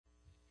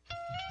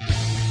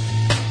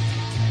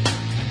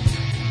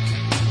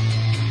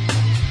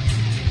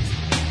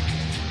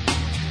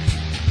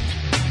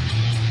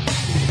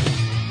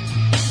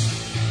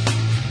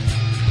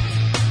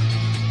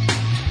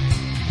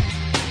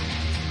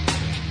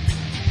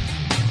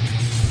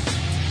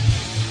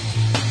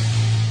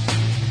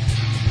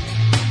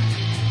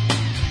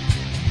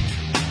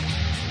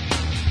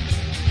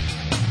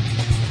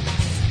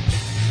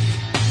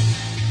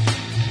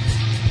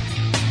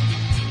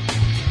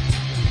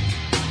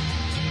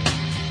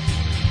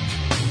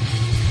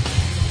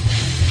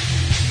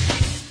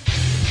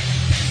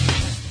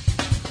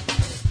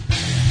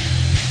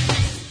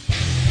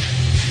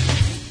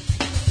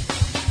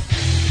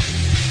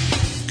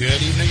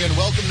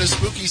to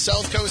Spooky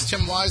South Coast.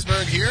 Tim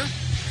Weisberg here,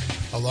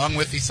 along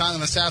with the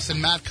silent assassin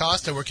Matt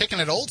Costa. We're kicking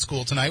it old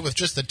school tonight with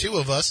just the two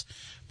of us,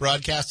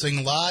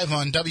 broadcasting live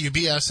on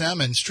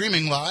WBSM and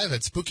streaming live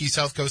at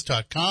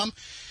SpookySouthCoast.com.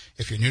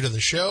 If you're new to the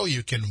show,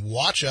 you can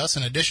watch us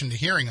in addition to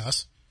hearing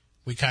us.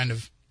 We kind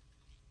of,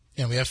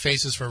 we have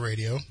faces for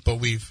radio, but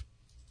we've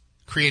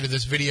created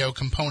this video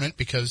component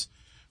because,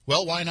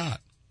 well, why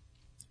not?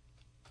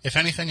 If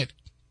anything, it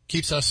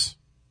keeps us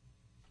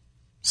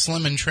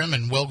slim and trim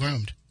and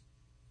well-groomed.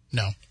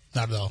 No,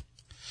 not at all.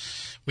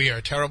 We are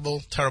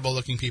terrible,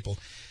 terrible-looking people.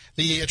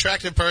 The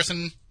attractive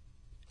person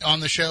on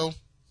the show,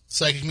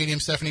 psychic medium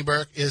Stephanie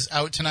Burke, is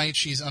out tonight.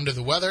 She's under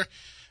the weather.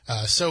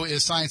 So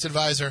is science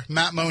advisor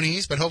Matt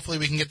Moniz, but hopefully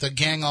we can get the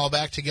gang all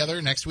back together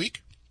next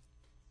week.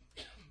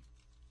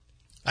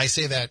 I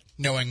say that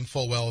knowing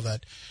full well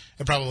that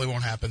it probably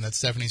won't happen, that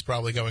Stephanie's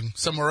probably going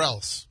somewhere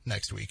else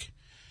next week.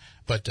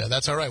 But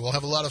that's all right. We'll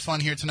have a lot of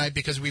fun here tonight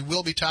because we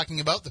will be talking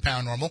about the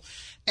paranormal.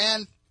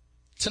 And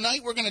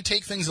tonight we're going to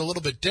take things a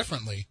little bit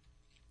differently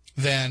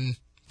than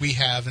we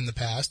have in the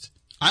past.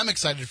 I'm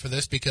excited for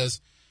this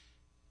because,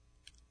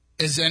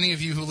 as any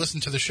of you who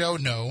listen to the show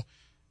know,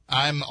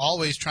 I'm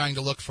always trying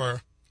to look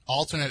for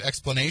alternate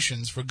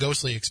explanations for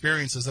ghostly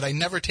experiences, that I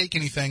never take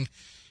anything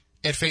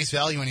at face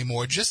value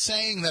anymore. Just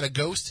saying that a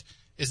ghost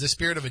is the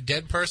spirit of a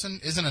dead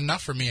person isn't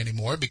enough for me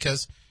anymore,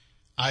 because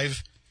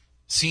I've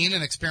seen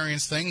and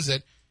experienced things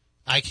that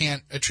I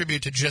can't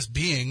attribute to just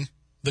being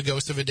the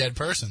ghost of a dead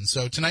person.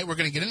 So tonight we're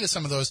going to get into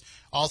some of those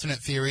alternate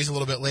theories a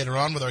little bit later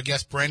on with our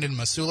guest Brandon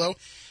Masulo.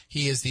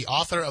 He is the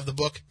author of the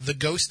book The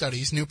Ghost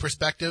Studies, New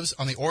Perspectives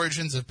on the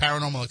Origins of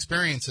Paranormal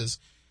Experiences.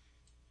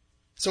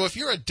 So if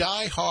you're a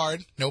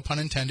die-hard, no pun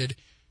intended,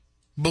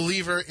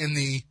 believer in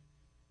the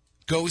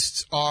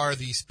ghosts are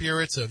the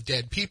spirits of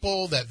dead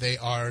people, that they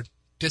are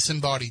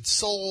disembodied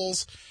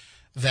souls,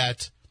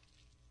 that,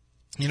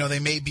 they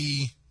may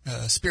be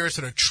spirits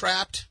that are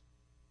trapped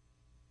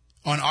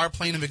on our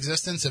plane of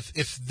existence,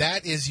 if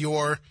that is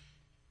your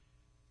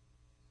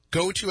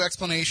go-to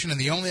explanation and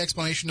the only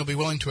explanation you'll be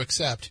willing to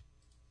accept,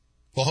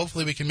 well,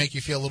 hopefully we can make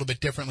you feel a little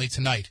bit differently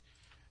tonight,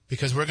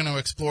 because we're going to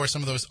explore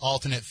some of those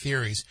alternate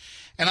theories.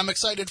 And I'm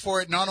excited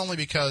for it not only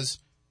because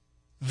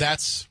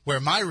that's where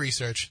my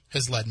research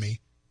has led me,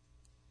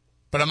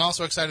 but I'm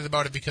also excited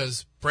about it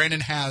because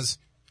Brandon has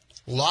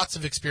lots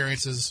of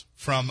experiences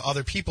from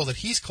other people that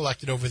he's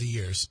collected over the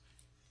years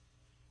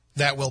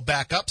that will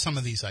back up some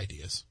of these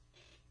ideas.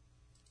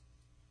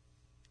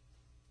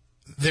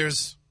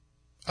 There's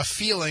a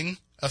feeling,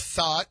 a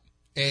thought,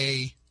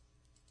 an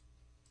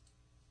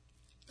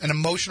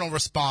emotional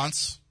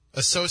response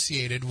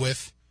associated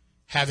with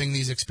having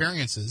these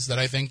experiences that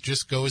I think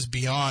just goes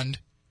beyond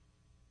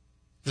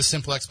the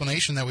simple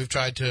explanation that we've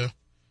tried to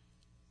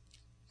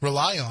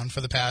rely on for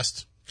the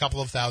past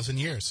couple of thousand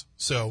years.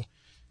 So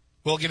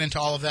we'll get into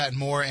all of that and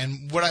more.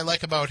 And what I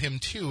like about him,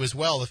 too, as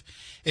well,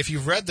 if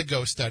you've read the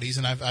Ghost Studies,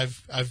 and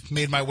I've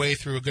made my way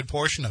through a good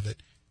portion of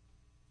it,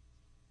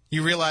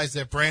 you realize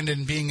that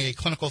Brandon, being a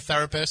clinical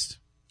therapist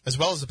as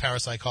well as a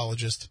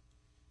parapsychologist,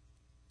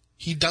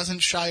 he doesn't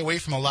shy away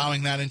from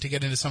allowing that to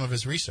get into some of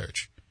his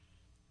research.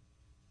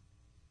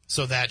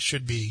 So that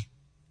should be,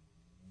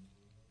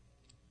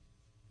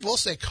 we'll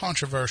say,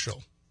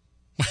 controversial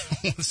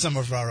with some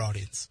of our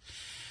audience.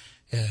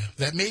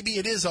 That maybe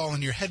it is all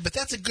in your head, but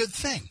that's a good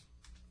thing.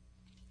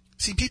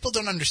 See, people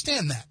don't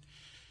understand that.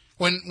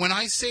 When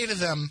I say to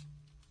them,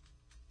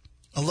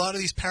 a lot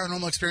of these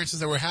paranormal experiences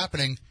that were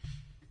happening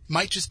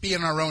might just be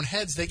in our own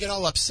heads, they get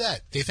all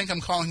upset. They think I'm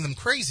calling them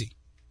crazy.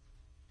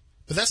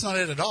 But that's not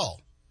it at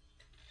all.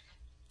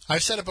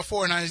 I've said it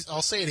before, and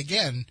I'll say it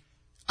again.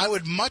 I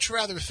would much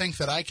rather think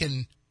that I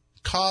can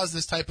cause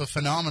this type of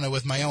phenomena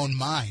with my own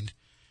mind,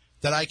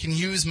 that I can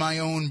use my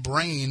own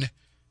brain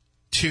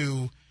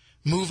to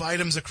move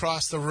items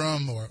across the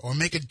room, or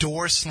make a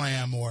door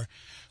slam, or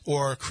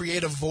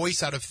create a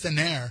voice out of thin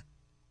air.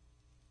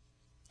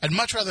 I'd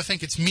much rather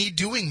think it's me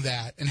doing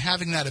that and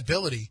having that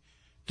ability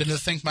than to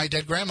think my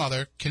dead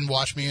grandmother can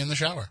watch me in the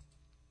shower.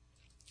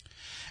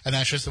 And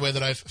that's just the way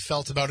that I've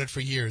felt about it for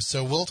years.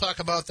 So we'll talk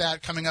about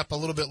that coming up a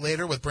little bit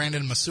later with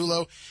Brandon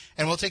Masulo.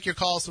 And we'll take your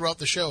calls throughout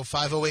the show,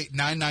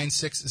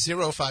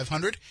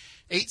 508-996-0500,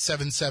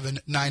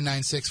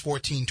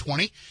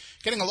 877-996-1420.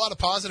 Getting a lot of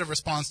positive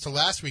response to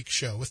last week's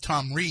show with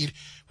Tom Reed,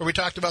 where we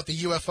talked about the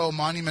UFO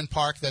monument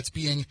park that's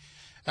being,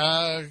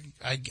 I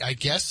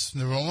guess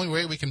the only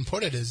way we can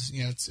put it is,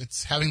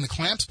 it's having the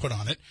clamps put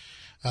on it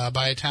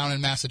by a town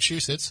in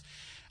Massachusetts,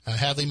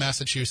 Hadley,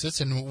 Massachusetts.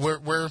 And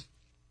we're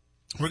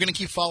going to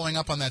keep following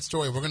up on that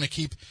story. We're going to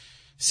keep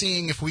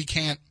seeing if we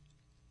can't,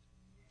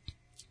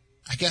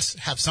 I guess,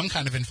 have some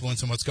kind of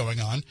influence on what's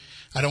going on.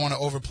 I don't want to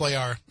overplay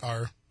our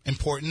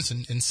importance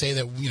and say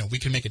that, we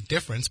can make a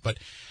difference, but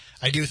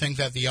I do think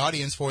that the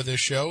audience for this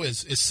show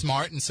is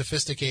smart and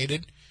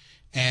sophisticated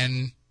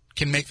and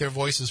can make their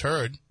voices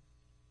heard.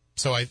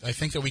 So I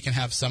think that we can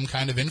have some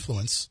kind of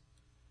influence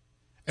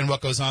in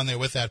what goes on there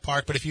with that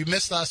park. But if you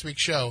missed last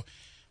week's show,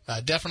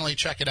 definitely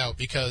check it out,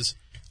 because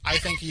I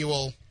think you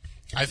will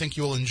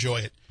enjoy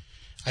it.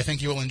 I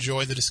think you will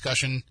enjoy the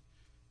discussion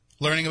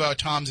learning about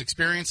Tom's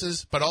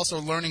experiences, but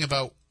also learning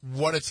about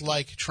what it's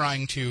like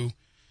trying to,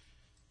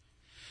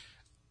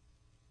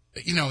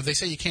 they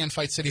say you can't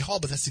fight City Hall,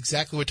 but that's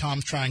exactly what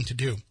Tom's trying to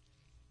do.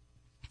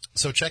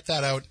 So check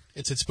that out.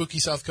 It's at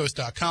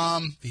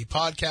SpookySouthCoast.com. The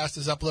podcast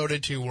is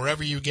uploaded to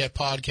wherever you get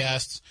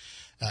podcasts.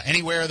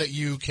 Anywhere that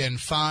you can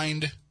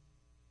find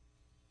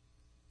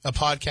a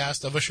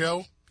podcast of a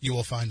show, you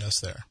will find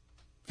us there.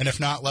 And if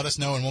not, let us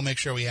know and we'll make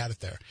sure we add it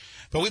there.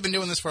 But we've been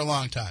doing this for a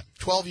long time.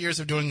 12 years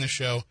of doing this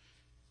show.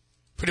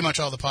 Pretty much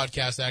all the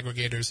podcast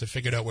aggregators have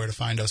figured out where to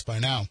find us by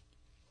now.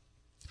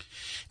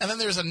 And then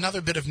there's another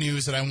bit of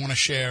news that I want to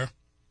share.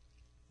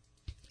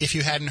 If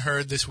you hadn't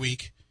heard this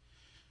week,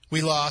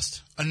 we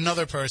lost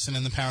another person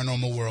in the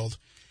paranormal world.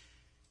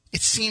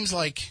 It seems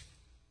like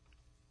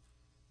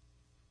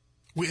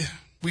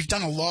we've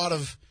done a lot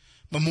of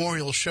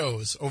memorial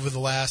shows over the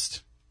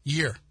last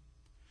year.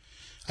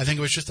 I think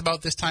it was just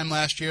about this time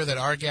last year that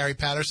R. Gary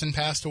Patterson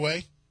passed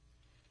away.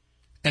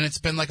 And it's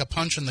been like a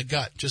punch in the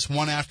gut, just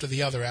one after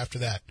the other after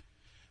that.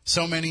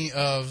 So many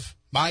of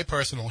my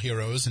personal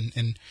heroes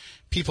and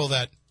people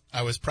that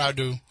I was proud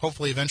to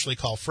hopefully eventually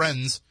call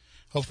friends,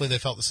 hopefully they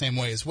felt the same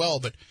way as well,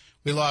 but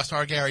we lost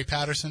R. Gary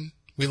Patterson,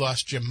 we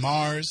lost Jim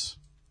Mars,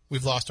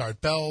 we've lost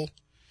Art Bell,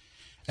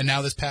 and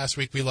now this past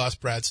week we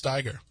lost Brad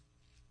Steiger.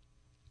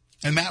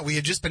 And Matt, we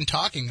had just been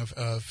talking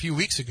a few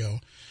weeks ago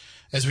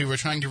as we were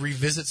trying to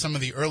revisit some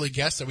of the early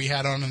guests that we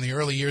had on in the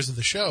early years of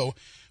the show.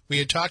 We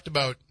had talked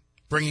about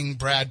bringing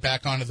Brad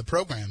back onto the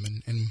program,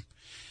 and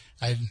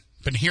I'd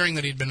been hearing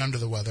that he'd been under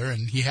the weather,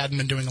 and he hadn't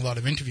been doing a lot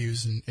of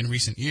interviews in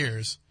recent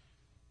years.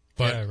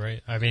 But yeah,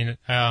 right. I mean,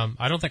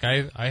 I don't think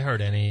I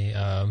heard any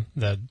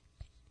that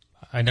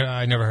I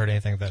never heard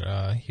anything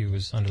that he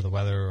was under the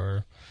weather,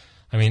 or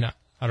I mean,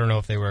 I don't know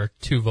if they were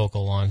too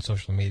vocal on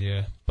social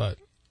media, but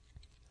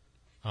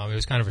it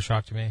was kind of a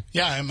shock to me.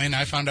 Yeah, I mean,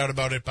 I found out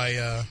about it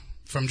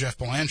from Jeff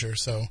Belanger,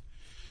 so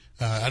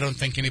I don't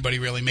think anybody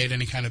really made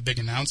any kind of big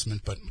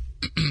announcement, but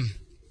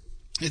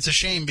it's a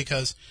shame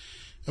because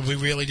we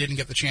really didn't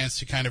get the chance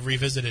to kind of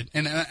revisit it.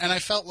 And I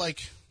felt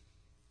like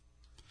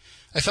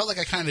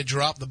I kind of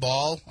dropped the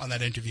ball on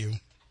that interview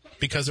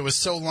because it was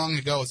so long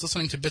ago. I was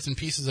listening to bits and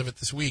pieces of it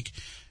this week,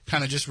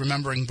 kind of just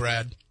remembering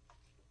Brad.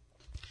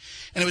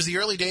 And it was the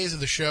early days of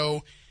the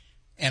show,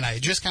 and I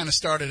just kind of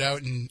started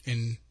out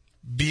in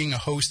being a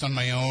host on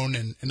my own,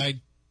 and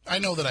I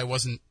know that I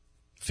wasn't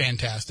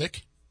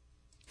fantastic,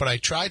 but I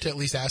tried to at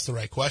least ask the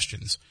right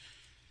questions.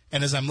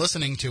 And as I'm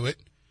listening to it,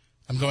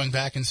 I'm going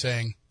back and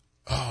saying,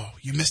 oh,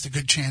 you missed a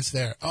good chance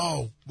there.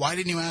 Oh, why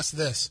didn't you ask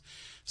this?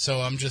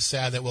 So I'm just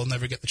sad that we'll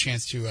never get the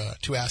chance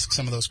to ask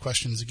some of those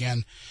questions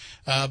again.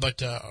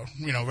 But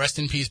rest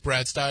in peace,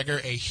 Brad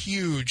Steiger, a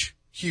huge,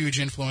 huge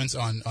influence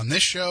on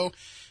this show,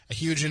 a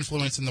huge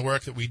influence in the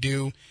work that we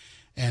do,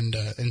 and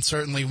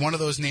certainly one of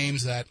those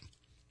names that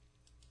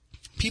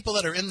people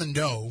that are in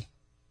the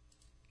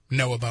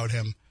know about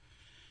him.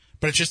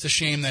 But it's just a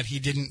shame that he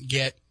didn't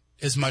get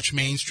as much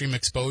mainstream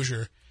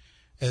exposure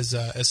as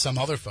some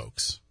other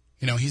folks.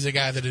 You know, he's a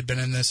guy that had been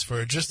in this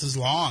for just as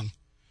long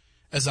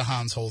as a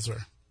Hans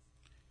Holzer.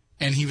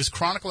 And he was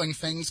chronicling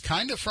things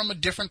kind of from a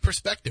different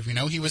perspective. You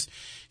know, he was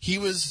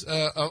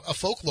a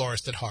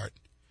folklorist at heart.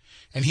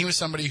 And he was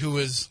somebody who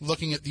was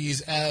looking at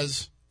these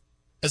as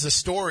a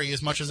story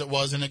as much as it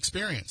was an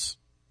experience.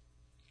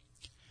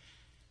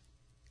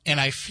 And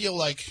I feel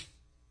like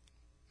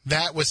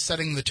that was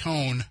setting the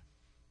tone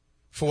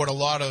for what a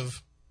lot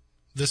of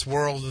this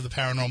world of the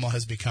paranormal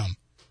has become.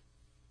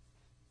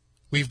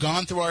 We've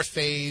gone through our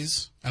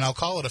phase, and I'll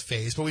call it a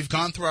phase, but we've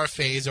gone through our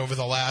phase over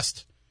the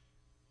last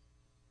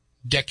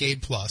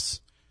decade plus,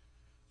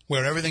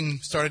 where everything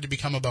started to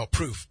become about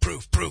proof.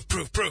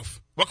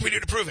 What can we do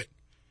to prove it?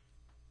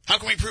 How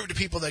can we prove to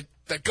people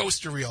that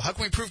ghosts are real? How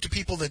can we prove to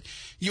people that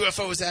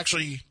UFOs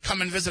actually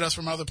come and visit us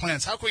from other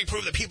planets? How can we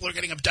prove that people are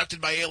getting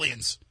abducted by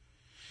aliens?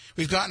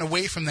 We've gotten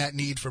away from that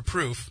need for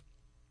proof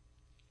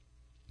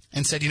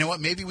and said, you know what,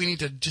 maybe we need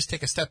to just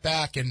take a step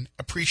back and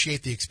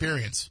appreciate the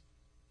experience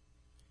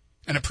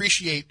and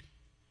appreciate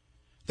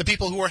the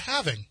people who are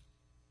having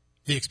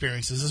the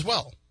experiences as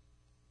well.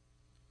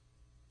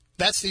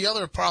 That's the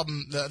other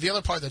problem. The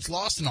other part that's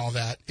lost in all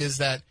that is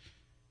that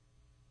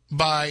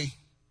by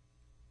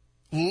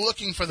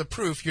looking for the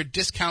proof, you're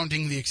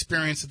discounting the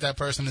experience that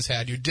person has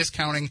had. You're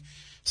discounting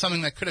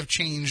something that could have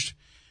changed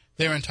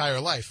their entire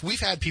life.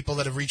 We've had people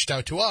that have reached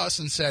out to us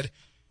and said,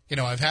 you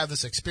know, I've had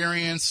this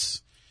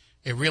experience.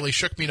 It really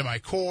shook me to my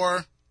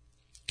core.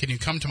 Can you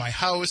come to my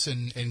house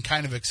and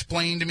kind of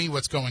explain to me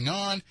what's going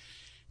on?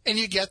 And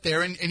you get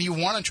there and you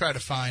want to try to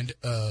find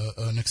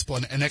an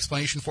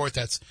explanation for it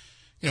that's,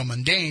 you know,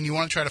 mundane. You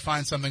want to try to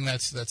find something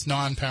that's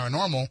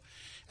non-paranormal.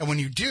 And when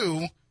you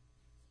do,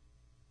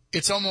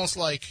 it's almost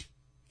like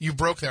you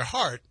broke their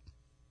heart.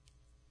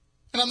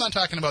 And I'm not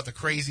talking about the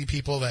crazy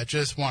people that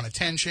just want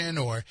attention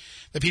or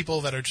the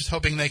people that are just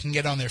hoping they can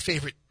get on their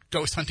favorite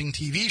ghost hunting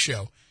TV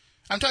show.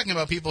 I'm talking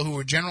about people who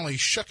were generally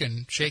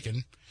shaken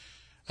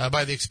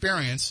by the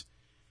experience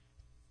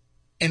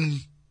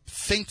and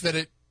think that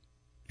it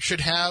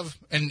should have,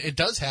 and it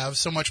does have,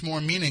 so much more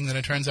meaning than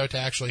it turns out to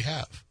actually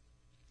have.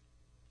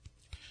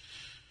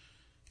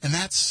 And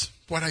that's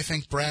what I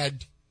think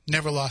Brad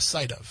never lost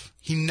sight of.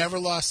 He never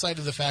lost sight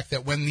of the fact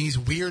that when these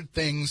weird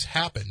things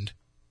happened,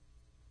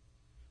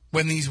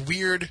 when these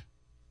weird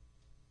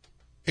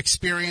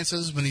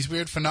experiences, when these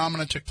weird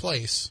phenomena took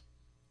place,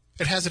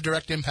 it has a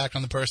direct impact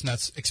on the person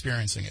that's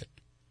experiencing it.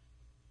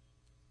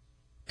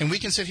 And we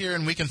can sit here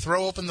and we can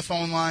throw open the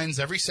phone lines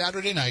every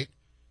Saturday night,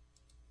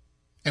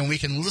 and we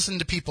can listen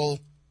to people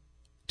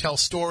tell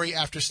story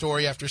after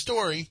story after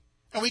story,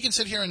 and we can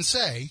sit here and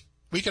say,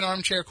 we can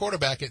armchair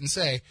quarterback it and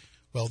say,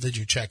 well, did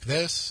you check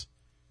this?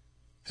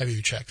 Have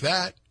you checked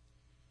that?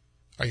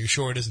 Are you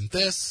sure it isn't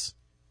this?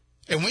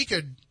 And we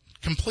could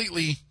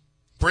completely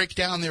break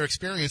down their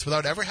experience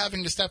without ever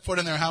having to step foot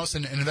in their house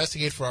and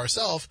investigate for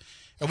ourselves,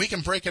 and we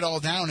can break it all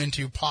down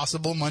into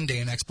possible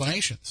mundane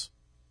explanations.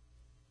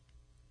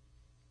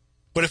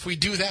 But if we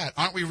do that,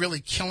 aren't we really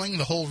killing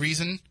the whole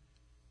reason,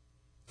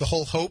 the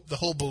whole hope, the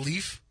whole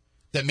belief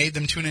that made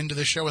them tune into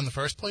the show in the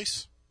first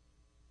place?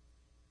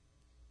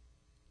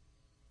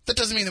 That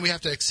doesn't mean that we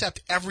have to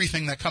accept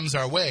everything that comes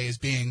our way as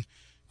being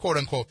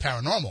quote-unquote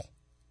paranormal.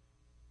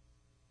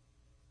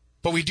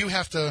 But we do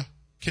have to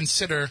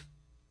consider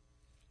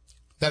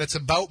that it's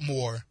about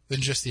more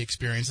than just the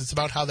experience. It's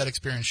about how that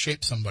experience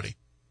shapes somebody.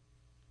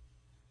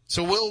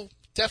 So we'll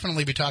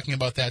definitely be talking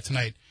about that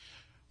tonight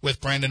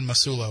with Brandon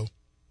Masulo.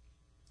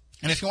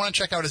 And if you want to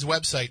check out his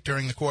website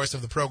during the course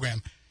of the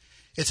program,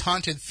 it's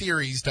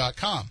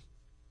hauntedtheories.com.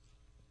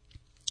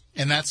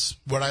 And that's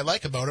what I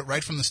like about it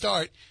right from the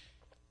start.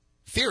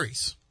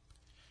 Theories.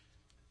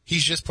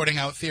 He's just putting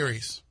out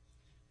theories.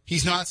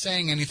 He's not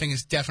saying anything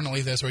is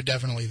definitely this or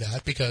definitely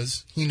that,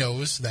 because he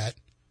knows that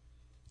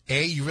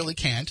A, you really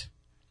can't,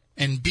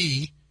 and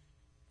B,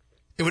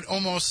 it would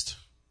almost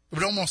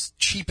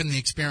cheapen the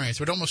experience.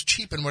 It would almost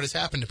cheapen what has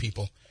happened to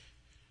people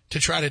to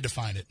try to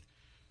define it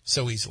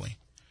so easily.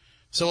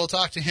 So we'll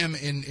talk to him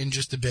in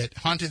just a bit.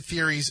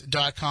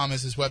 Hauntedtheories.com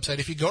is his website.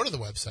 If you go to the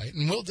website,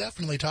 and we'll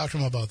definitely talk to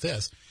him about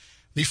this,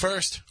 the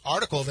first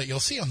article that you'll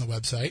see on the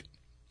website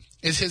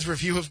is his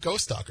review of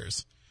Ghost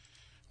Stalkers,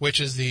 which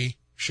is the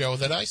show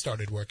that I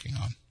started working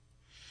on.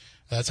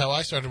 That's how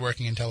I started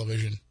working in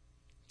television.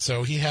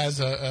 So he has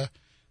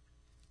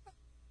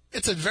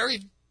it's a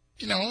very,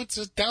 it's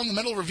a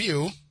down-the-middle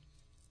review,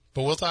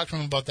 but we'll talk to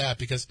him about that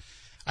because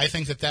I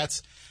think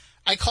that's,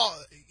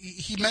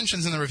 he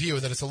mentions in the review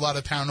that it's a lot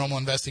of paranormal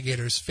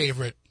investigators'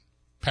 favorite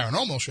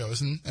paranormal shows,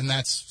 and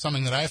that's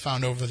something that I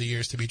found over the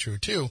years to be true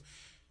too.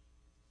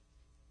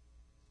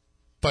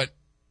 But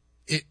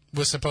it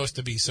was supposed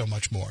to be so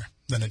much more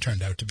than it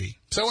turned out to be.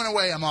 So in a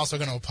way, I'm also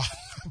going to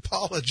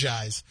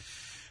apologize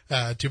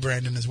to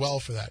Brandon as well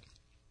for that.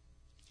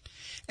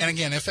 And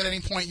again, if at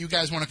any point you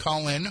guys want to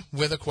call in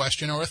with a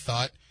question or a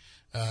thought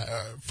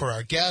for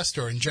our guest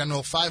or in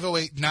general,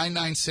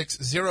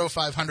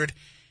 508-996-0500,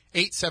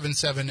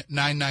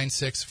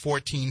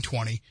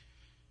 877-996-1420.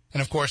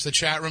 And of course, the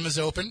chat room is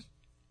open.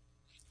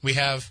 We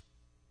have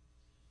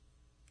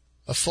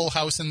a full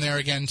house in there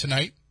again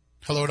tonight.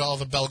 Hello to all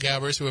the bell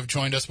gabbers who have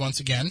joined us once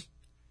again.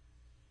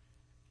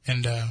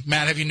 And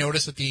Matt, have you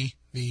noticed that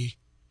the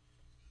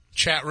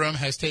chat room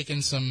has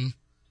taken some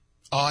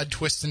odd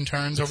twists and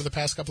turns over the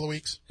past couple of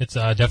weeks? It's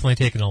definitely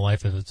taken a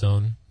life of its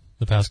own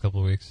the past couple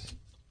of weeks.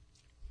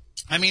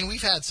 I mean,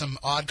 we've had some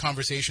odd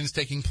conversations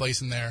taking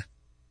place in there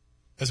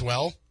as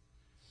well,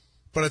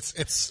 but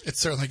it's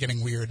certainly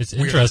getting weird. It's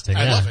interesting.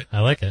 I love it. I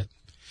like it.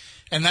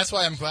 And that's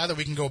why I'm glad that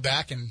we can go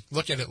back and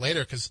look at it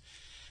later, because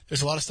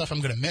there's a lot of stuff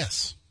I'm going to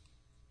miss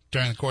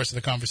during the course of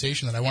the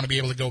conversation that I want to be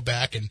able to go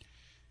back and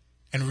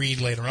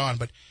read later on.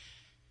 But,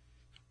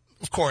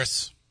 of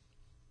course,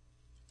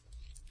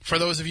 for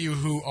those of you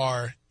who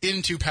are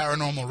into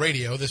paranormal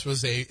radio, this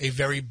was a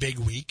very big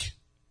week.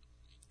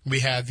 We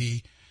had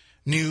the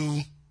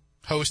new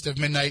host of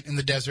Midnight in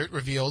the Desert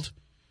revealed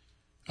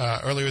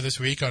earlier this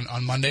week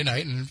on Monday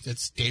night, and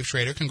it's Dave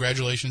Schrader.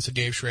 Congratulations to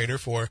Dave Schrader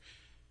for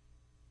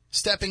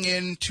stepping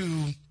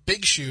into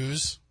big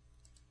shoes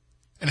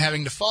and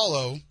having to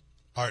follow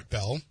Art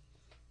Bell.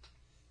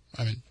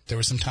 I mean, there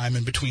was some time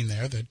in between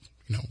there that,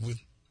 we're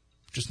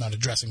just not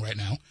addressing right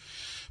now.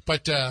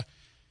 But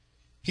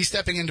he's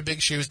stepping into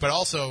big shoes, but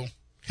also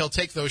he'll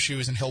take those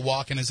shoes and he'll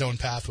walk in his own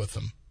path with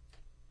them.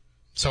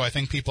 So I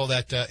think people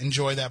that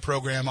enjoy that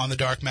program on the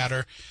Dark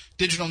Matter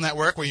Digital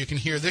Network, where you can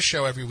hear this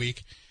show every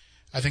week,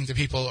 I think the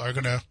people are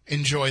going to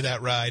enjoy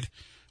that ride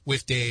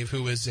with Dave,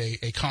 who is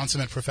a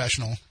consummate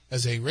professional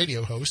as a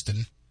radio host,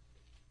 and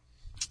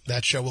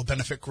that show will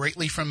benefit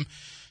greatly from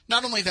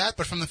not only that,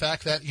 but from the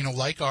fact that,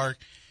 like our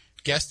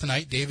guest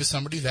tonight, Dave is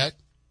somebody that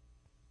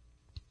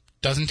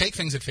doesn't take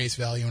things at face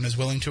value and is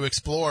willing to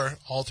explore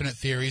alternate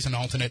theories and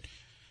alternate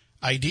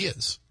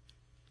ideas.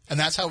 And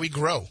that's how we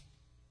grow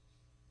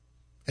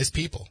as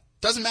people.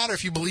 Doesn't matter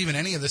if you believe in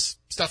any of this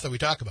stuff that we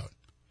talk about.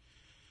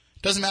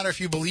 Doesn't matter if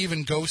you believe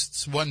in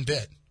ghosts one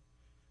bit.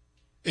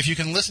 If you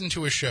can listen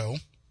to a show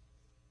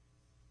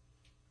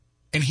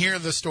and hear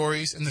the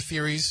stories and the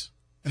theories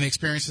and the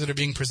experiences that are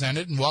being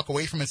presented and walk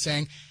away from it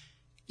saying,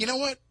 you know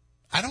what?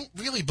 I don't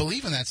really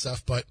believe in that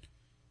stuff, but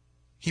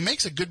he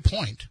makes a good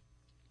point.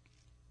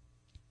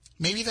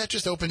 Maybe that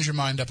just opens your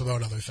mind up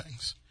about other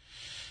things.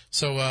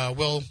 So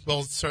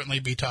we'll certainly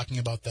be talking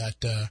about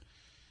that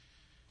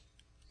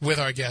with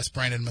our guest,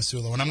 Brandon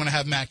Masulo. And I'm going to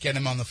have Matt get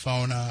him on the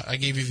phone. I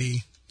gave you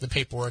the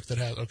paperwork that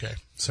has... Okay.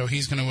 So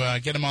he's going to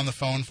get him on the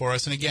phone for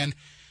us. And again,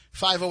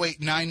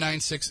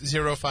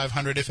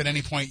 508-996-0500. If at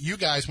any point you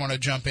guys want to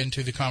jump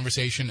into the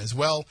conversation as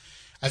well.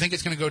 I think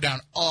it's going to go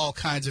down all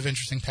kinds of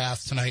interesting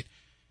paths tonight.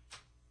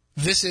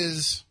 This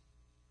is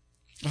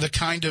the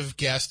kind of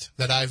guest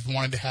that I've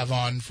wanted to have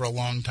on for a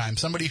long time.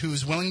 Somebody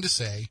who's willing to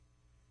say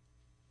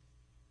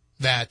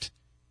that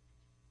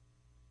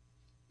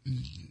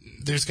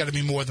there's got to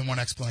be more than one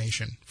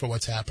explanation for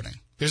what's happening.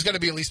 There's got to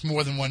be at least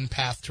more than one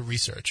path to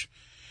research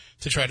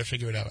to try to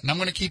figure it out. And I'm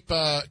going to keep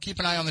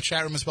an eye on the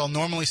chat room as well.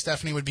 Normally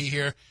Stephanie would be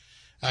here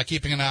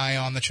keeping an eye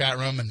on the chat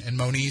room, and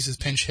Moniz is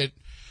pinch hit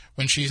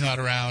when she's not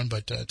around.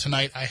 But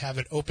tonight I have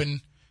it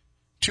open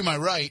to my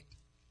right,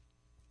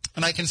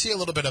 and I can see a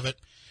little bit of it,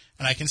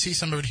 and I can see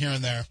some of it here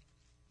and there.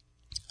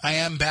 I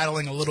am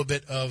battling a little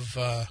bit of,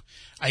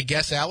 I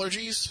guess,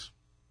 allergies.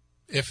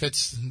 If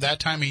it's that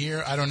time of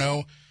year, I don't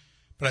know.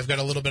 But I've got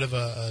a little bit of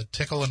a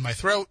tickle in my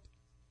throat.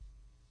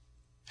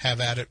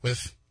 Have at it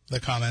with the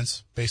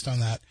comments based on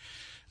that.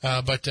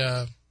 I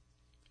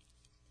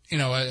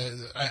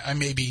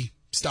may be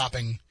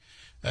stopping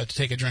to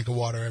take a drink of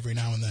water every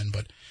now and then,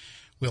 but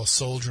we'll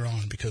soldier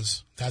on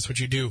because that's what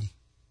you do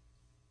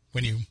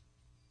when you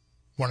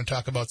want to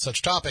talk about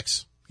such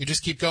topics. You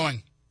just keep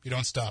going. You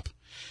don't stop.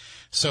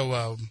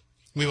 So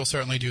we will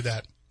certainly do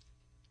that.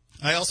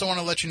 I also want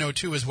to let you know,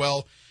 too, as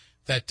well,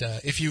 that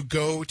if you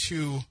go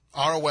to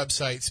our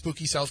website,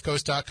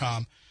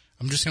 SpookySouthCoast.com,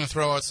 I'm just going to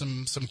throw out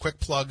some quick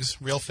plugs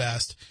real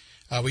fast.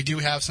 We do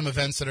have some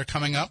events that are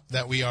coming up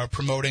that we are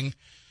promoting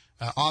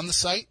on the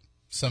site,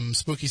 some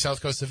Spooky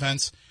South Coast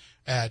events.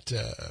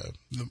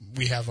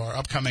 We have our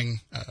upcoming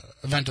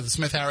event at the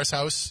Smith Harris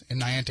House in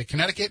Niantic,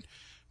 Connecticut.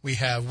 We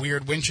have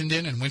Weird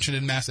Winchendon in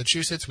Winchendon,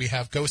 Massachusetts. We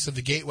have Ghosts of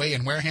the Gateway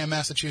in Wareham,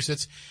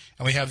 Massachusetts.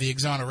 And we have the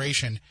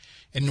Exoneration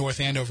in North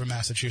Andover,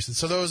 Massachusetts.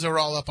 So those are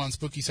all up on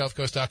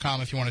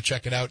SpookySouthCoast.com if you want to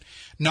check it out.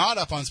 Not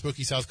up on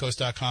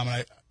SpookySouthCoast.com.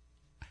 And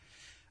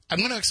I'm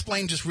going to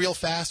explain just real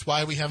fast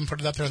why we haven't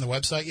put it up there on the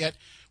website yet.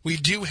 We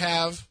do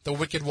have the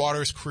Wicked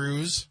Waters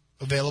Cruise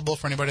available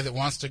for anybody that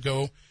wants to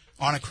go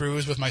on a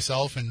cruise with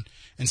myself and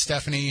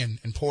Stephanie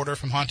and Porter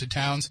from Haunted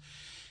Towns.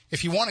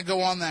 If you want to go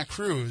on that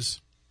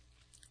cruise,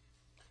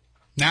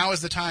 now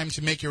is the time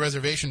to make your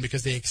reservation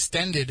because they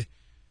extended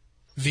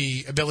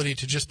the ability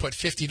to just put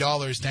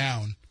 $50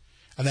 down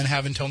and then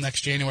have until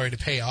next January to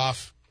pay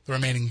off the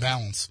remaining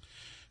balance.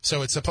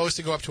 So it's supposed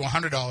to go up to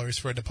 $100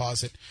 for a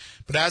deposit.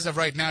 But as of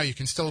right now, you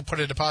can still put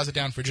a deposit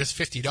down for just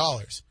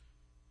 $50.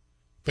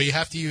 But you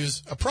have to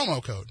use a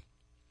promo code.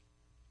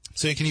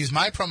 So you can use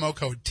my promo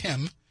code,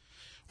 Tim,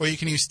 or you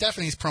can use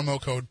Stephanie's promo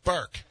code,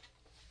 Burke.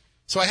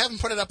 So I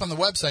haven't put it up on the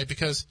website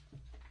because,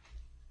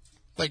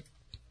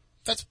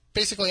 that's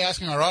basically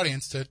asking our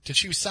audience to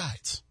choose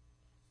sides.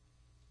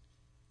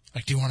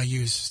 Do you want to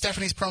use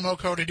Stephanie's promo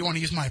code or do you want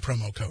to use my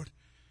promo code?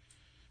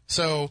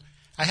 So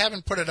I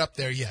haven't put it up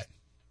there yet.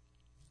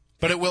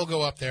 But it will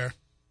go up there,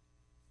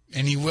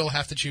 and you will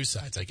have to choose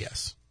sides, I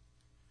guess.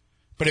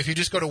 But if you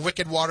just go to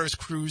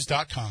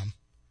wickedwaterscruise.com,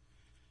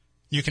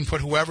 you can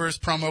put whoever's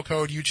promo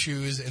code you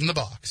choose in the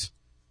box.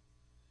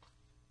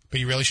 But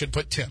you really should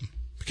put Tim,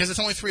 because it's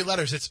only 3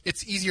 letters.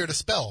 It's easier to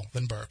spell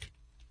than Burke.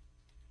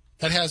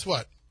 That has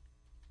what?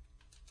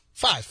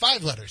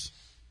 5 letters.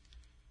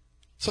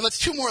 So that's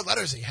 2 more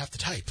letters that you have to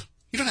type.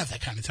 You don't have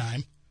that kind of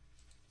time.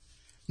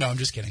 No, I'm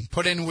just kidding.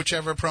 Put in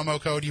whichever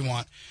promo code you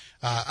want.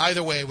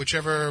 Either way,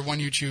 whichever one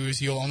you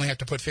choose, you'll only have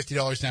to put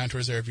 $50 down to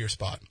reserve your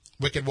spot.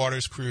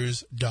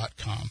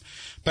 WickedWatersCruise.com.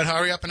 But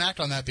hurry up and act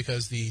on that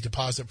because the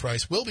deposit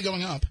price will be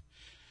going up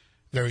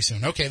very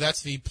soon. Okay,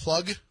 that's the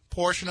plug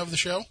portion of the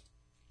show.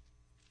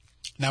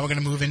 Now we're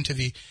going to move into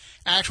the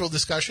actual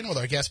discussion with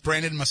our guest,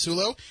 Brandon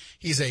Masulo.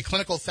 He's a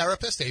clinical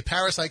therapist, a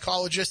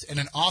parapsychologist, and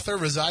an author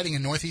residing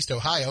in Northeast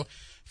Ohio.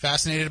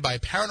 Fascinated by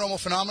paranormal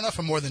phenomena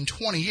for more than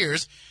 20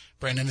 years,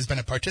 Brandon has been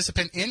a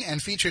participant in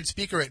and featured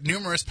speaker at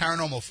numerous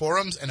paranormal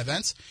forums and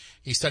events.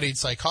 He studied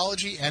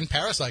psychology and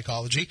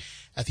parapsychology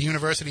at the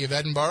University of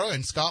Edinburgh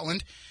in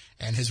Scotland,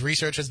 and his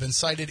research has been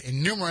cited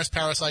in numerous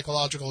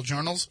parapsychological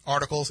journals,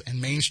 articles,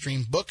 and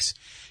mainstream books.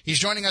 He's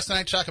joining us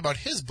tonight to talk about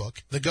his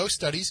book, The Ghost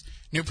Studies,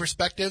 New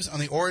Perspectives on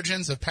the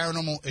Origins of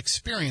Paranormal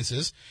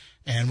Experiences,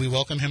 and we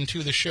welcome him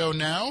to the show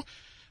now.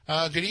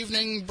 Good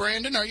evening,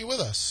 Brandon. Are you with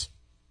us?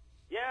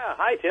 Yeah.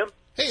 Hi, Tim.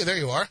 Hey, there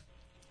you are.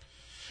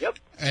 Yep.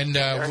 And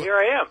here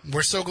I am.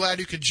 We're so glad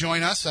you could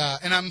join us.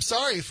 And I'm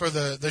sorry for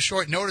the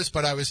short notice,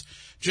 but I was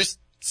just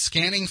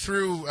scanning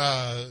through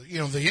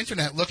the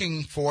internet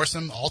looking for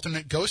some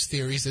alternate ghost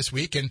theories this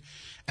week, and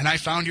I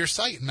found your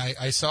site, and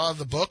I saw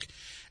the book,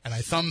 and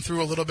I thumbed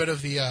through a little bit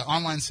of the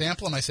online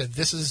sample, and I said,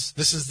 this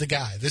is the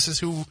guy. This is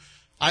who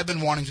I've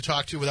been wanting to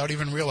talk to without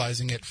even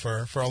realizing it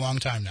for a long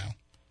time now.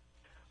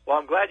 Well,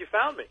 I'm glad you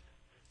found me.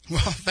 Well,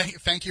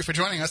 thank you for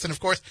joining us. And, of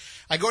course,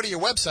 I go to your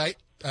website,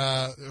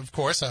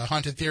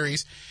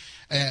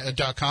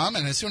 hauntedtheories.com,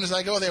 and as soon as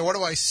I go there, what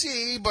do I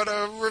see but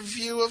a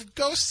review of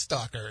Ghost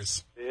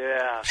Stalkers?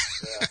 Yeah.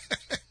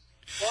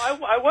 Well,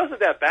 I wasn't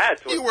that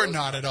bad. You were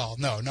not at all.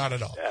 No, not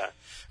at all. Yeah.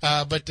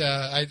 But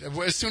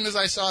as soon as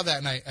I saw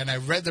that and I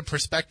read the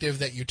perspective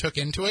that you took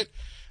into it,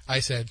 I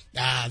said,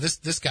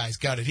 this guy's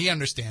got it. He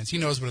understands. He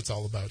knows what it's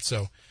all about.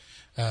 So,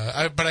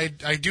 but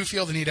I do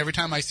feel the need every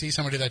time I see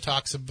somebody that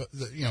talks about,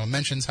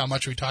 mentions how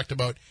much we talked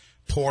about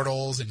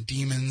portals and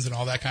demons and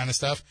all that kind of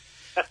stuff.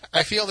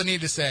 I feel the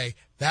need to say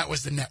that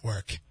was the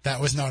network. That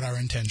was not our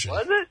intention.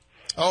 Was it?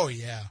 Oh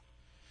yeah.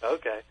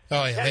 Okay.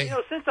 Oh yeah.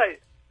 Since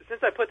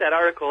I put that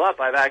article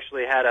up, I've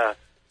actually had a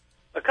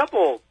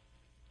couple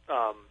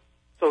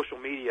social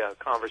media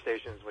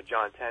conversations with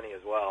John Tenney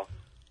as well,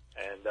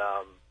 and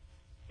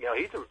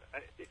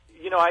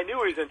I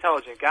knew he was an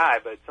intelligent guy,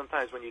 but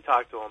sometimes when you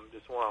talk to him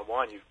just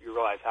one-on-one, you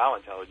realize how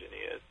intelligent he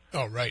is.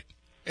 Oh, right.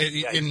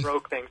 He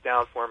broke things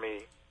down for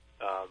me.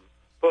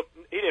 But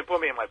he didn't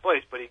put me in my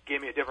place, but he gave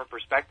me a different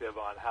perspective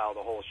on how the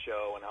whole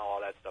show and how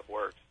all that stuff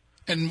works.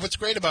 And what's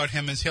great about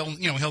him is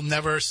he'll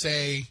never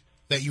say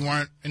that you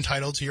aren't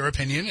entitled to your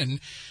opinion,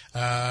 and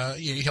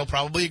he'll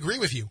probably agree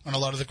with you on a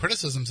lot of the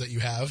criticisms that you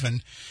have.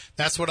 And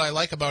that's what I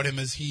like about him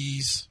is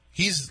he's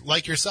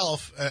like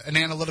yourself, an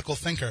analytical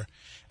thinker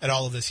at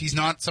all of this. He's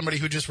not somebody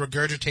who just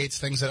regurgitates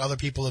things that other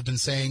people have been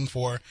saying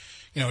for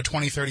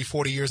 20, 30,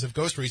 40 years of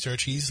ghost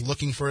research. He's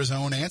looking for his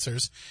own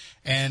answers,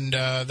 and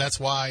that's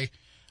why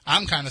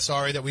I'm kind of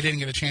sorry that we didn't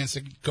get a chance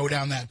to go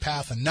down that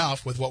path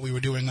enough with what we were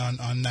doing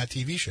on that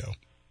TV show.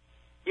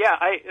 Yeah,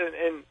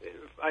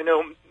 I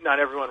know not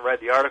everyone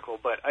read the article,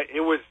 but it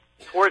was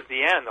towards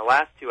the end. The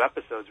last two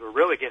episodes were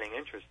really getting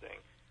interesting.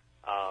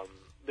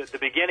 The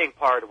beginning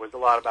part was a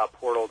lot about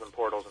portals and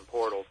portals and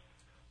portals.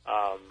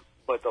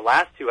 But the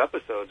last two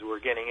episodes were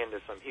getting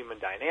into some human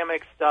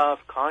dynamic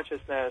stuff,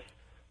 consciousness.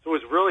 So it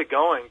was really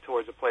going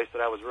towards a place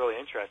that I was really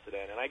interested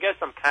in. And I guess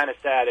I'm kind of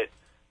sad it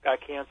got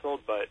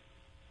canceled, but,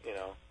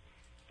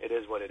 it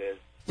is what it is.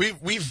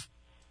 We've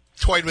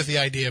toyed with the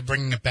idea of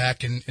bringing it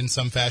back in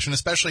some fashion,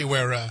 especially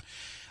where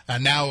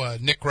now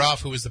Nick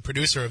Groff, who is the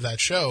producer of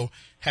that show,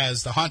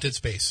 has the Haunted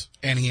Space,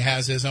 and he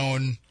has his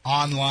own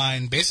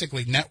online,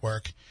 basically,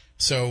 network.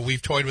 So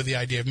we've toyed with the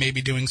idea of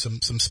maybe doing some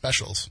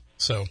specials.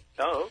 So.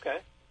 Oh, okay.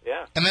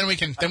 Yeah. And then we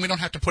don't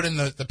have to put in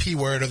the P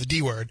word or the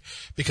D word,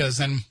 because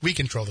then we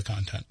control the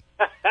content.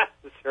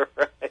 That's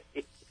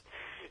right.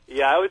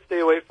 Yeah, I would stay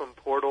away from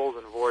portals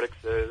and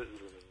vortexes and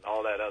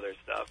all that other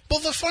stuff. Well,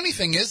 the funny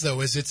thing is,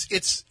 though, is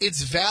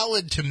it's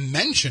valid to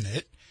mention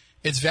it.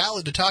 It's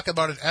valid to talk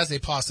about it as a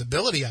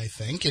possibility, I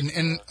think.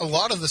 And a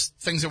lot of the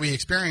things that we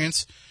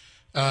experience,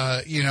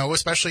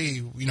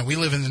 especially, we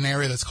live in an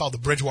area that's called the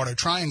Bridgewater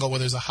Triangle, where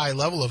there's a high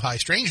level of high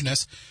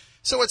strangeness.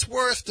 So it's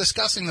worth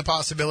discussing the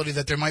possibility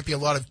that there might be a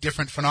lot of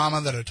different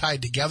phenomena that are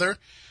tied together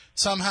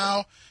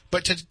somehow.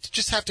 But to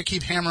just have to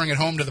keep hammering it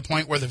home to the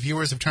point where the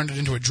viewers have turned it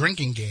into a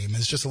drinking game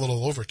is just a little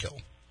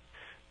overkill.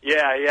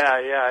 Yeah.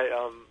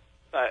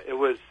 It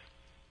was,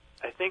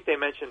 I think they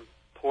mentioned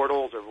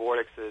portals or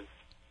vortexes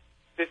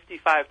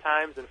 55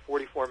 times in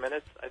 44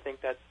 minutes. I think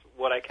that's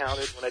what I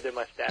counted when I did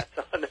my stats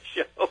on the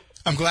show.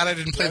 I'm glad I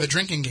didn't play the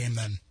drinking game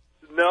then.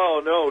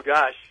 No,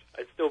 gosh.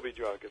 I'd still be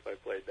drunk if I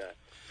played that.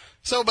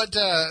 So, but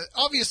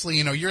obviously,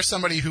 you're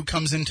somebody who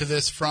comes into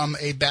this from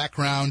a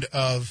background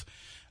of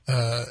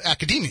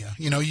academia.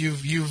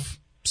 You've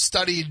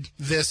studied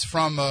this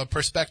from a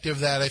perspective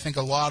that I think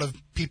a lot of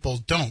people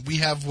don't. We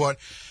have what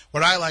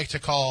I like to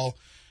call,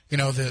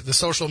 the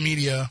social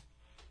media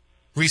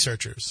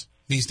researchers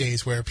these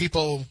days, where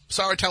people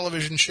saw a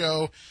television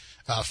show,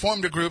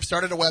 formed a group,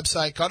 started a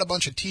website, got a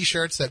bunch of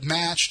T-shirts that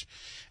matched,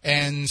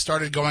 and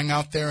started going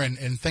out there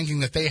and thinking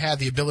that they had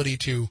the ability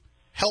to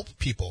help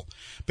people.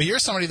 But you're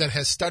somebody that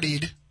has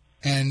studied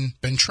and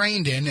been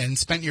trained in and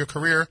spent your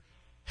career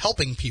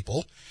helping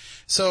people.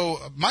 So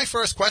my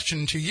first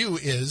question to you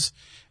is,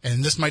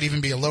 and this might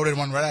even be a loaded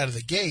one right out of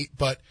the gate,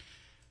 but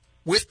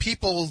with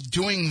people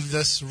doing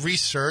this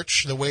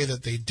research the way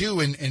that they do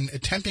and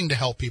attempting to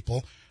help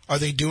people, are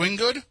they doing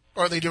good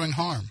or are they doing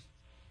harm?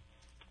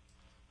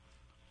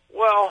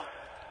 Well,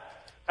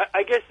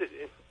 I guess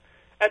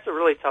that's a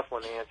really tough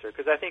one to answer,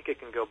 because I think it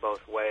can go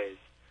both ways.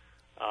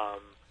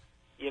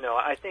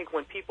 I think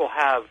when people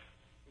have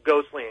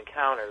ghostly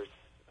encounters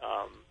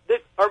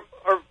that are,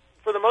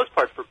 for the most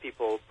part, for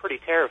people, pretty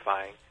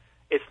terrifying,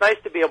 it's nice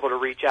to be able to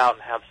reach out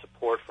and have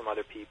support from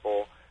other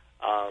people,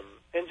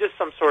 and just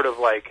some sort of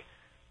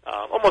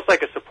almost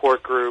like a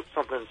support group,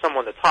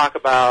 someone to talk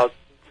about,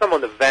 someone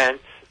to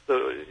vent.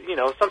 So,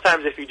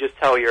 sometimes if you just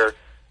tell your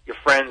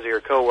friends or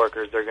your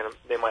coworkers,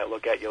 they might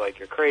look at you like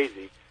you're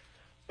crazy.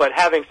 But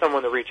having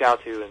someone to reach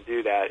out to and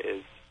do that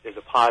is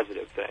a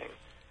positive thing.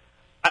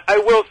 I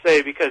will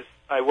say, because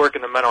I work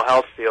in the mental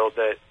health field,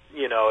 that,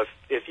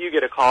 if you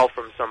get a call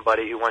from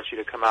somebody who wants you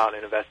to come out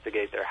and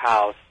investigate their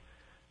house,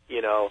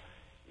 you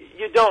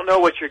don't know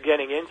what you're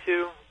getting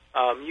into.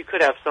 You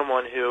could have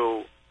someone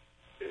who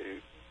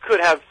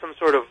could have some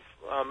sort of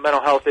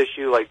mental health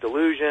issue like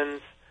delusions.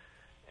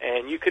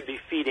 and you could be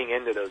feeding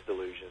into those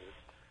delusions.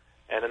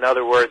 And in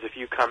other words, if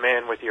you come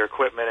in with your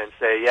equipment and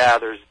say, yeah,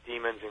 there's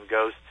demons and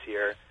ghosts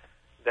here,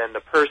 then the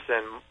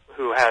person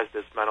who has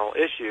this mental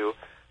issue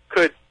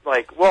could,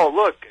 like, well,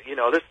 look,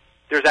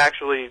 there's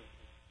actually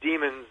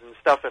demons and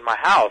stuff in my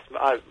house.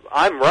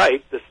 I'm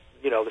right. The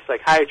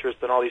psychiatrist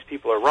and all these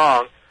people are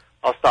wrong.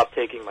 I'll stop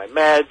taking my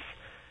meds.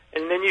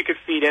 And then you could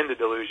feed into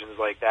delusions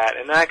like that,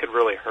 and that could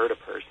really hurt a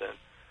person.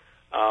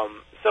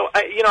 So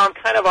I'm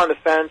kind of on the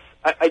fence.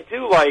 I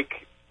do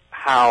like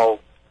how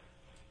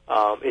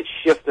it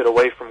shifted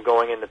away from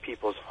going into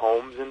people's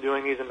homes and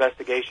doing these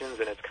investigations,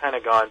 and it's kind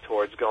of gone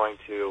towards going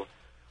to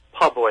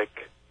public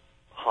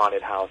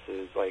haunted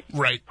houses, like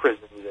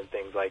prisons and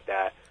things like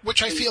that.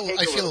 Which I feel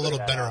a little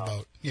better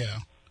about. Yeah.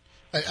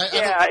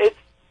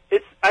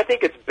 I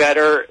think it's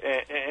better,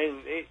 and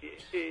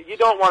you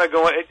don't want to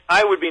go.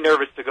 I would be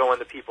nervous to go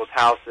into people's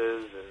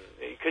houses,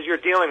 because you're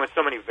dealing with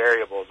so many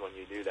variables when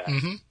you do that.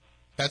 Mm-hmm.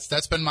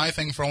 That's been my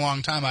thing for a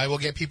long time. I will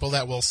get people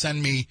that will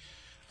send me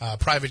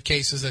private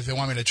cases if they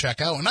want me to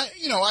check out, and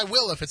I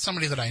will if it's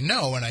somebody that I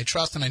know and I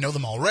trust and I know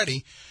them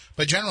already.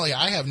 But generally,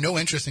 I have no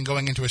interest in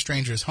going into a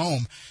stranger's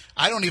home.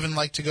 I don't even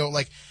like to go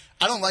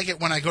I don't like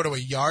it when I go to a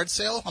yard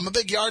sale. I'm a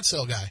big yard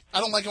sale guy. I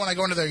don't like it when I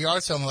go into their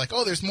yard sale and they're like,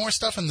 oh, there's more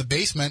stuff in the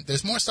basement.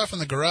 There's more stuff in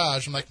the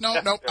garage. I'm like, no,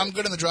 I'm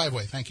good in the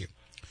driveway. Thank you.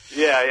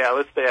 Yeah,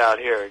 let's stay out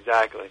here.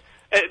 Exactly.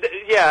 And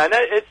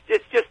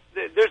it's just,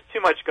 there's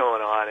too much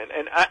going on.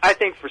 And I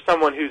think for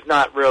someone who's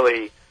not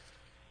really,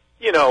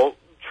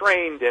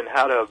 trained in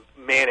how to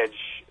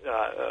manage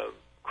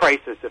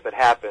crisis if it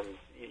happens,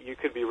 you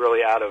could be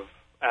really out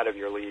of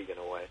your league in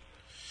a way.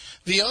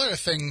 The other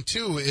thing,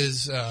 too,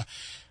 is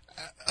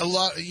a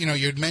lot,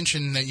 you'd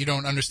mentioned that you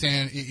don't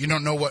understand, you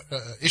don't know what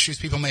issues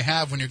people may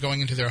have when you're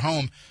going into their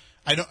home.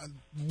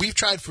 We've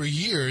tried for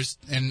years,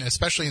 and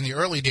especially in the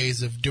early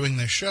days of doing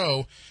this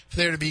show, for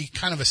there to be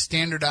kind of a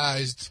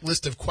standardized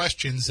list of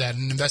questions that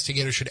an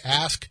investigator should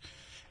ask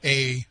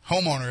a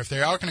homeowner if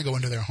they are going to go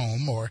into their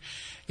home, or,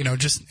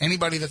 just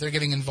anybody that they're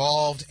getting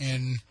involved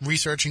in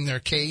researching their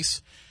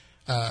case.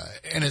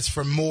 And it's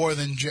for more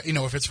than,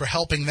 if it's for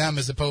helping them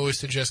as opposed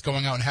to just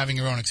going out and having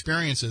your own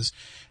experiences.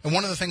 And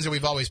one of the things that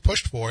we've always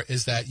pushed for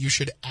is that you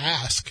should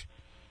ask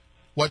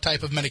what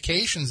type of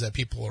medications that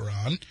people are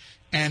on.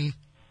 And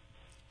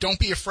don't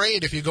be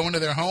afraid if you go into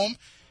their home.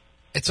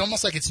 It's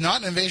almost like it's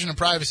not an invasion of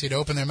privacy to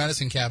open their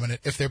medicine cabinet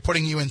if they're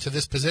putting you into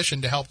this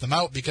position to help them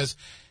out, because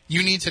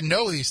you need to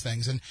know these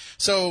things. And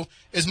so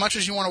as much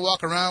as you want to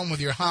walk around with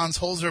your Hans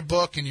Holzer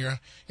book and your,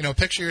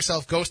 picture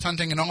yourself ghost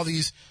hunting and all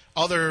these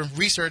other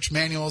research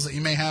manuals that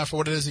you may have for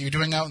what it is that you're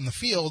doing out in the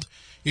field,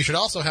 you should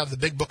also have the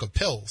big book of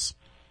pills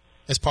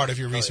as part of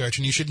your research.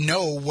 And you should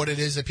know what it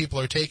is that people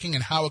are taking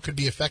and how it could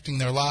be affecting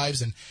their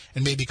lives and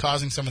maybe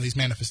causing some of these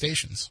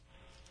manifestations.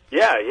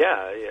 Yeah,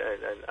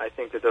 and I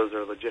think that those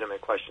are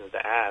legitimate questions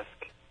to ask.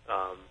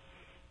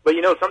 But,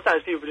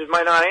 sometimes people just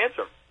might not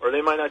answer them, or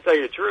they might not tell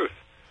you the truth.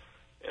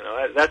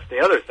 That's the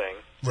other thing.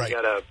 Right. You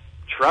got to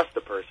trust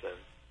the person.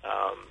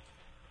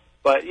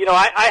 But,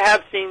 I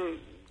have seen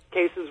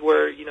cases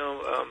where,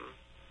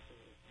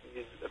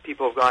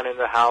 people have gone into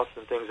the house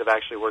and things have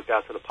actually worked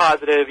out to the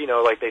positive,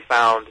 like they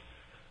found,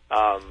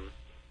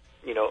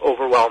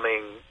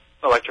 overwhelming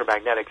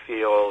electromagnetic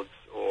fields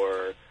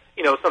or,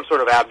 some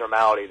sort of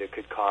abnormality that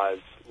could cause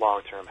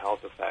long-term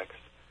health effects.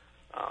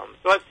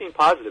 So I've seen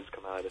positives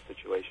come out of the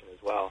situation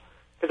as well.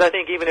 Because I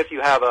think even if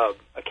you have a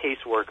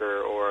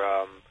caseworker or,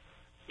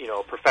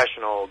 a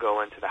professional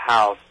go into the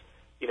house,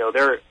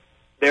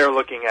 they're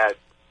looking at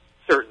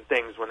certain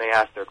things when they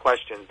ask their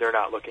questions. They're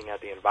not looking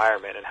at the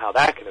environment and how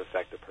that can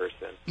affect a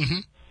person. Mm-hmm.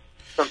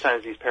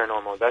 Sometimes these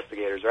paranormal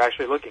investigators are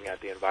actually looking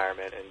at the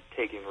environment and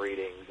taking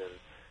readings, and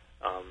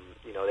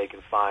they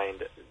can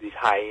find these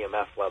high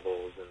EMF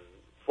levels and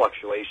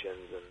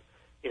fluctuations, and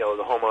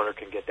the homeowner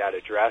can get that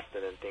addressed,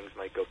 and then things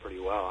might go pretty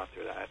well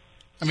after that.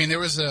 I mean, there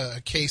was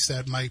a case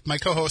that my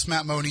co-host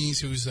Matt Moniz,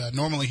 who's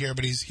normally here,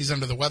 but he's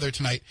under the weather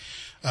tonight,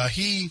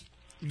 he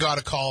got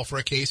a call for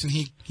a case, and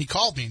he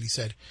called me and he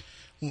said,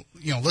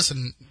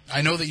 listen,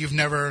 I know that you've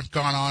never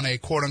gone on a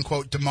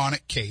quote-unquote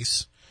demonic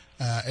case,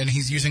 and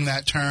he's using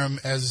that term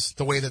as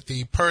the way that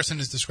the person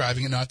is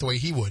describing it, not the way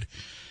he would.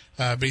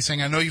 But he's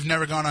saying, I know you've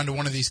never gone on to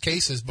one of these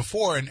cases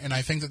before, and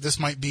I think that this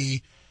might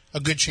be a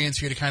good chance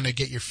for you to kind of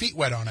get your feet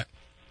wet on it.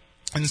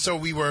 And so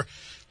we were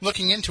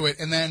looking into it,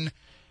 and then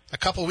a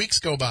couple weeks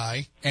go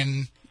by,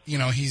 and,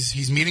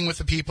 he's meeting with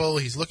the people,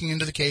 he's looking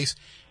into the case,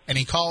 and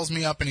he calls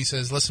me up and he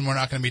says, listen, we're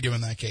not going to be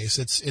doing that case.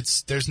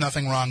 There's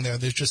nothing wrong there.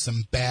 There's just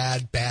some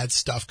bad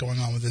stuff going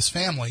on with this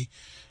family,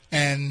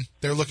 and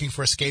they're looking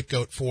for a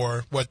scapegoat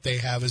for what they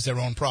have as their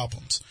own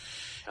problems.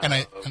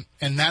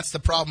 And that's the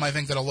problem I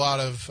think that a lot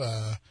of,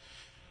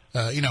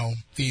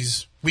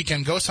 these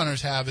weekend ghost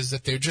hunters have, is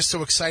that they're just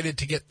so excited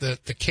to get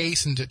the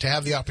case and to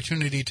have the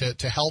opportunity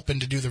to help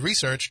and to do the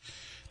research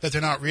that they're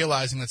not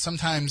realizing that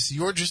sometimes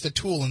you're just a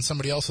tool in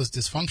somebody else's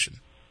dysfunction.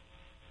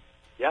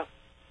 Yeah.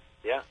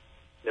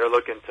 They're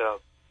looking to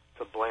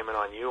blame it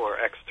on you or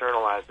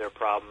externalize their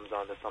problems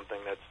onto something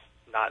that's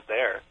not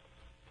there.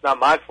 it's not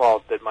my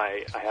fault that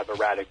I have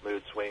erratic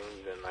mood swings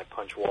and I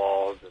punch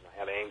walls and I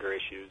have anger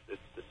issues.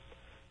 It's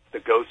the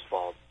ghost's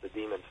fault, the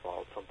demon's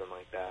fault, something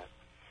like that.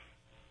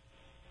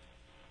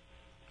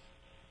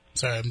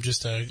 Sorry, I'm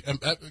just.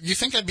 You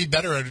think I'd be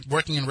better at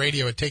working in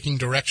radio at taking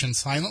directions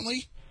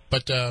silently?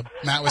 But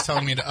Matt was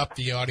telling me to up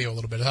the audio a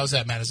little bit. How's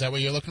that, Matt? Is that what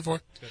you're looking for?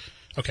 Good.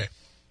 Okay.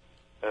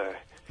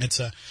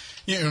 It's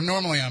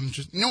normally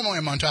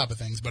I'm on top of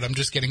things, but I'm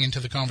just getting into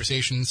the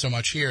conversation so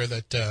much here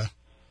that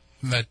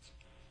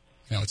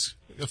it's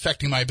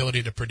affecting my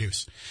ability to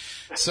produce.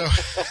 So,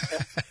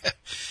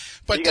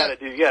 but you got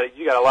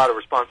a lot of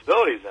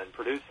responsibilities then,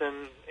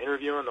 producing,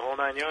 interviewing, the whole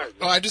 9 yards.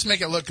 Well, I just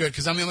make it look good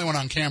because I'm the only one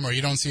on camera.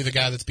 You don't see the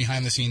guy that's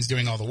behind the scenes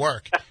doing all the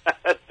work.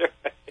 That's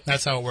right.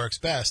 That's how it works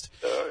best.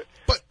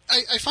 But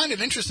I find it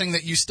interesting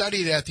that you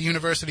studied at the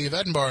University of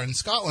Edinburgh in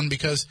Scotland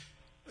because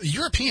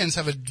Europeans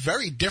have a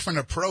very different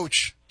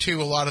approach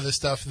to a lot of this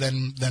stuff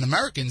than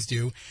Americans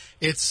do.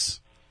 It's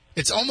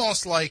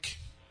almost like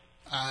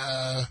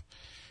I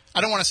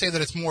don't want to say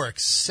that it's more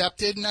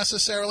accepted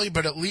necessarily,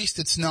 but at least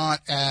it's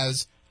not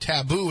as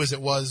taboo as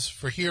it was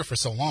for here for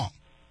so long.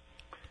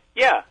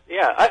 Yeah.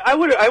 I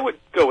would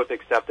go with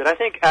accepted. I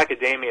think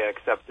academia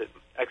accepts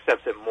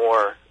it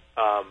more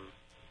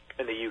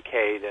in the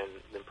UK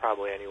than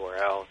probably anywhere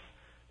else,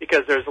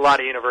 because there's a lot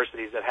of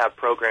universities that have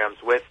programs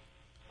with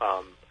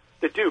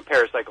that do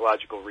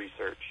parapsychological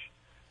research,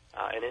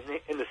 and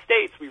in the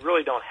States we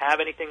really don't have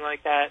anything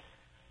like that.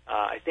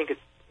 I think it's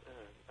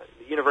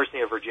the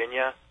University of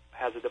Virginia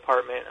has a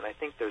department, and I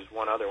think there's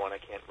one other one I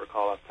can't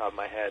recall off the top of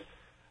my head,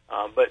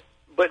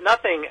 but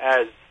nothing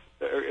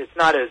it's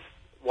not as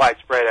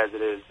widespread as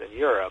it is in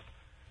Europe,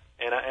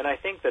 and I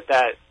think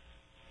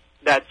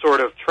that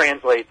sort of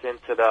translates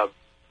into the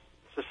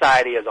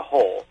society as a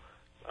whole,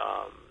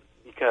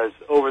 because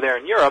over there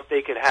in Europe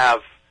they could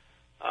have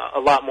a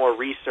lot more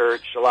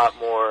research, a lot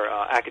more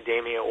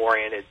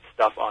academia-oriented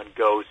stuff on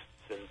ghosts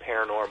and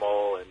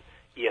paranormal and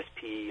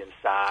ESP and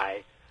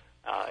psi,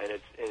 and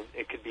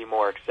it could be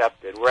more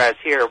accepted. Whereas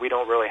here we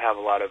don't really have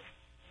a lot of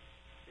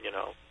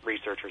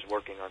researchers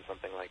working on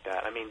something like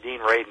that. I mean, Dean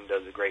Radin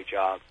does a great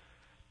job,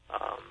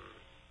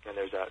 and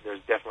there's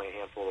definitely a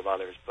handful of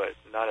others, but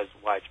not as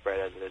widespread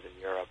as it is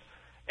in Europe.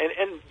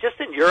 And just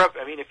in Europe,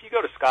 I mean, if you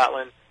go to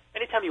Scotland,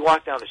 anytime you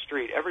walk down the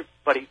street,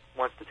 everybody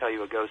wants to tell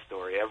you a ghost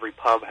story. Every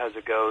pub has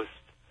a ghost.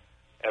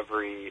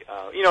 Every,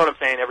 you know what I'm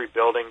saying? Every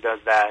building does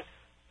that.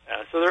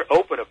 So they're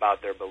open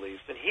about their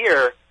beliefs. And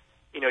here,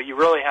 you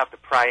really have to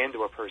pry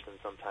into a person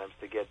sometimes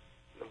to get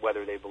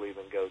whether they believe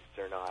in ghosts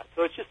or not.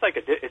 So it's just like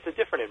it's a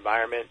different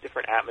environment,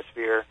 different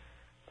atmosphere,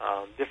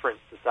 different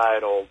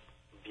societal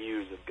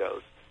views of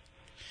ghosts.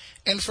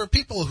 And for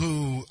people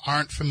who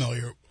aren't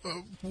familiar,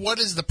 what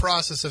is the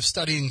process of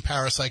studying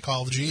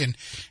parapsychology, and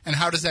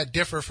how does that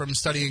differ from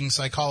studying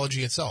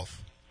psychology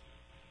itself?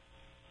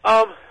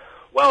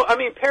 Well, I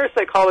mean,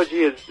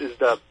 parapsychology is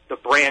the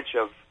branch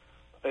of,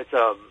 it's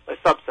a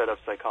subset of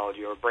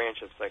psychology, or a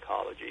branch of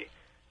psychology.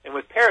 And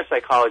with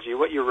parapsychology,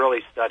 what you're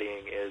really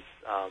studying is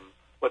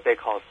what they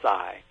call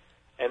psi.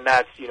 And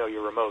that's,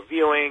 your remote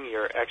viewing,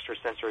 your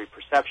extrasensory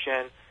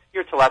perception,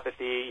 your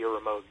telepathy, your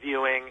remote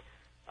viewing,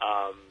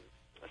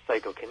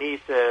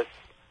 psychokinesis,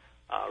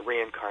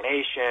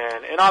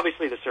 reincarnation, and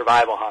obviously the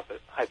survival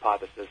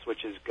hypothesis,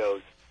 which is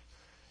ghosts.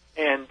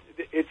 And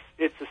it's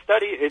a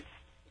study. It's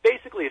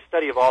basically a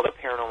study of all the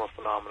paranormal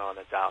phenomenon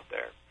that's out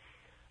there.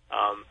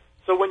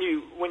 So when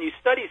you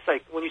study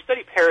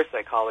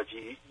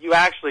parapsychology, you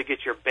actually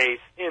get your base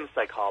in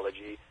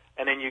psychology,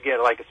 and then you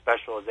get like a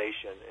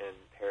specialization in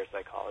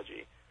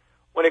parapsychology.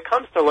 When it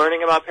comes to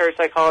learning about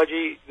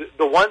parapsychology,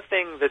 the one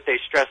thing that they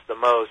stress the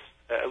most,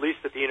 at least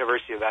at the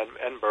University of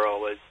Edinburgh,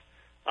 was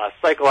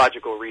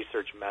psychological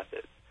research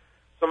methods.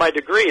 So my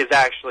degree is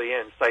actually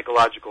in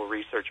psychological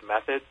research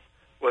methods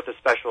with a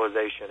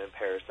specialization in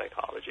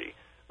parapsychology,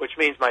 which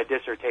means my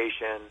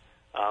dissertation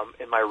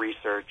and my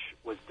research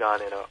was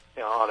done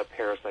on a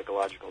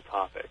parapsychological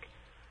topic.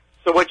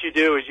 So what you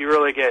do is you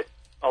really get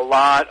a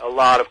lot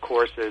of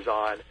courses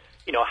on,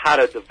 how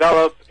to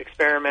develop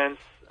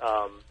experiments,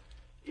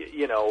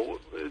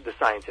 the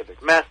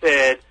scientific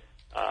method,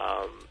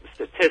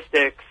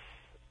 statistics,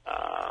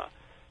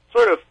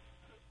 sort of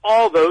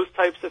all those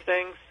types of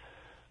things.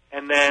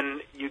 And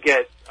then you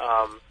get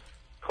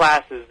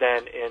classes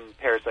then in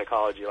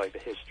parapsychology, like the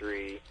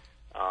history,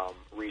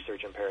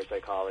 research in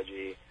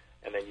parapsychology,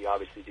 and then you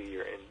obviously do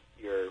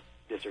your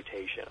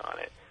dissertation on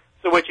it.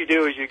 So what you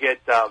do is you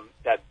get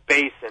that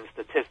base in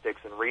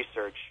statistics and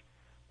research,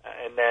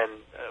 and then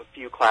a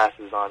few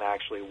classes on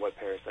actually what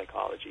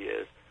parapsychology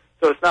is.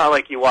 So it's not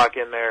like you walk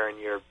in there and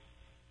you're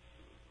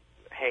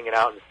hanging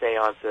out in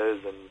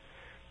seances and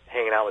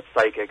hanging out with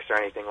psychics or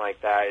anything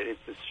like that. It's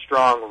a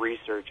strong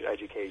research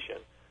education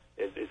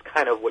is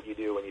kind of what you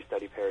do when you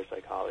study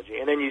parapsychology.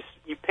 And then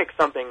you pick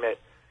something that,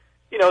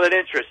 that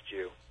interests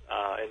you.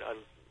 And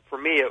for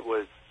me, it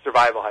was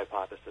survival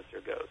hypothesis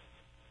or ghosts.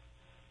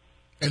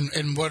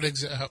 And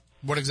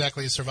what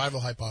exactly is survival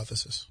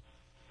hypothesis?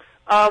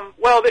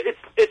 Well,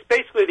 it's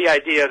basically the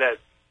idea that,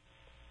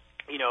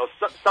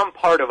 some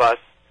part of us,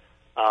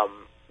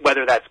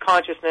 whether that's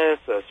consciousness,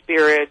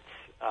 spirit,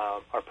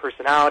 our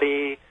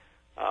personality,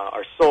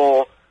 our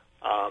soul,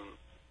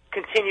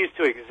 continues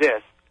to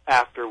exist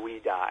after we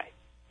die.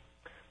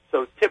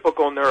 So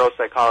typical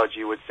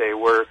neuropsychology would say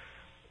we're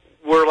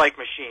like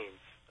machines.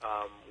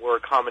 We're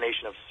a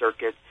combination of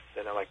circuits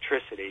and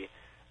electricity,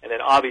 and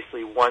then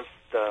obviously once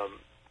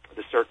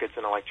the circuits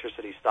and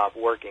electricity stop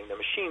working, the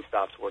machine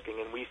stops working,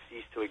 and we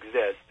cease to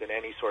exist in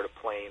any sort of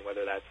plane,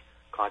 whether that's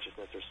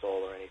consciousness or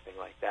soul or anything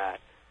like that.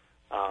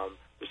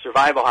 The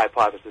survival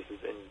hypothesis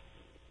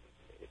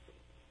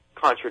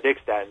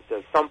contradicts that and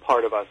says some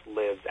part of us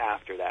lives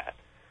after that.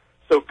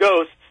 So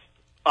ghosts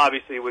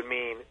obviously would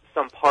mean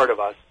some part of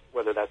us,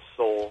 whether that's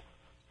soul,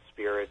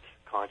 spirit,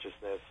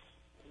 consciousness,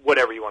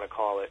 whatever you want to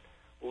call it,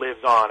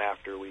 lives on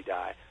after we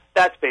die.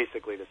 That's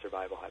basically the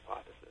survival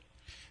hypothesis.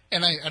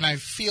 And I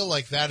feel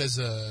like that is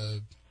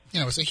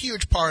it's a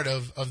huge part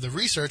of the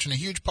research and a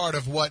huge part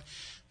of what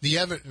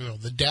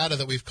the data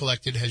that we've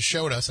collected has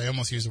showed us. I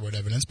almost use the word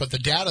evidence, but the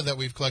data that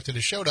we've collected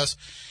has showed us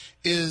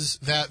is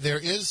that there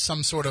is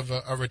some sort of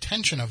a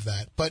retention of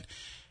that. But,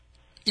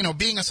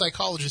 being a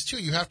psychologist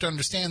too, you have to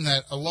understand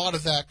that a lot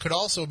of that could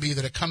also be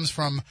that it comes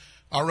from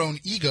our own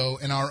ego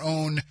and our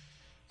own,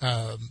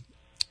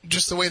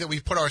 just the way that we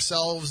put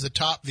ourselves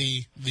atop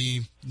the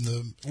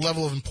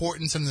level of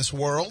importance in this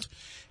world,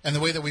 and the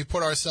way that we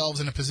put ourselves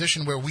in a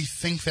position where we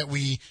think that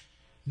we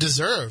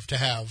deserve to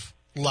have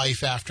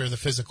life after the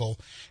physical,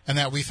 and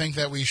that we think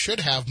that we should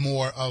have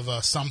more of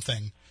a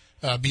something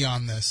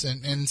beyond this.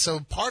 And so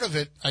part of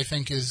it, I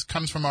think,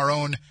 comes from our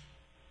own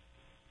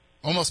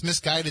almost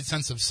misguided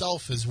sense of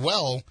self as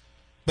well.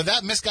 But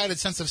that misguided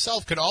sense of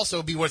self could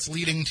also be what's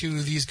leading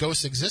to these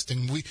ghosts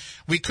existing.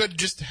 We could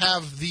just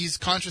have these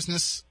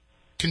consciousness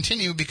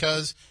continue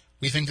because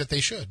we think that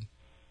they should.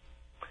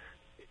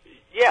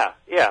 Yeah.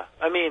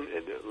 I mean,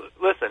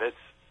 listen,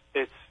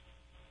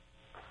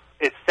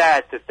 it's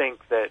sad to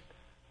think that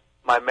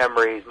my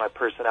memories, my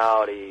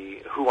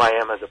personality, who I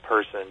am as a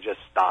person just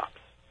stops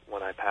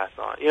when I pass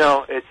on.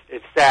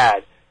 It's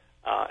sad,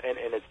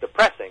 and it's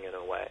depressing in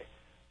a way.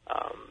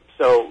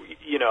 So,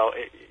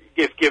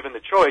 if given the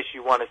choice,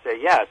 you want to say,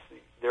 yes,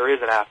 there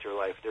is an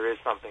afterlife. There is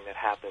something that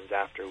happens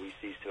after we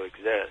cease to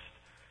exist.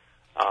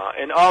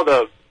 And all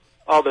the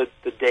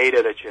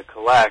data that you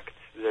collect,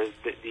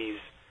 these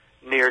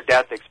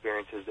near-death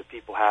experiences that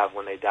people have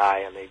when they die,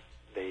 and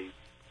they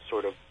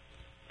sort of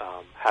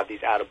have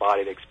these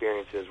out-of-body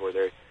experiences where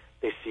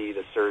they see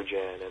the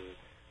surgeon and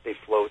they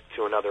float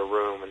to another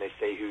room and they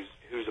say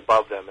who's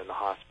above them in the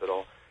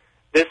hospital.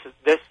 This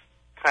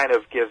kind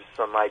of gives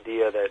some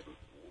idea that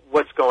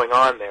what's going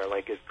on there,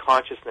 like if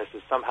consciousness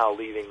is somehow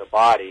leaving the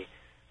body,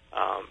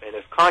 and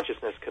if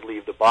consciousness could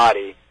leave the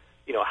body,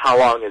 how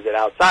long is it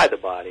outside the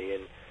body?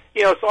 And,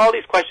 so all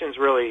these questions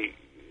really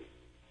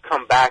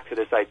come back to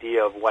this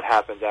idea of what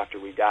happens after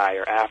we die,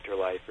 or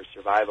afterlife, or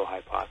survival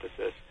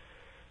hypothesis.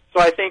 So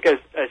I think as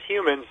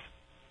humans,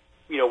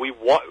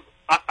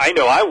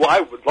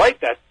 I would like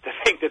that to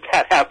think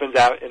that happens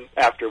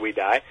after we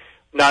die,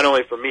 not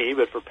only for me,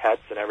 but for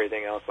pets and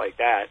everything else like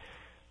that.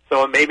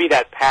 So maybe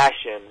that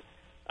passion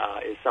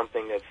is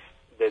something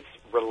that's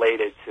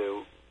related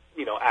to,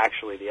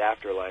 actually the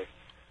afterlife.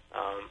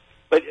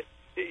 But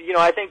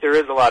I think there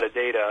is a lot of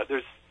data.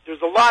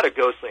 There's a lot of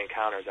ghostly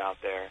encounters out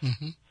there.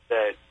 Mm-hmm.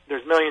 That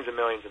there's millions and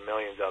millions and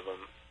millions of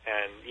them,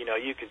 and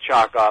you could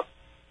chalk up,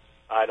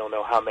 I don't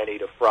know how many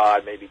to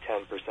fraud, maybe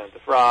 10% to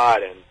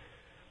fraud, and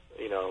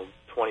 20%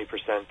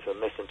 to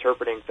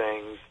misinterpreting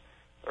things,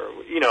 or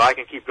I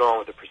can keep going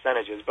with the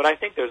percentages, but I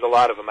think there's a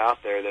lot of them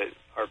out there that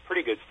are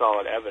pretty good,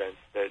 solid evidence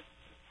that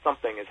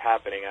something is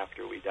happening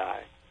after we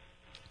die.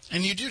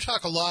 And you do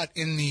talk a lot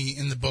in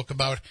the book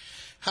about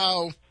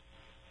how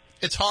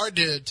it's hard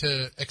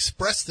to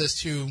express this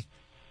to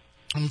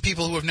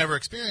people who have never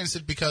experienced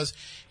it, because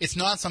it's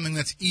not something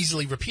that's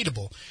easily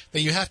repeatable,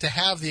 that you have to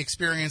have the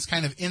experience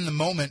kind of in the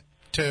moment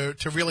to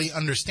really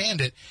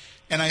understand it.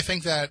 And I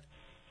think that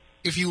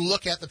if you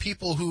look at the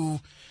people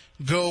who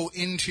go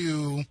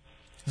into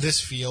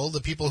this field,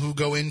 the people who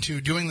go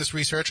into doing this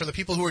research, or the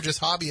people who are just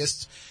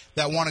hobbyists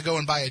that want to go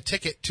and buy a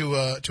ticket to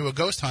a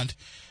ghost hunt,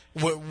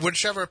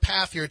 whichever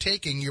path you're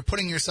taking, you're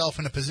putting yourself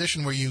in a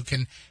position where you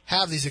can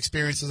have these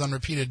experiences on a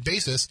repeated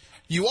basis.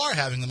 You are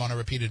having them on a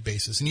repeated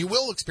basis, and you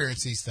will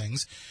experience these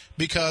things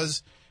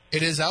because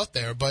it is out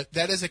there. But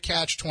that is a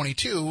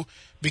catch-22,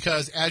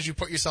 because as you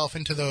put yourself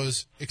into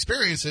those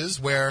experiences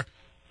where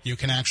you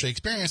can actually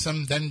experience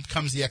them, then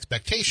comes the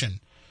expectation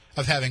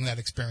of having that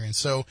experience.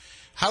 So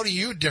how do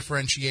you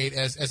differentiate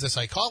as a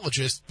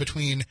psychologist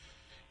between,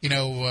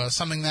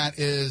 something that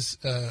is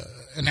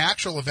an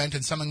actual event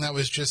and something that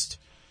was just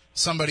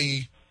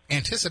somebody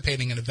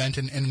anticipating an event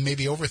and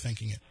maybe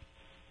overthinking it?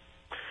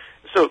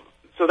 So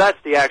that's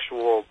that's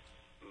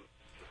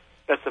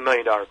the $1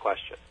 million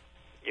question.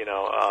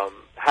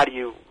 How do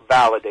you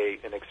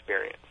validate an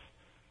experience?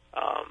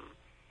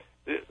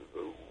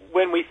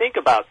 When we think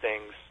about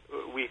things,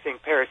 we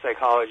think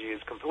parapsychology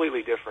is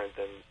completely different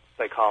than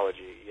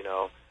psychology.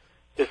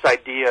 This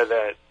idea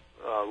that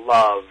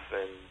love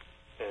and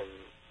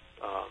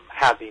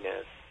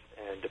happiness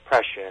and depression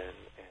depression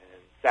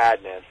and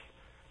sadness.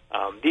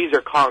 These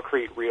are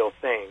concrete, real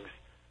things,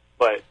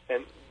 but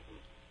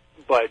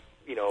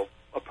you know,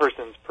 a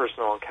person's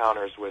personal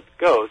encounters with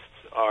ghosts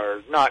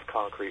are not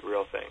concrete,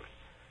 real things.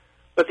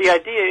 But the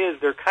idea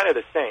is they're kind of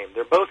the same.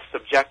 They're both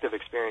subjective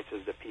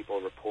experiences that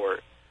people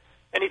report.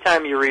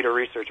 Anytime you read a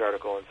research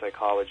article in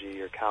psychology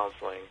or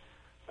counseling,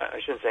 I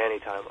shouldn't say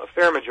anytime, a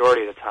fair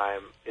majority of the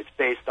time, it's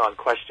based on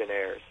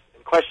questionnaires.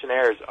 And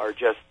questionnaires are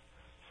just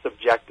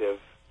subjective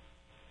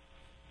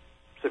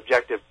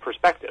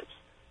perspectives.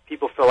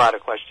 People fill out a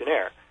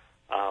questionnaire.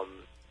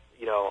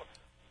 You know,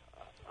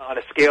 on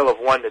a scale of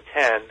 1 to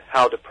 10,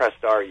 how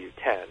depressed are you?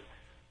 10.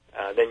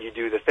 Then you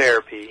do the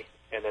therapy,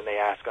 and then they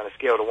ask on a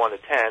scale of 1 to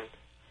 10,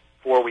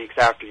 4 weeks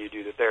after you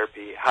do the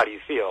therapy, how do you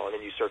feel? And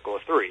then you circle a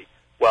 3.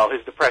 Well,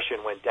 his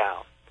depression went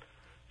down.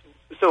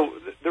 So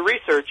the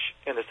research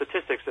and the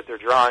statistics that they're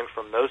drawing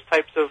from those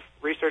types of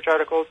research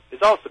articles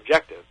is all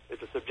subjective.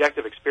 It's a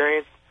subjective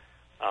experience.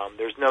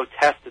 There's no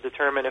test to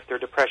determine if their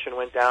depression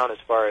went down as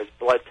far as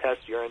blood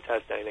tests, urine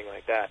tests, anything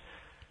like that.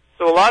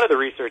 So a lot of the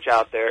research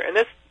out there, and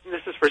this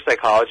is for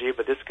psychology,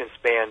 but this can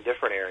span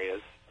different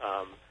areas.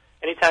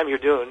 Anytime you're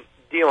dealing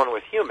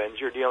with humans,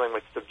 you're dealing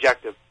with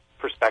subjective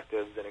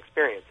perspectives and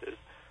experiences,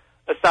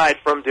 aside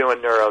from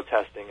doing neuro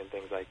testing and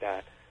things like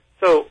that.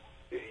 So,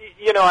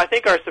 you know, I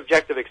think our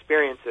subjective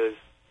experiences,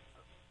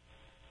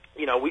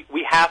 you know,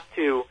 we have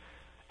to,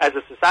 as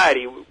a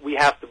society, we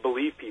have to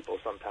believe people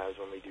sometimes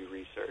when we do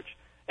research.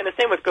 And the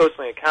same with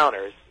ghostly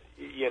encounters.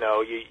 You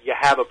know, you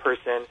have a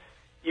person,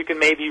 you can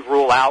maybe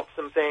rule out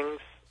some things,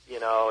 you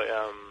know,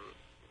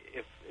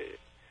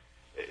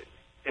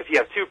 if you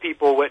have two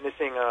people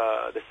witnessing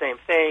the same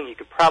thing, you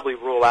could probably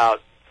rule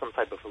out some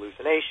type of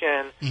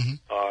hallucination. Mm-hmm.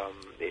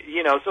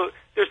 You know, so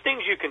there's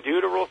things you can do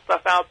to rule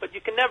stuff out, but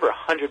you can never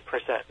 100%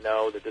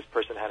 know that this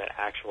person had an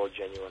actual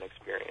genuine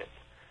experience.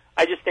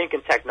 I just think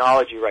in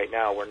technology right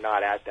now, we're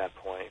not at that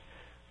point.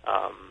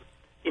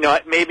 You know,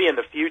 maybe in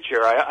the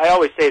future, I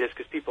always say this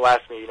because people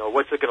ask me, you know,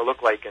 what's it going to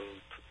look like in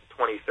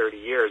 20, 30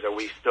 years? Are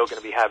we still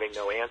going to be having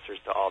no answers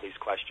to all these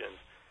questions?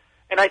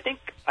 And I think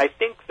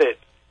that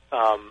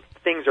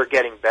things are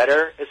getting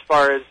better as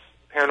far as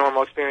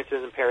paranormal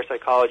experiences and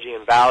parapsychology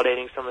and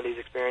validating some of these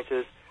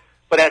experiences.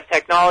 But as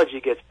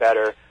technology gets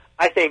better,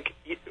 I think,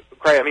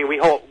 Craig, I mean,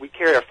 we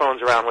carry our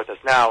phones around with us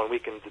now, and we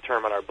can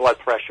determine our blood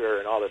pressure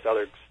and all this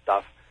other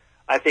stuff.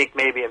 I think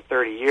maybe in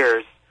 30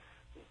 years,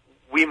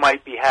 we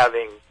might be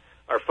having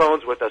our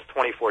phones with us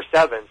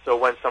 24/7, so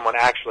when someone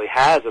actually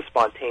has a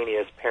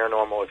spontaneous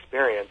paranormal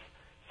experience,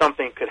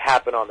 something could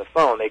happen on the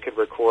phone. They could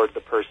record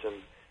the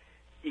person's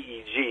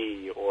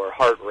EEG or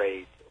heart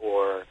rate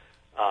or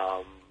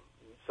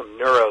some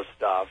neuro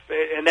stuff,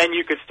 and then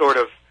you could sort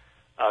of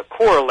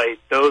correlate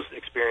those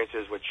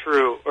experiences with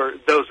true, or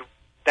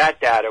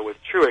that data with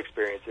true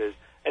experiences,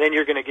 and then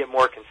you're going to get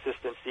more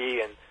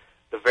consistency, and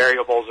the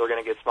variables are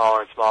going to get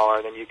smaller and smaller,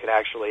 and then you could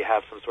actually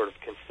have some sort of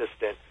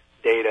consistent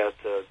data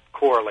to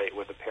correlate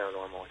with a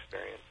paranormal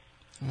experience.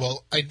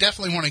 Well, I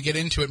definitely want to get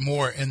into it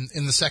more in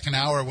the second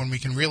hour when we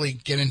can really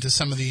get into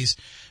some of these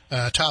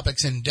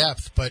topics in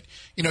depth. But,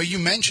 you know, you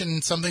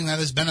mentioned something that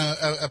has been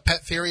a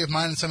pet theory of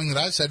mine and something that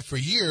I've said for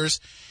years,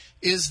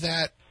 is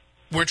that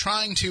we're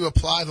trying to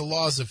apply the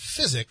laws of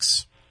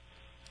physics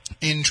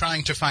in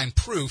trying to find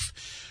proof.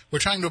 We're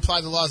trying to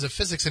apply the laws of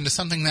physics into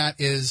something that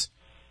is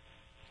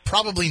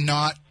probably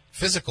not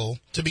physical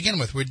to begin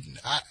with.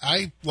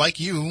 I like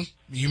you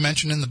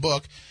mentioned in the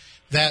book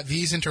that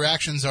these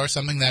interactions are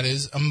something that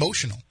is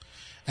emotional.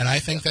 And I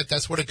think that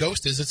that's what a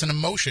ghost is. It's an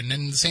emotion.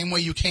 In the same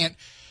way you can't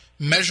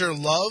measure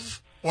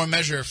love or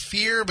measure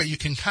fear, but you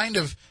can kind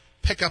of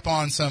pick up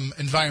on some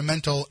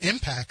environmental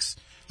impacts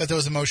that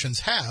those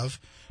emotions have,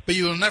 but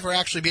you will never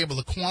actually be able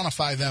to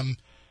quantify them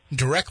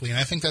directly. And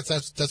I think that's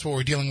what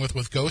we're dealing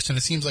with ghosts, and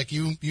it seems like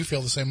you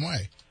feel the same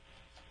way.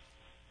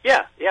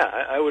 Yeah,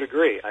 I would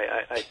agree.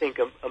 I think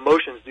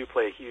emotions do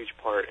play a huge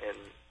part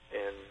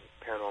in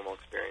paranormal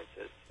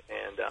experiences.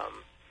 And,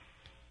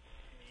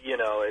 you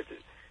know,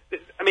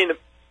 I mean,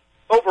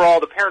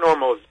 overall, the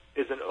paranormal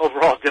is an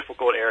overall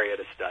difficult area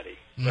to study,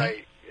 mm-hmm.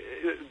 right?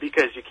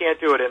 Because you can't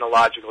do it in a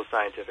logical,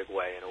 scientific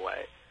way, in a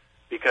way.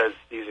 Because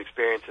these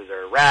experiences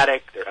are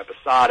erratic, they're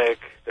episodic,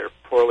 they're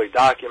poorly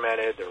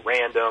documented, they're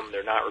random,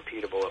 they're not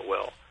repeatable at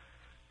will.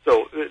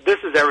 So this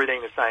is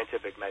everything the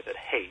scientific method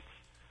hates.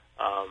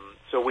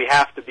 So we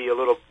have to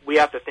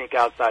to think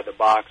outside the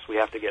box. We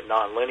have to get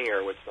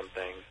nonlinear with some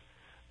things.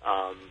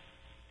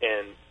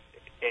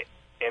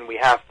 And we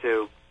have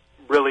to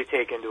really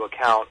take into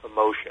account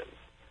emotions,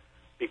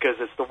 because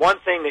it's the one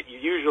thing that you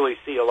usually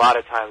see a lot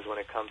of times when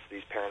it comes to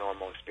these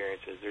paranormal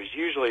experiences. There's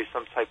usually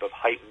some type of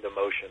heightened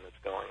emotion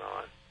that's going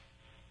on.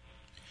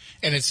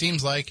 And it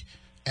seems like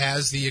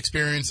as the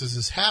experience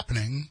is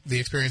happening, the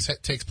experience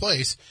takes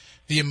place,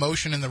 the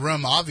emotion in the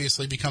room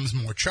obviously becomes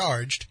more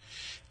charged,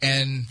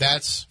 and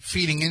that's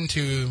feeding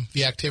into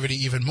the activity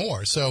even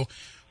more. So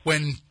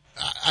when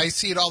I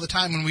see it all the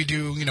time when we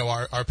do, you know,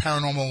 our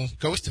paranormal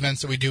ghost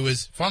events that we do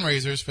as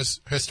fundraisers for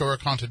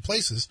historic haunted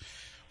places.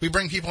 We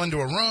bring people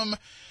into a room,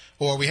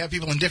 or we have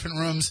people in different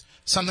rooms,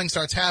 something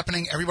starts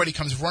happening, everybody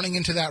comes running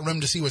into that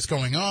room to see what's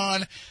going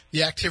on,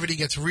 the activity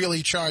gets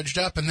really charged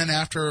up, and then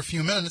after a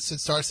few minutes it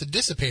starts to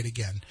dissipate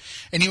again.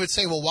 And you would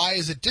say, well, why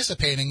is it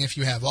dissipating if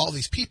you have all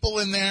these people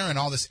in there and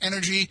all this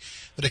energy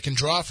that it can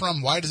draw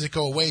from? Why does it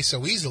go away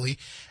so easily?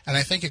 And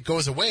I think it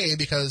goes away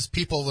because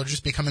people are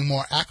just becoming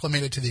more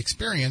acclimated to the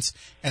experience,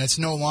 and it's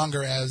no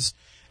longer as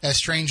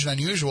strange and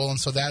unusual, and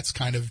so that's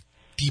kind of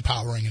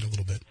depowering it a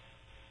little bit.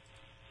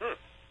 Yeah,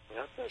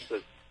 that's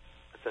an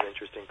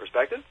interesting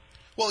perspective.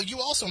 Well, you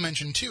also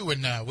mentioned, too,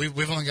 and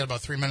we've only got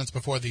about 3 minutes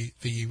before we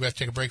have to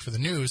take a break for the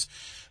news,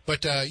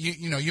 but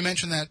you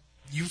mentioned that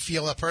you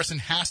feel a person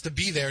has to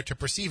be there to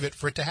perceive it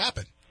for it to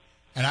happen.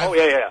 And I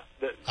agree.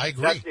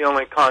 That's the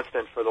only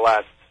constant for the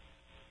last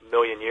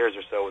million years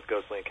or so with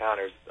ghostly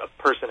encounters. A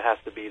person has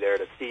to be there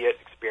to see it,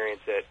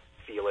 experience it,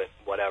 feel it,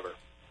 whatever.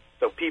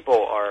 So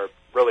people are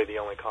really the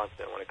only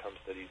constant when it comes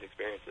to these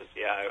experiences.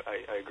 Yeah,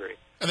 I agree.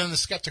 And then the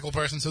skeptical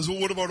person says, well,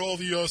 what about all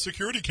the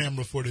security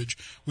camera footage?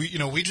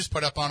 We just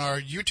put up on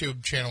our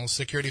YouTube channel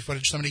security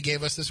footage somebody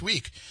gave us this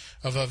week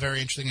of a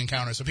very interesting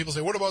encounter. So people say,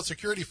 what about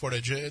security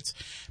footage? There's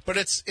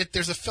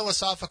a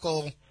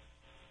philosophical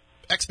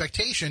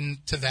expectation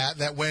to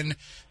that when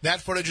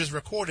that footage is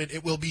recorded,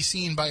 it will be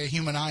seen by a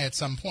human eye at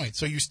some point.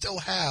 So you still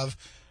have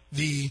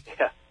the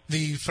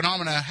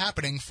phenomena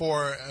happening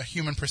for a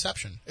human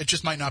perception. It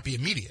just might not be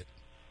immediate.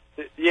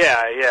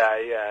 Yeah.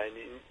 And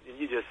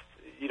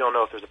you don't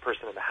know if there's a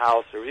person in the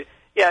house or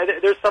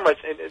there's so much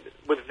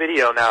with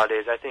video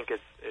nowadays. I think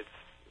it's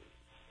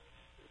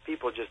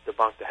people just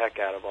debunk the heck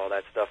out of all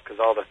that stuff because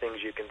all the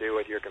things you can do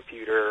with your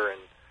computer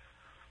and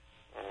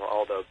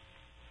all the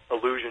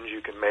illusions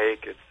you can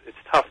make. It's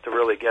tough to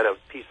really get a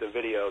piece of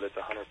video that's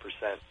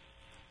 100%.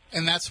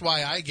 And that's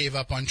why I gave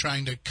up on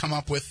trying to come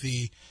up with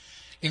the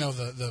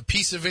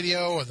piece of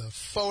video or the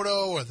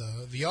photo or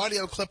the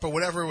audio clip or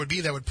whatever it would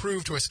be that would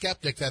prove to a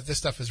skeptic that this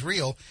stuff is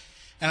real.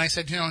 And I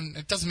said,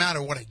 it doesn't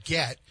matter what I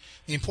get.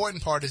 The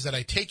important part is that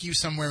I take you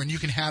somewhere and you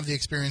can have the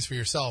experience for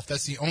yourself.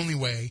 That's the only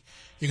way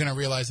you're going to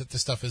realize that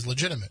this stuff is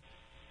legitimate.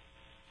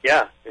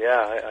 Yeah,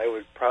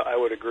 I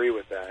would agree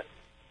with that.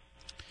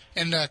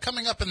 And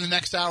coming up in the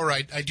next hour,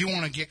 I do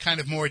want to get kind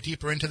of more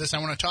deeper into this. I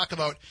want to talk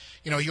about,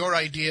 your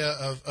idea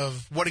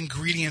of what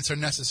ingredients are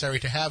necessary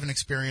to have an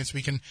experience.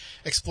 We can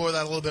explore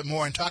that a little bit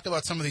more and talk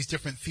about some of these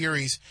different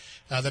theories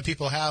that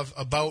people have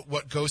about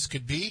what ghosts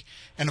could be.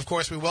 And, of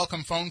course, we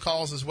welcome phone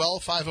calls as well,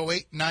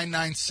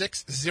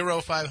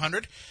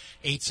 508-996-0500.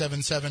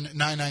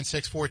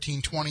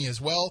 877-996-1420 as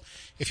well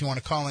if you want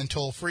to call in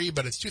toll-free,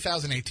 but it's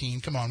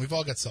 2018. Come on, we've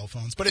all got cell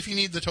phones. But if you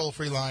need the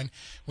toll-free line,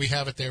 we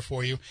have it there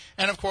for you.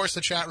 And, of course,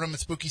 the chat room at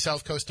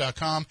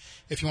SpookySouthCoast.com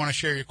if you want to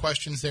share your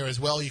questions there as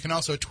well. You can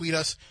also tweet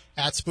us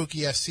at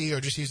SpookySC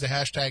or just use the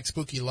hashtag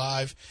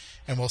SpookyLive,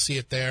 and we'll see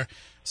it there.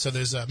 So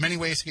there's many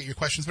ways to get your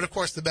questions. But, of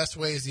course, the best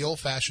way is the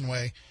old-fashioned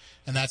way,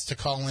 and that's to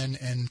call in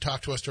and talk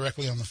to us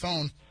directly on the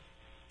phone.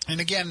 And,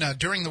 again,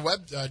 during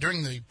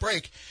the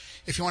break,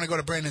 if you want to go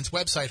to Brandon's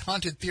website,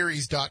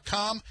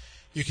 hauntedtheories.com,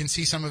 you can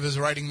see some of his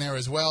writing there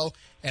as well.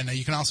 And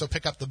you can also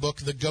pick up the book,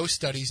 The Ghost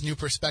Studies, New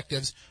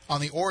Perspectives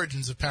on the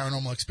Origins of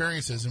Paranormal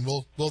Experiences. And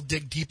we'll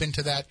dig deep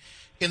into that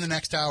in the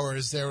next hour.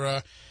 Is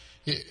there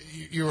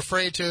you're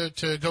afraid to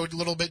go a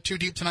little bit too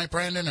deep tonight,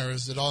 Brandon, or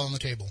is it all on the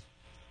table?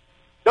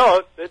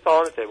 No, it's all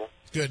on the table.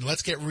 Good.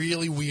 Let's get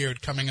really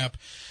weird coming up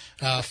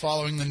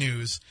following the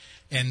news.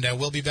 And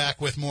we'll be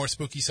back with more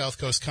Spooky South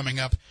Coast coming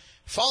up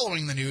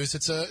following the news.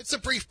 It's a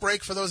brief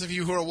break for those of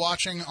you who are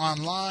watching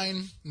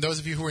online. Those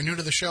of you who are new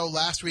to the show,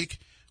 last week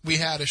we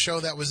had a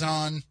show that was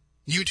on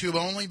YouTube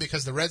only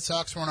because the Red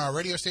Sox were on our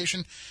radio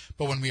station.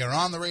 But when we are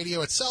on the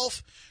radio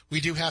itself,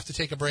 we do have to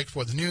take a break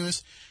for the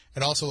news.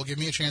 It also will give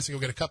me a chance to go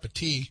get a cup of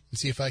tea and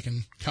see if I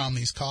can calm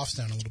these coughs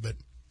down a little bit.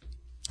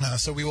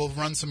 So we will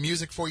run some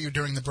music for you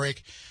during the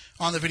break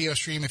on the video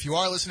stream. If you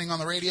are listening on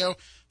the radio,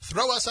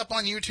 throw us up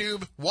on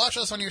YouTube. Watch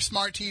us on your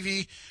smart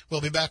TV.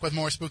 We'll be back with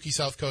more Spooky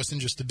South Coast in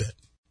just a bit.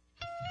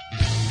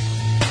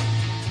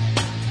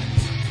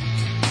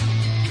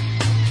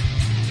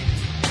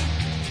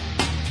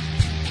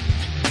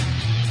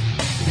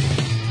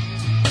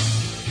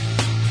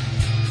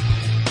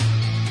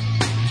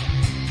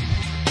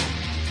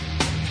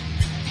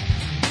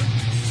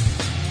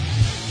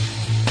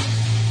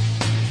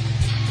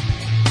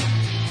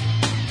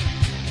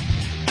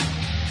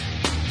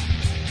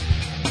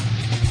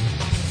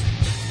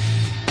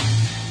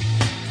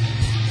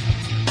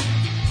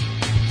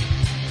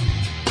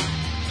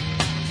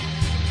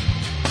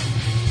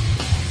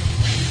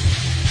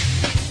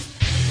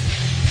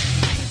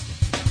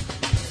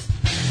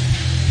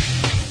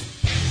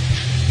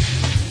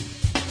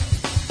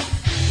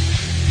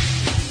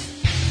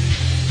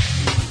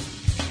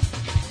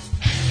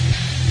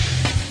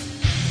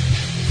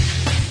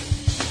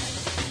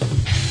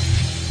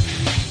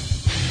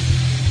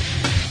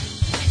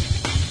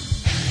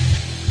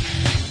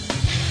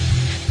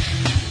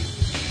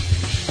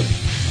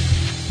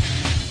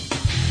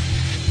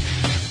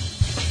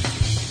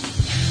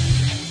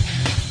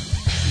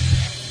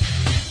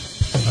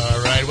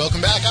 welcome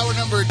back. Hour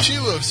number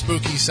 2 of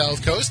Spooky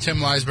South Coast. Tim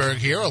Weisberg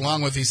here,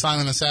 along with the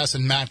silent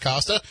assassin Matt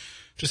Costa.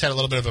 Just had a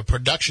little bit of a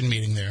production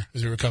meeting there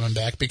as we were coming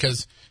back,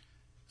 because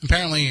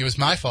apparently it was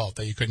my fault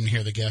that you couldn't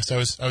hear the guest. I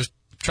was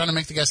trying to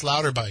make the guest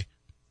louder by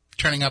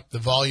turning up the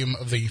volume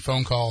of the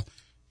phone call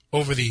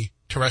over the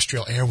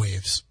terrestrial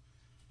airwaves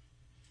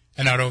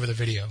and not over the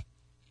video.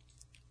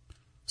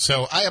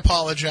 So I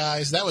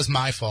apologize. That was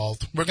my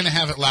fault. We're going to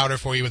have it louder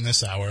for you in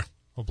this hour.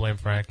 We'll blame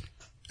Frank.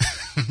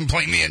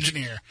 Blame the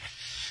engineer.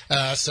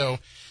 So,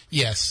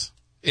 yes,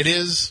 it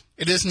is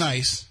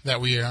nice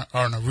that we are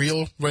on a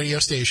real radio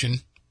station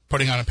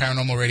putting on a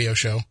paranormal radio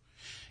show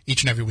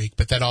each and every week,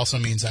 but that also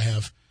means I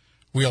have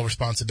real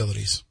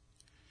responsibilities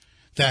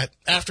that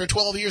after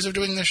 12 years of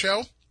doing this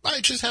show,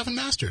 I just haven't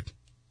mastered.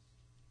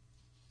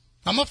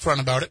 I'm upfront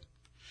about it.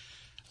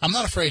 I'm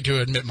not afraid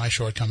to admit my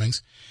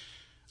shortcomings.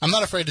 I'm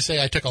not afraid to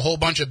say I took a whole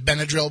bunch of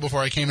Benadryl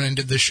before I came in and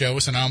did this show,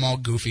 so now I'm all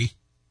goofy.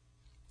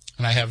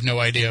 And I have no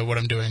idea what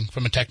I'm doing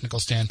from a technical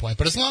standpoint.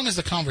 But as long as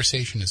the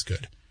conversation is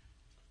good,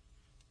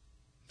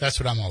 that's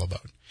what I'm all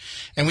about.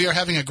 And we are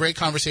having a great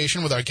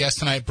conversation with our guest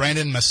tonight,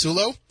 Brandon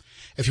Massullo.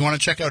 If you want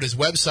to check out his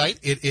website,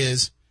 it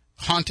is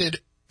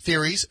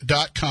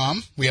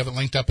hauntedtheories.com. We have it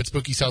linked up at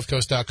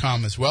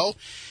SpookySouthCoast.com as well.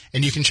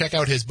 And you can check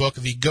out his book,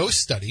 The Ghost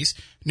Studies,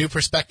 New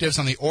Perspectives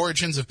on the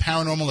Origins of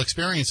Paranormal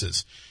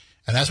Experiences.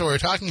 And that's what we're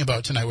talking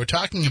about tonight. We're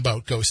talking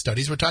about ghost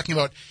studies. We're talking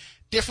about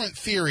different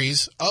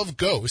theories of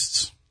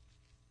ghosts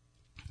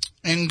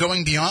and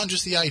going beyond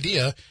just the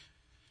idea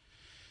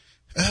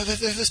that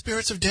they're the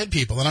spirits of dead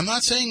people. And I'm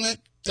not saying that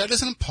that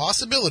isn't a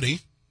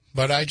possibility,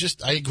 but I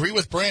agree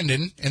with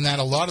Brandon in that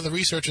a lot of the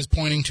research is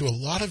pointing to a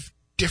lot of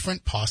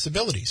different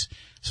possibilities.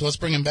 So let's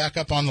bring him back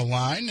up on the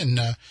line, and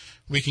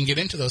we can get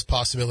into those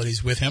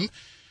possibilities with him.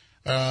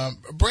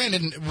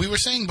 Brandon, we were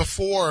saying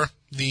before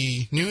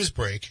the news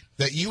break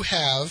that you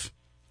have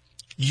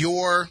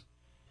your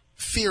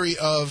theory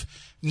of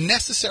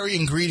necessary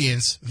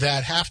ingredients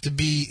that have to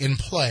be in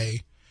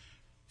play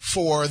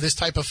for this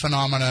type of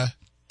phenomena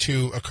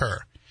to occur.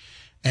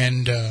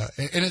 And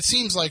it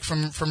seems like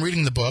from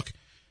reading the book,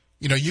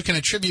 you know, you can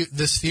attribute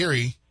this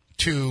theory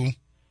to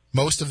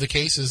most of the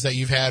cases that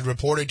you've had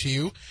reported to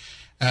you,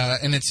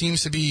 and it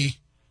seems to be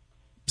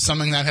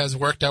something that has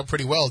worked out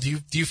pretty well. Do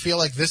you feel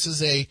like this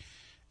is a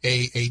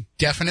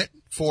definite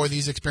for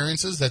these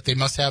experiences, that they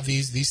must have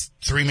these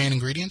three main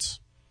ingredients?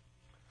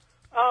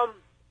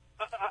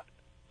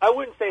 I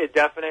wouldn't say a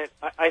definite.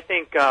 I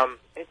think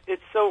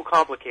it's so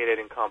complicated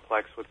and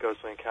complex with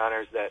ghostly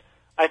encounters that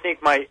I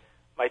think my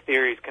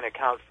theories can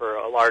account for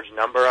a large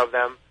number of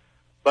them.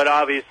 But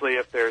obviously,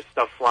 if there's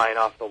stuff flying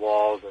off the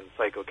walls and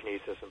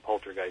psychokinesis and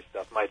poltergeist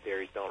stuff, my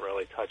theories don't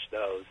really touch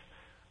those.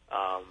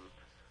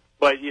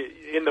 But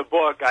in the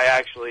book, I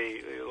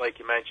actually, like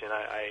you mentioned,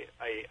 I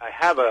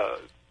have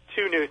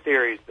two new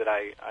theories that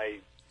I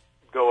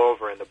go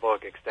over in the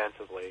book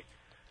extensively.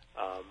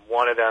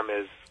 One of them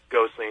is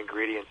ghostly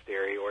ingredients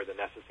theory, or the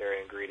necessary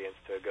ingredients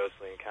to a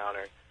ghostly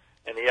encounter.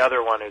 And the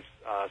other one is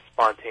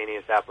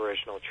spontaneous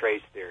apparitional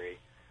trace theory,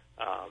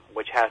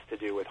 which has to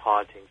do with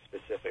haunting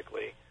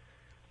specifically.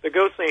 The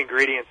ghostly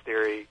ingredients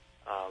theory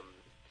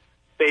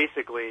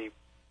basically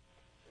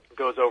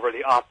goes over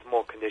the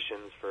optimal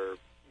conditions for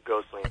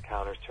ghostly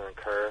encounters to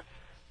occur,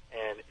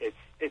 and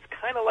it's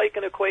kind of like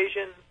an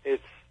equation.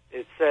 It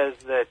says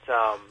that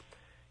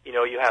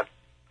you have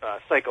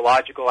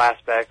psychological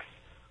aspects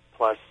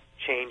plus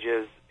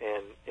changes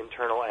in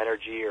internal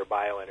energy or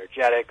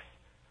bioenergetics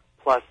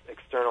plus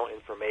external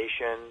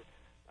information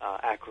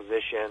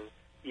acquisition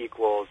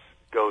equals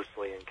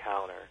ghostly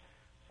encounter.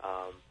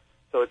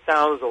 So it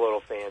sounds a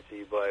little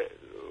fancy, but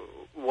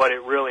what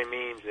it really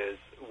means is,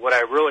 what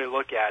I really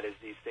look at is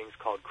these things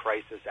called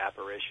crisis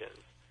apparitions.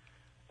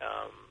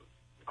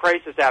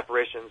 Crisis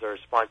apparitions are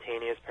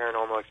spontaneous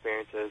paranormal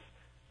experiences.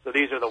 So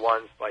these are the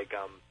ones like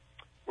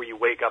where you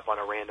wake up on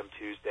a random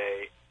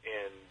Tuesday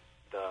and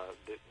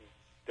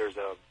there's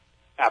a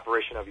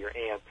apparition of your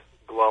aunt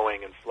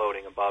glowing and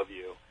floating above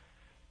you,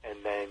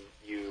 and then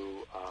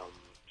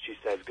she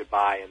says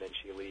goodbye and then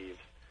she leaves.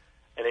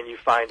 And then you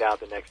find out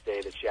the next day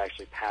that she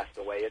actually passed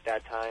away at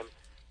that time,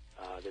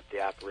 that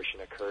the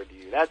apparition occurred to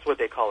you. That's what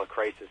they call a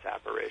crisis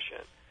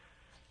apparition.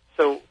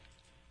 So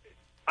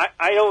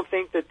I don't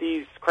think that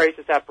these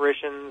crisis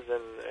apparitions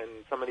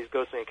and some of these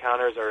ghostly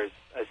encounters are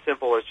as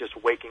simple as just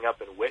waking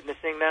up and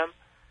witnessing them.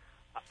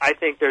 I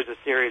think there's a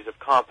series of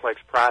complex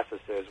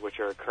processes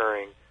which are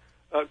occurring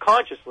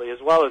consciously as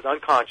well as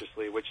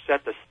unconsciously, which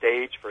set the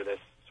stage for this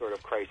sort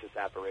of crisis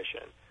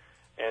apparition.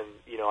 And,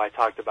 I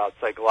talked about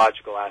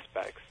psychological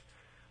aspects.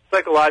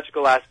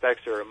 Psychological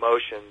aspects or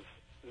emotions,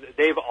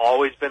 they've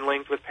always been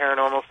linked with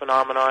paranormal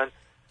phenomenon,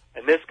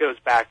 and this goes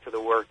back to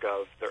the work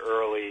of the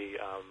early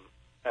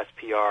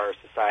SPR,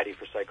 Society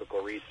for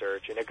Psychical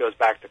Research, and it goes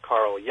back to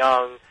Carl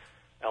Jung,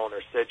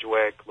 Eleanor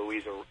Sidgwick,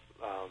 Louisa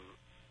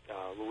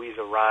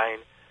Rhine.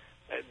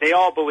 They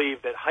all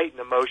believe that heightened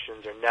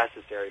emotions are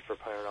necessary for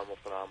paranormal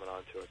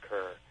phenomenon to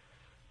occur.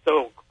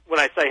 So when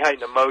I say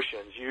heightened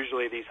emotions,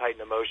 usually these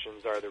heightened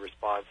emotions are the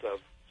response of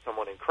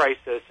someone in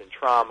crisis and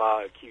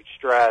trauma, acute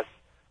stress,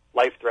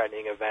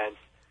 life-threatening events.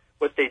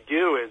 What they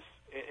do is,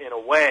 in a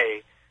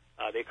way,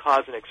 they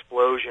cause an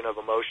explosion of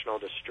emotional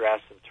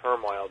distress and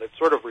turmoil that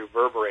sort of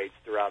reverberates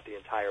throughout the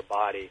entire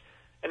body,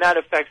 and that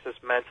affects us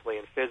mentally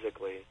and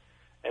physically.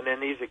 And then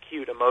these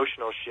acute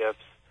emotional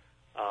shifts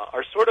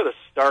are sort of the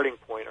starting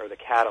point or the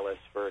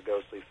catalyst for a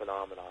ghostly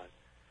phenomenon.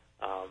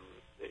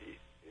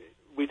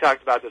 We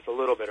talked about this a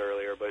little bit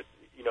earlier, but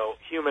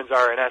humans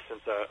are in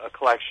essence a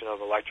collection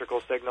of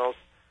electrical signals,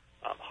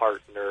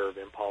 heart, nerve,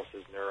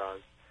 impulses,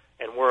 neurons,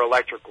 and we're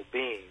electrical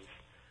beings.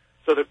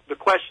 So the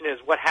question is,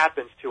 what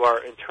happens to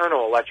our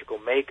internal electrical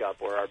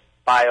makeup or our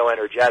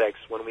bioenergetics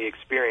when we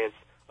experience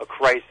a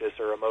crisis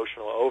or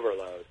emotional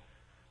overload?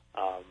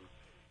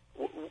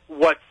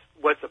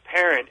 What's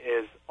apparent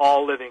is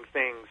all living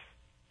things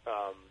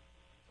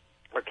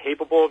are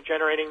capable of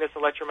generating this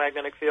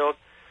electromagnetic field.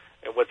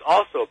 And what's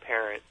also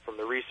apparent from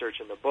the research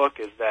in the book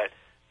is that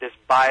this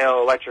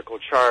bioelectrical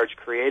charge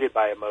created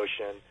by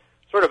emotion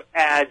sort of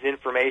adds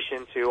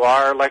information to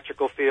our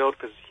electrical field,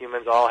 because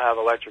humans all have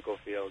electrical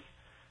fields.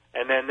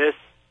 And then this,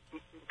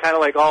 kind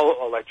of like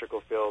all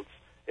electrical fields,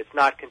 it's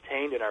not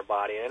contained in our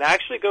body, and it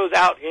actually goes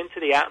out into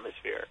the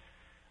atmosphere.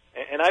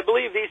 And I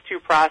believe these two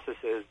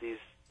processes, these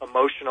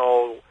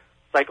emotional,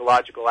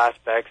 psychological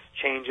aspects,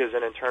 changes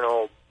in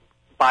internal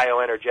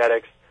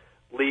bioenergetics,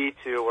 lead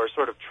to or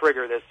sort of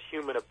trigger this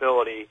human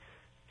ability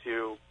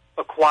to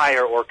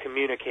acquire or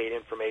communicate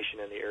information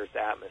in the Earth's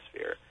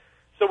atmosphere.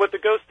 So what the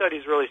ghost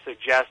studies really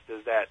suggest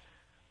is that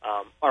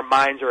our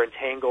minds are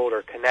entangled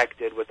or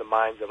connected with the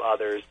minds of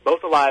others,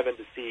 both alive and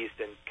deceased,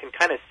 and can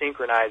kind of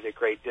synchronize at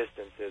great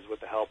distances with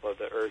the help of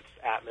the Earth's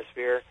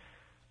atmosphere.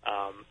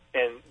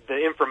 And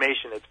the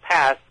information that's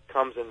passed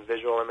comes in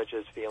visual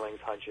images, feelings,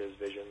 hunches,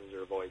 visions,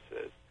 or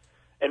voices.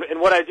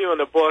 And what I do in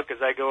the book is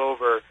I go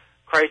over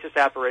crisis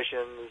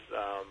apparitions,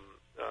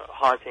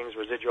 hauntings,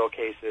 residual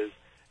cases,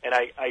 and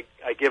I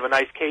give a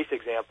nice case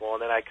example,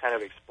 and then I kind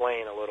of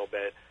explain a little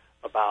bit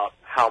about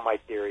how my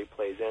theory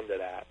plays into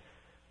that.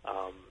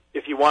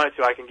 If you wanted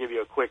to, I can give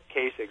you a quick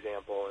case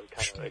example and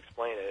kind of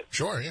explain it.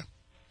 Sure, yeah.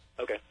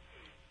 Okay.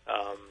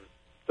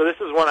 So this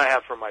is one I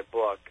have from my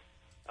book.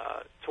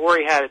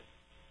 Tori had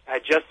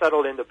just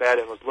settled into bed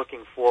and was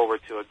looking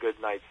forward to a good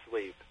night's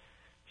sleep.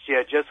 She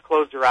had just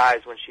closed her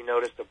eyes when she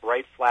noticed a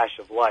bright flash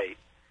of light.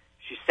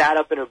 She sat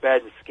up in her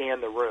bed and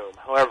scanned the room.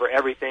 However,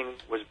 everything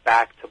was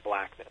back to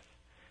blackness.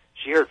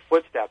 She heard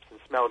footsteps and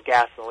smelled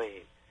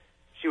gasoline.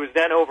 She was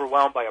then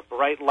overwhelmed by a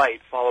bright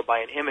light, followed by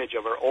an image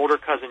of her older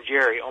cousin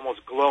Jerry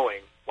almost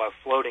glowing while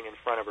floating in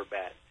front of her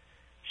bed.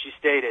 She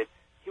stated,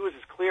 "He was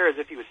as clear as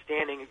if he was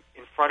standing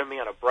in front of me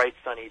on a bright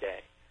sunny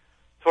day."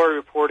 Tori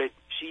reported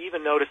she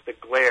even noticed the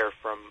glare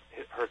from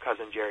her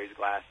cousin Jerry's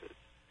glasses.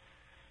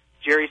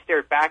 Jerry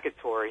stared back at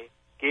Tori,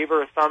 gave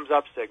her a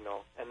thumbs-up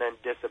signal, and then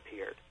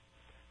disappeared.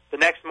 The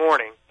next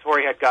morning,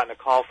 Tori had gotten a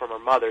call from her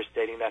mother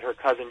stating that her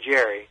cousin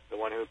Jerry, the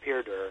one who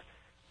appeared to her,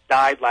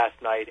 died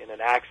last night in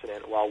an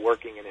accident while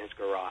working in his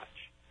garage.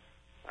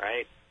 All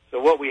right? So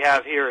what we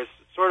have here is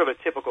sort of a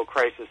typical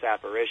crisis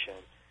apparition.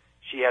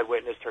 She had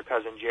witnessed her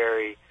cousin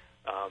Jerry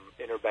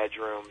in her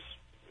bedrooms.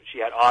 She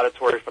had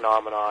auditory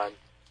phenomenon,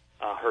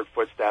 heard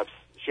footsteps.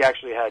 She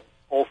actually had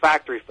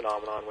olfactory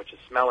phenomenon, which is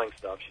smelling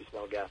stuff. She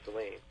smelled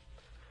gasoline.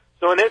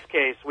 So in this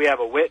case, we have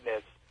a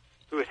witness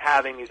who is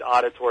having these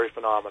auditory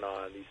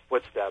phenomena, these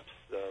footsteps.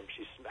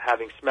 She's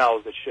having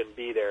smells that shouldn't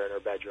be there in her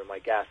bedroom,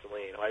 like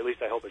gasoline, or at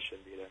least I hope it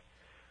shouldn't be there.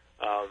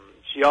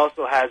 She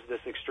also has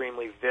this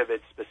extremely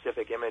vivid,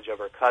 specific image of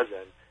her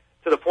cousin,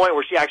 to the point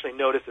where she actually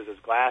notices his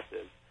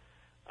glasses.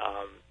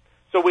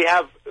 So we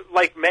have,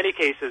 like many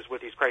cases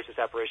with these crisis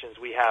apparitions,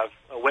 we have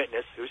a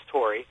witness, who's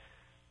Tori,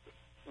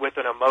 with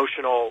an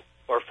emotional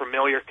or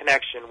familiar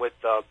connection with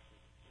the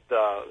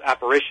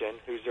apparition,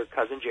 who's her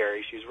cousin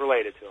Jerry. She's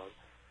related to him.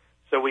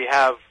 So we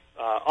have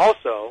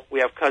we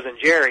have cousin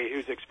Jerry,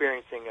 who's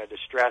experiencing a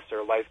distress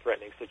or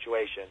life-threatening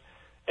situation.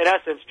 In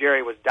essence,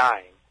 Jerry was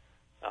dying,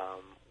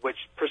 which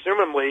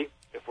presumably,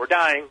 if we're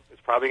dying,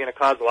 it's probably going to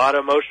cause a lot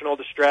of emotional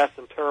distress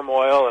and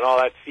turmoil and all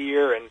that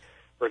fear and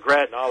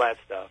regret and all that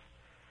stuff.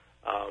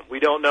 We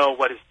don't know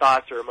what his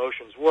thoughts or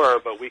emotions were,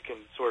 but we can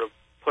sort of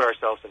put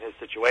ourselves in his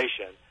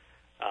situation.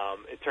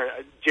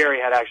 Jerry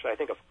had actually, I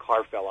think, a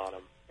car fell on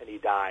him, and he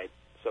died.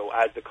 So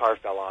as the car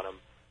fell on him,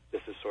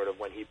 this is sort of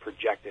when he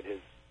projected his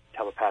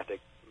telepathic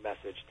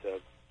message to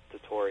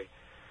Tori.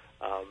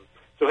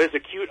 So his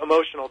acute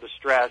emotional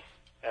distress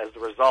as the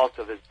result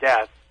of his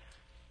death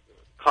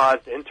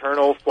caused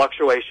internal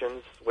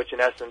fluctuations, which in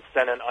essence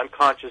sent an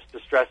unconscious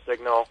distress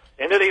signal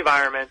into the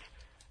environment,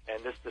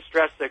 and this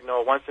distress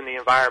signal, once in the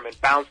environment,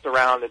 bounced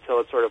around until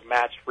it sort of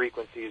matched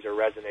frequencies or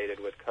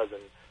resonated with cousin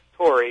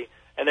Tori,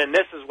 and then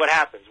this is what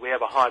happens. We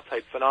have a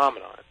haunt-type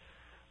phenomenon.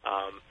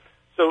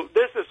 So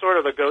this is sort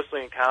of a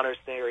ghostly encounters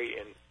theory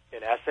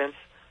in essence.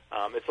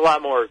 It's a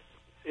lot more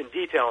in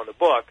detail in the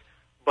book,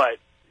 but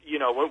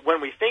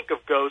when we think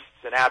of ghosts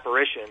and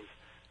apparitions,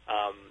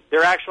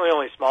 they're actually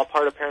only a small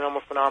part of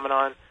paranormal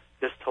phenomenon.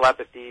 This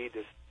telepathy,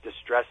 this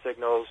distress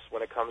signals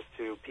when it comes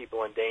to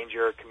people in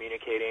danger,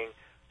 communicating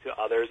to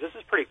others, this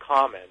is pretty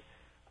common.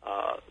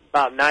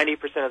 about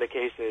 90% of the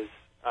cases,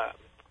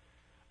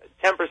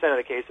 10% of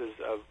the cases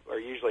are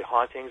usually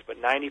hauntings,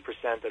 but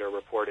 90% that are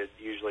reported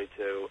usually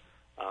to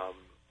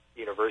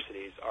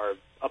universities are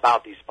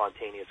about these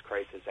spontaneous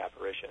crisis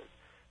apparitions.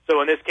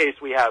 So in this case,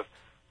 we have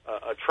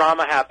a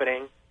trauma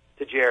happening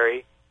to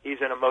Jerry. He's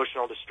in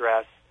emotional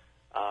distress,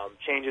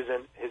 changes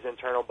in his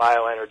internal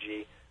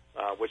bioenergy,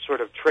 which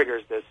sort of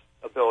triggers this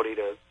ability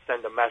to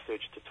send a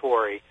message to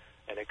Tori,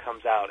 and it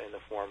comes out in the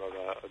form of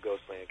a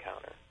ghostly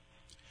encounter.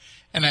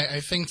 And I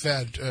think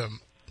that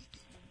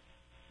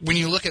when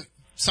you look at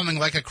something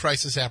like a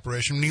crisis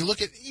apparition, when you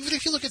look at, even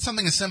if you look at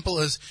something as simple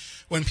as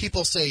when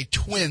people say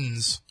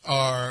twins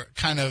are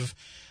kind of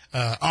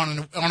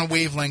on a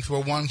wavelength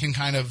where one can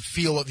kind of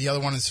feel what the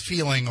other one is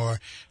feeling,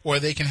 or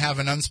they can have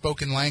an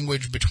unspoken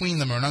language between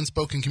them or an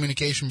unspoken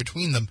communication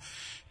between them,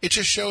 it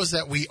just shows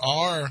that we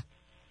are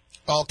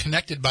all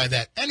connected by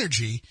that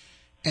energy,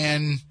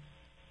 and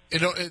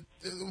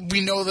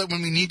we know that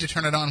when we need to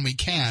turn it on, we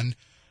can,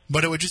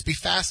 but it would just be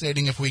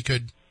fascinating if we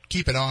could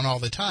keep it on all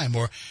the time,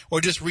 or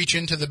just reach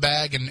into the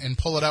bag and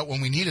pull it out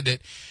when we needed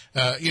it,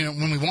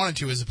 when we wanted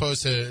to, as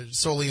opposed to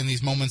solely in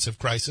these moments of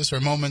crisis or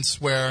moments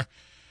where,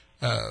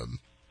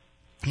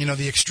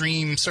 the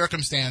extreme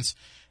circumstance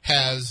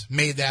has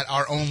made that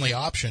our only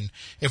option.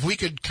 If we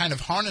could kind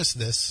of harness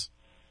this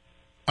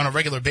on a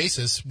regular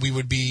basis, we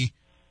would be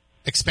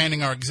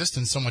expanding our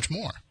existence so much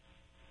more.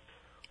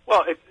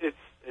 Well, it's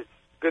a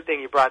good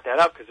thing you brought that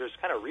up, because there's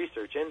kind of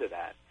research into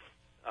that.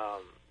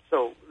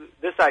 So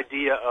this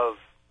idea of,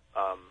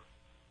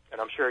 and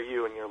I'm sure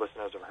you and your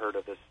listeners have heard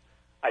of this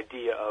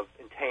idea of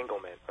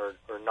entanglement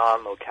or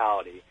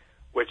non-locality,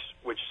 which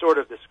sort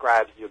of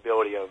describes the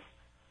ability of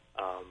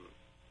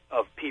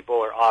people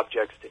or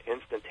objects to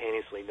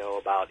instantaneously know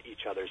about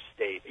each other's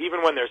state,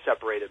 even when they're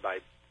separated by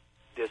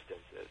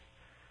distances.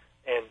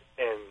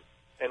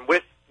 And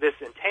with this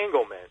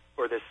entanglement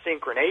or this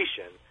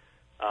synchronation,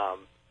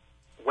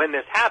 when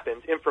this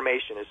happens,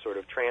 information is sort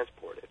of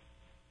transported.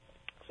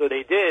 So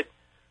they did.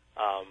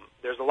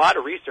 There's a lot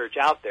of research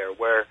out there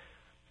where,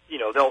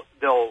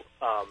 they'll.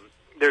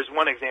 There's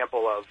one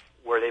example of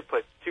where they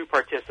put two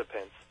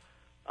participants,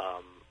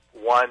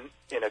 one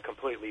in a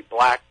completely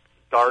black,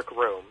 dark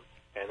room,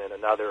 and then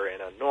another in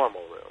a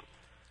normal room.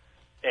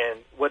 And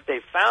what they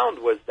found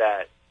was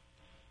that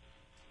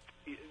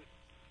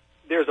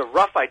there's a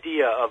rough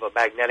idea of a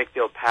magnetic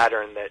field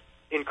pattern that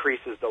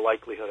increases the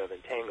likelihood of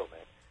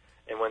entanglement.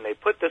 And when they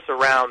put this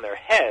around their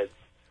heads,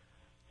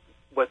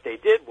 what they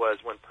did was,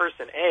 when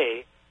person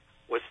A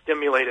was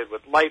stimulated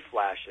with light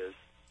flashes,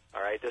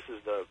 all right,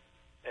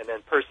 and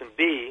then person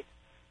B,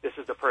 this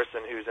is the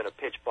person who's in a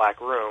pitch black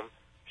room,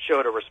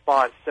 showed a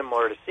response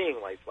similar to seeing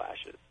light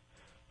flashes.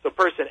 So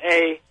person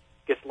A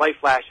gets light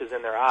flashes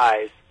in their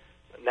eyes.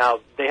 Now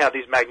they have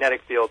these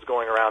magnetic fields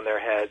going around their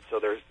heads, so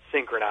they're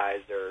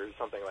synchronized or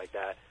something like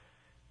that.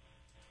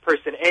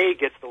 Person A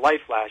gets the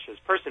light flashes.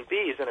 Person B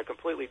is in a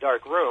completely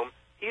dark room.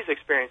 He's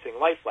experiencing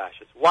light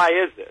flashes. Why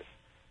is this?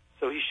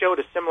 So he showed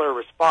a similar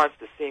response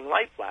to seeing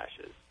light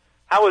flashes.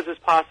 How is this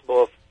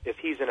possible if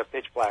he's in a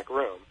pitch black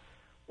room?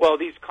 Well,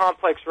 these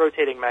complex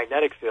rotating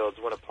magnetic fields,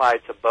 when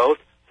applied to both,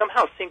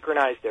 somehow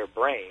synchronized their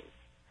brains.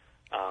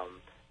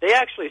 They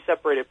actually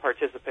separated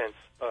participants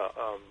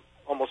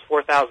almost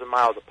 4,000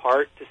 miles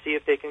apart to see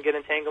if they can get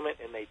entanglement,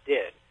 and they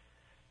did.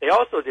 They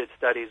also did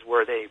studies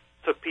where they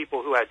took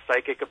people who had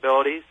psychic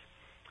abilities,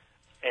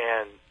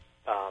 and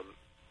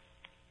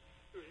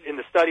in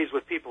the studies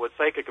with people with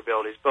psychic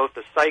abilities, both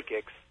the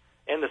psychics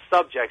and the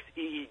subject's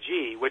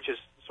EEG, which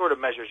sort of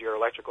measures your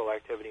electrical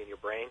activity in your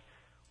brain,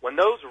 when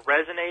those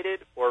resonated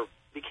or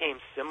became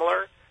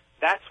similar,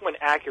 that's when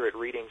accurate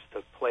readings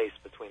took place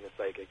between the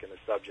psychic and the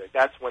subject.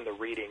 That's when the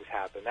readings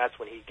happened. That's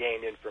when he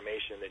gained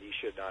information that he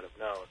should not have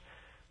known.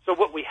 So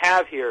what we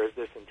have here is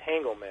this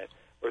entanglement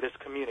or this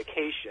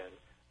communication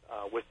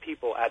with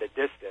people at a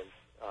distance.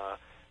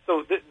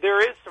 So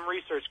there is some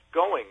research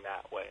going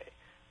that way,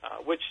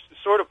 which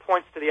sort of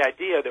points to the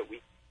idea that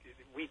we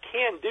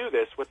can do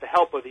this with the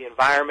help of the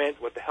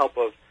environment, with the help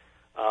of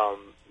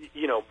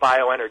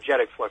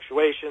bioenergetic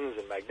fluctuations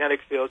and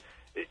magnetic fields.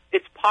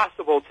 It's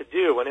possible to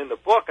do, and in the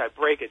book I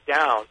break it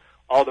down,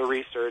 all the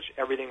research,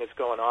 everything that's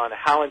going on,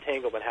 how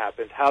entanglement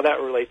happens, how that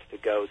relates to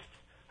ghosts,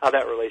 how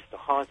that relates to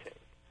haunting.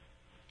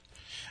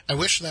 I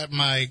wish that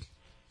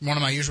one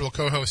of my usual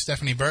co-hosts,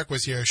 Stephanie Burke,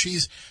 was here.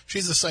 She's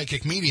a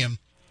psychic medium,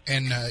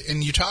 and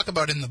you talk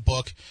about in the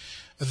book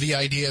the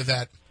idea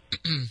that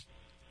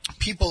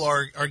people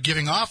are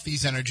giving off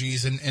these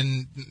energies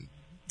and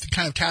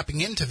kind of tapping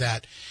into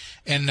that,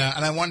 and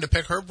I wanted to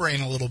pick her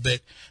brain a little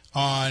bit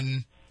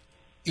on,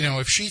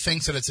 if she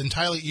thinks that it's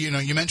entirely,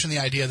 you mentioned the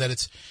idea that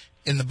it's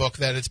in the book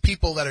that it's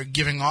people that are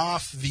giving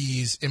off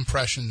these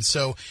impressions.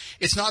 So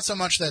it's not so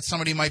much that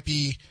somebody might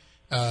be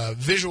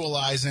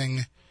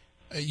visualizing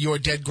your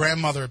dead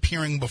grandmother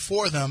appearing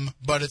before them,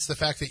 but it's the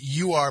fact that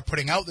you are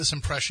putting out this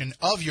impression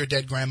of your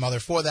dead grandmother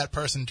for that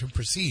person to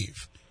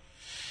perceive.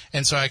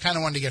 And so I kind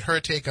of wanted to get her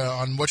take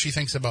on what she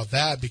thinks about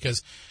that,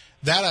 because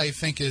that, I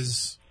think,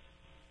 is,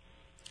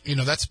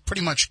 that's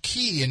pretty much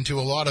key into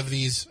a lot of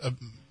these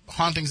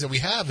hauntings that we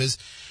have is,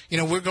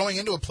 we're going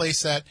into a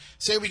place that,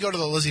 say we go to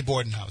the Lizzie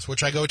Borden house,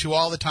 which I go to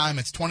all the time.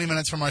 It's 20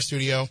 minutes from our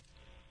studio,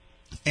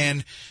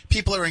 and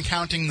people are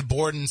encountering the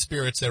Borden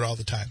spirits there all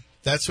the time.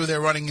 That's who they're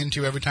running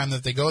into every time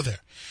that they go there.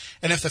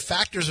 And if the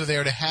factors are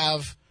there to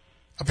have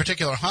a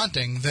particular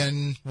haunting,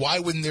 then why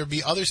wouldn't there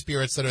be other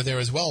spirits that are there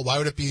as well? Why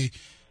would it be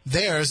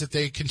theirs that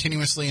they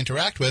continuously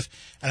interact with?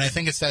 And I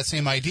think it's that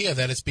same idea,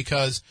 that it's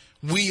because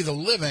we, the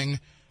living,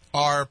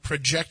 are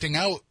projecting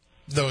out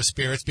those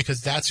spirits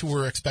because that's who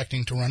we're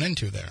expecting to run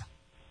into there.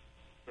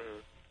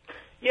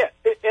 Yeah,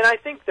 and I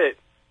think that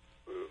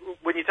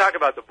when you talk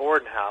about the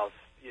Borden house,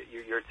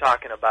 you're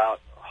talking about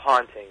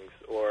hauntings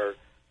or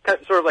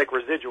sort of like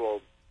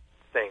residual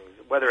things,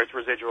 whether it's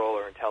residual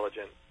or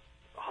intelligent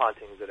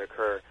hauntings that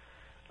occur.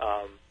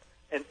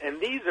 And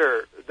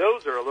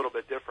those are a little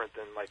bit different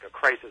than like a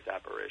crisis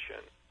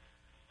apparition.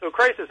 So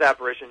crisis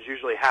apparitions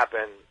usually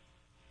happen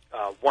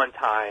one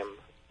time,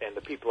 and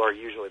the people are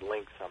usually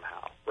linked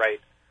somehow, right?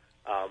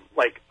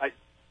 Like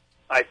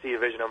I see a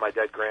vision of my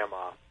dead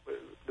grandma.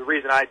 The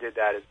reason I did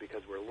that is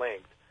because we're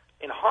linked.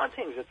 In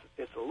hauntings,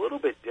 it's a little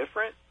bit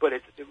different, but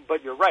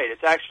you're right.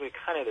 It's actually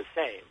kind of the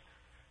same.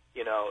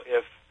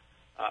 If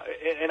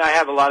and I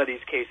have a lot of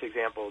these case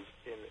examples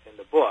in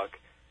the book.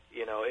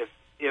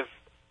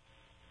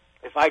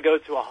 If I go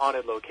to a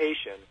haunted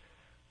location,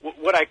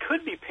 what I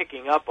could be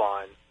picking up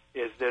on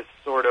is this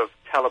sort of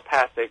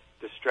telepathic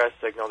distress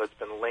signal that's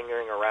been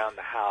lingering around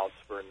the house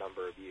for a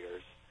number of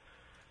years.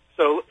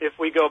 So if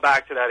we go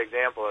back to that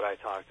example that I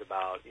talked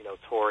about,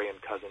 Tori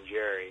and Cousin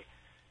Jerry,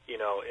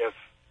 if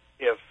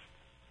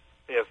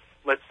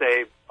let's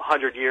say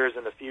 100 years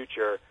in the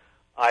future,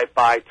 I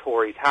buy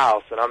Tori's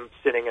house and I'm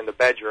sitting in the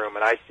bedroom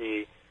and I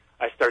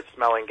start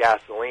smelling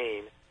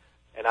gasoline,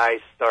 and I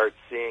start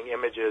seeing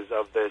images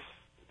of this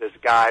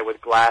guy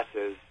with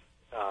glasses,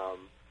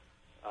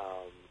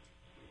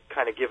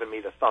 kind of giving me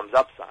the thumbs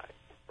up sign,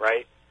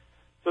 right?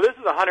 So this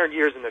is 100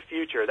 years in the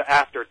future,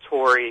 after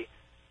Tori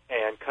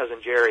and Cousin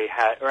Jerry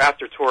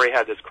after Tori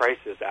had this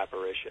crisis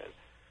apparition.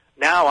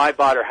 Now I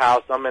bought her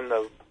house. I'm in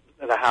the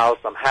house.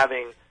 I'm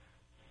having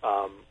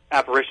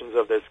apparitions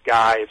of this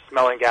guy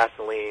smelling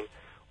gasoline.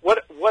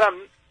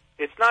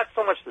 It's not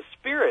so much the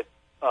spirit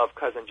of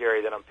Cousin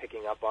Jerry that I'm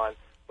picking up on,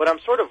 but I'm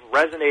sort of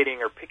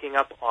resonating or picking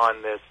up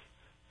on this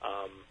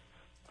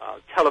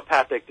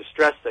telepathic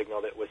distress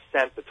signal that was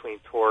sent between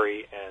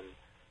Tori and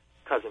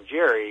Cousin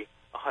Jerry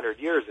 100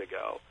 years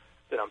ago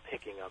that I'm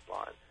picking up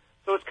on.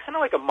 So it's kind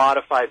of like a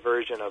modified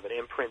version of an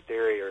imprint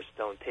theory or a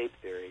stone tape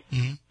theory.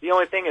 Mm-hmm. The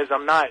only thing is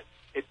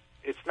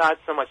it's not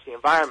so much the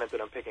environment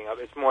that I'm picking up,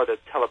 it's more the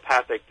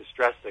telepathic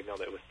distress signal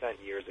that was sent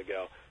years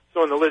ago.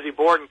 So in the Lizzie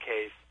Borden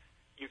case,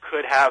 you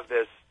could have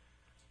this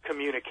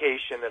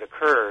communication that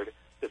occurred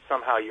that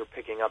somehow you're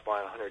picking up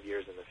on 100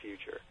 years in the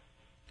future.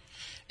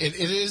 It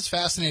is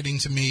fascinating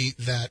to me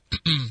that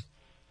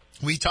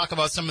we talk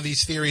about some of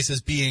these theories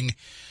as being,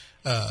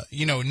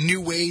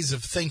 new ways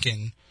of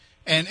thinking.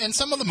 And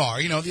some of them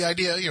are, the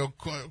idea,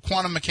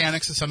 quantum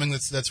mechanics is something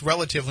that's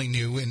relatively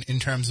new in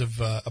terms of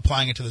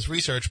applying it to this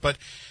research. But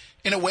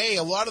in a way,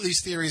 a lot of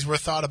these theories were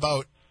thought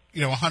about,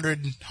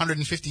 100,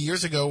 150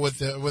 years ago with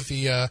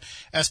the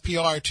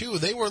SPR too.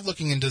 They were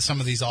looking into some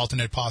of these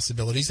alternate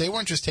possibilities. They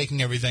weren't just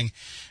taking everything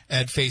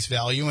at face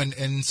value.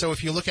 And so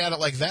if you look at it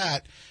like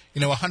that,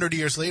 100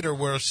 years later,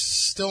 we're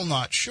still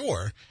not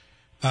sure.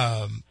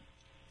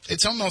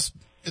 It's almost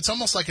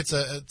like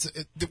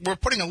we're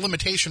putting a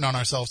limitation on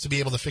ourselves to be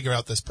able to figure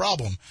out this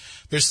problem.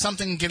 There's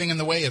something getting in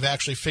the way of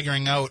actually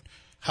figuring out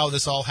how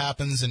this all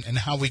happens and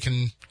how we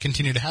can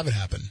continue to have it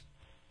happen.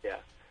 Yeah.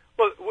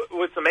 Well,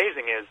 what's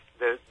amazing is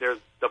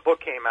the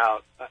book came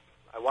out,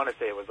 I want to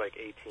say it was like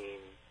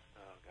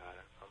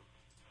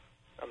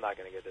I'm not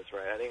going to get this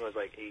right. I think it was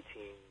like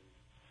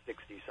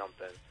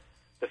 1860-something.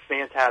 The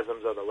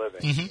Phantasms of the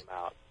Living came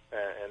out,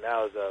 and that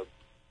was a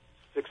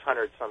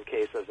 600-some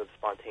cases of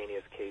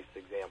spontaneous case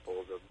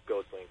examples of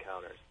ghostly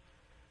encounters.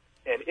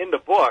 And in the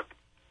book,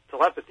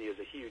 telepathy is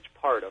a huge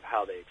part of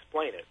how they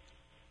explain it.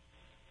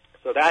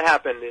 So that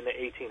happened in the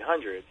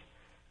 1800s.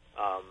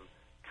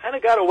 Kind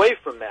of got away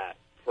from that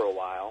for a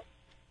while.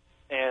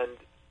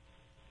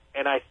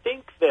 And I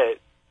think that,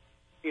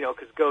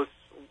 because ghosts,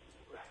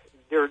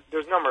 there's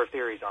a number of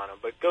theories on them,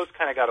 but ghosts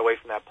kind of got away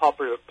from that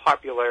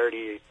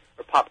popularity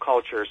or pop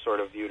culture sort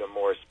of viewed them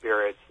more as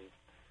spirits and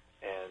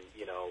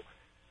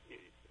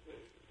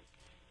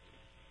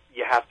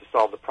you have to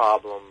solve the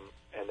problem,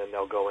 and then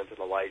they'll go into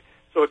the light.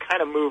 So it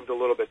kind of moved a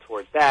little bit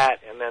towards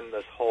that, and then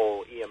this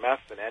whole EMF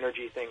and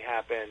energy thing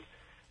happened.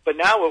 But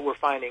now what we're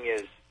finding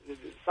is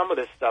some of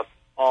this stuff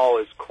all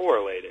is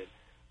correlated.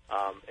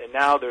 And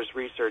now there's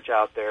research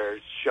out there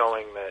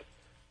showing that,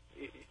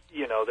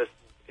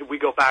 we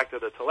go back to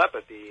the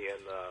telepathy and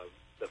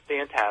the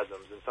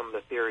phantasms and some of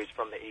the theories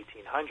from the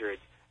 1800s,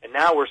 and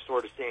now we're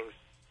sort of seeing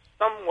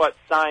somewhat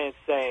science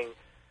saying,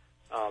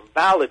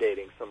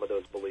 validating some of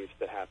those beliefs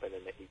that happened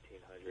in the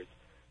 1800s.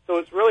 So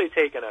it's really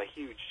taken a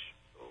huge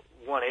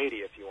 180,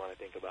 if you want to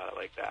think about it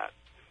like that.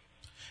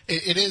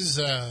 It is,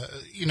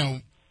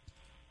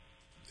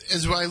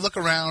 as I look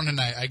around and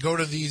I go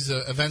to these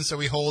events that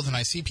we hold and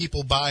I see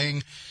people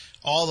buying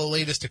all the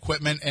latest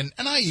equipment, and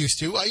I used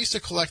to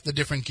collect the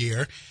different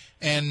gear,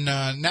 and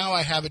now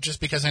I have it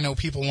just because I know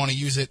people want to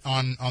use it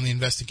on the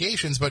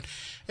investigations. But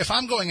if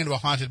I'm going into a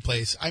haunted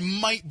place, I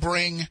might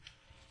bring,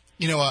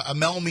 a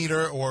Mel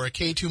meter or a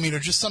K2 meter,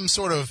 just some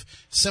sort of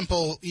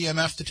simple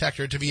EMF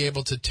detector to be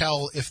able to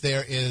tell if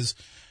there is,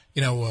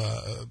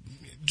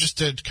 just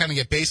to kind of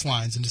get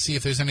baselines and to see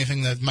if there's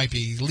anything that might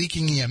be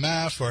leaking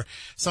EMF or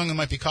something that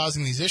might be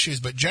causing these issues.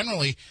 But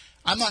generally,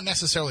 I'm not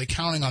necessarily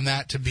counting on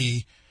that to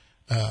be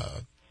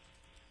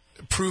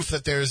proof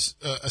that there's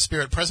a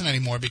spirit present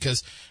anymore,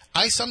 because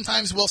I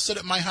sometimes will sit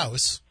at my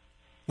house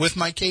with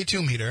my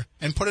K2 meter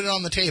and put it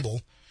on the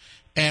table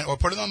or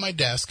put it on my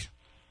desk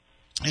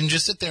and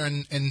just sit there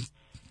and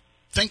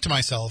think to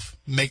myself,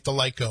 make the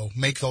light go,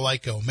 make the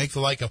light go, make the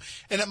light go.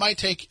 And it might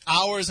take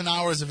hours and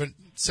hours of it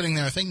sitting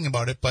there thinking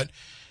about it, but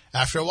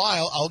after a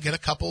while, I'll get a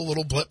couple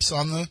little blips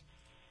on the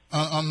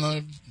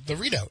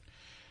readout.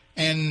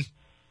 And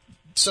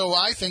so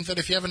I think that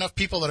if you have enough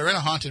people that are in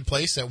a haunted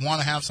place that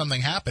want to have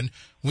something happen,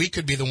 we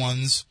could be the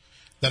ones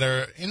that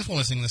are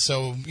influencing this.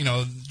 So,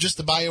 just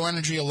the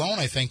bioenergy alone,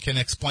 I think, can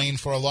explain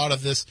for a lot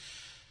of these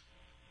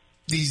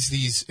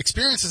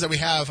experiences that we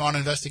have on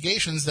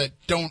investigations that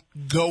don't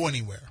go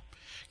anywhere.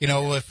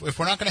 If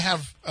we're not going to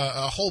have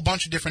a whole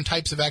bunch of different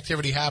types of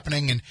activity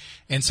happening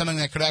and something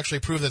that could actually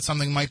prove that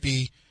something might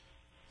be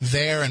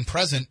there and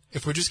present,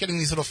 if we're just getting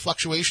these little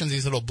fluctuations,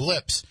 these little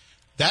blips,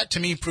 that to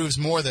me proves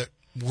more that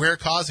we're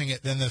causing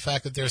it than the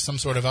fact that there's some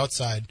sort of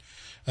outside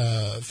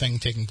thing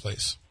taking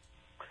place.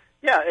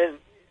 Yeah, and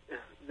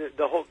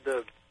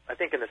I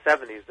think in the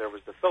 70s there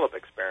was the Philip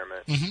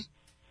experiment, mm-hmm.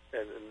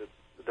 and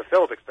the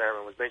Philip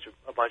experiment was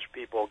a bunch of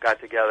people got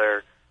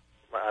together,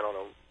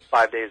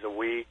 5 days a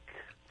week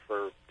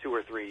for 2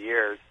 or 3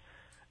 years,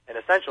 and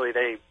essentially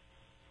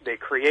they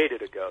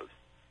created a ghost.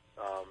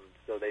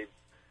 So they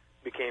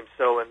became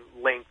so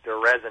linked or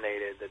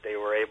resonated that they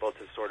were able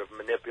to sort of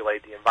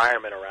manipulate the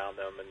environment around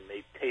them and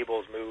made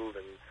tables move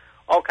and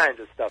all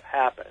kinds of stuff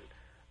happen.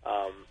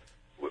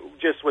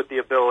 Just with the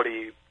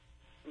ability,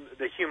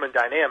 the human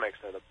dynamics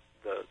of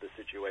the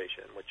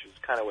situation, which is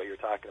kind of what you're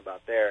talking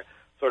about there,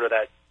 sort of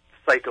that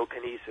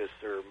psychokinesis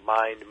or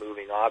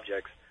mind-moving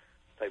objects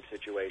type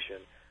situation.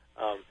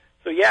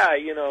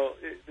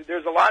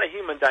 There's a lot of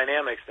human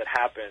dynamics that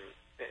happen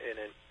in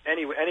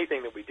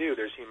anything that we do.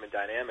 There's human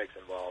dynamics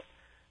involved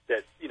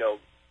that,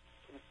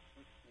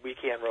 we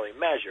can't really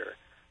measure.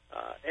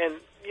 And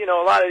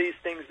a lot of these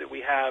things that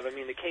we have, the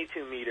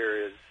K2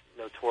 meter is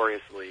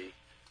notoriously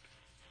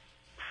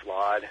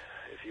flawed,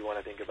 if you want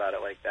to think about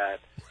it like that.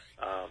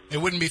 It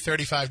wouldn't be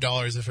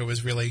 $35 if it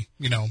was really,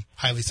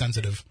 highly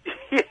sensitive.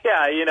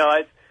 Yeah,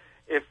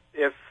 if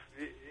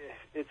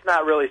it's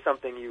not really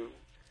something an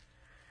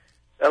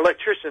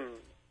electrician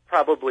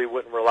probably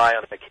wouldn't rely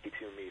on a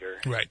K2 meter.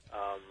 Right.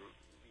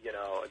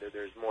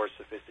 There's more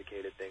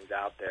sophisticated things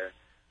out there.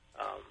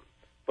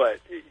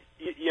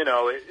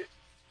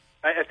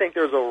 I think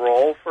there's a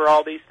role for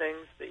all these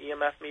things, the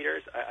EMF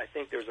meters. I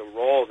think there's a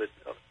role that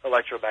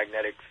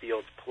electromagnetic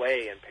fields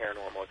play in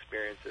paranormal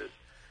experiences.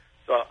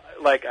 So,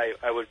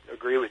 I would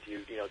agree with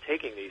you,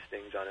 taking these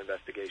things on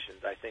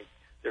investigations, I think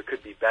there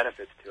could be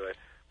benefits to it.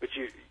 But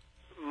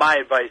my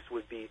advice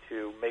would be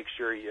to make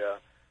sure you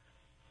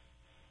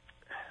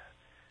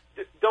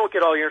don't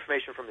get all your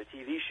information from the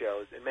TV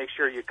shows, and make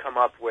sure you come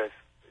up with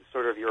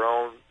sort of your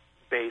own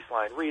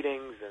baseline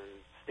readings and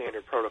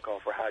standard protocol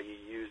for how you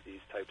use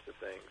these types of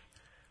things.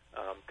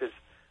 Because,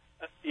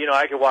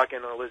 I could walk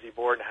into a Lizzie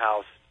Borden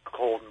house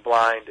cold and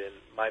blind, and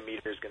my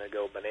meter's going to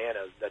go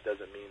bananas. That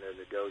doesn't mean there's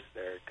a ghost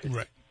there. It could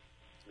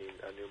mean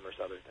numerous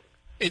other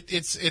things.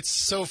 It's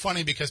so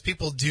funny because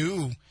people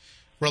do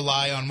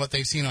rely on what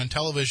they've seen on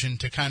television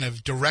to kind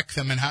of direct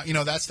them, and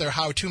how that's their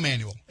how-to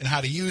manual and how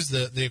to use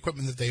the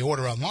equipment that they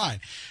order online.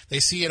 They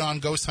see it on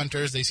Ghost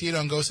Hunters, they see it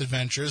on Ghost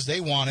Adventures,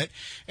 they want it,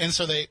 and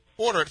so they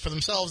order it for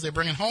themselves. They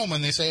bring it home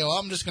and they say, "Oh,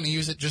 I'm just going to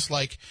use it just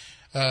like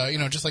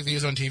just like they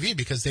use on TV,"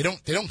 because they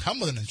don't come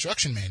with an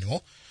instruction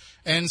manual.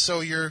 And so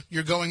you're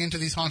going into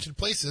these haunted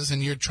places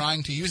and you're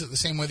trying to use it the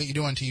same way that you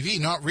do on TV,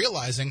 not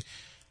realizing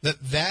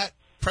that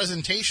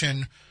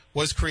presentation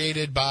was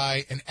created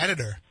by an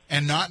editor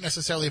and not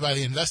necessarily by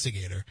the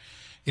investigator.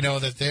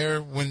 That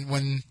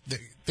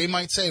they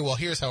might say, well,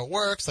 here's how it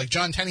works. Like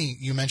John Tenney,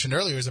 you mentioned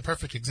earlier, is a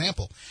perfect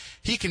example.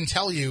 He can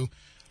tell you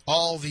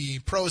all the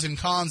pros and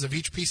cons of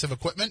each piece of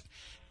equipment,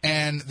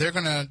 and they're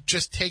going to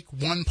just take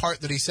one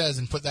part that he says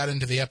and put that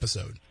into the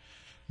episode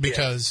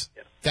because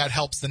that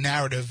helps the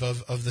narrative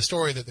of the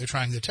story that they're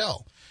trying to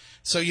tell.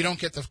 So you don't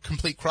get the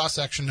complete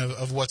cross-section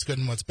of what's good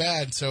and what's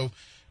bad. So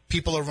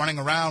people are running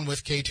around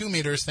with K2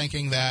 meters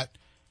thinking that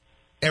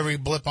every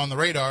blip on the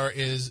radar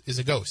is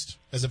a ghost,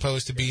 as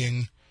opposed to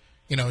being,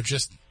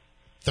 just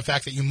the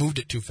fact that you moved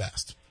it too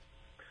fast.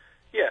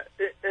 Yeah,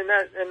 and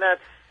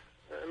that's,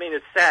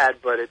 it's sad,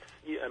 but it's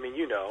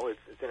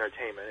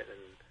entertainment, and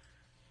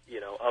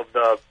of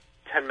the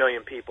 10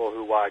 million people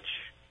who watch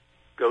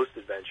Ghost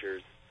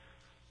Adventures,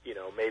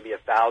 maybe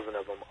 1,000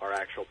 of them are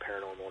actual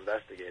paranormal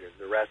investigators.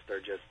 The rest are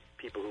just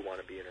people who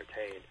want to be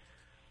entertained.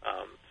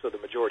 So the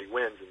majority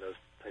wins in those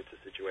types of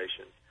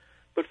situations.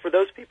 But for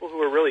those people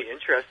who are really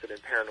interested in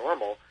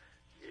paranormal,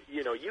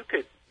 you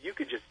could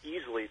just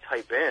easily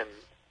type in,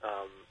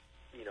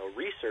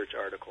 research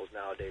articles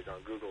nowadays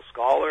on Google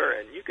Scholar,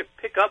 and you could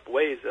pick up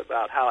ways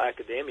about how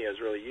academia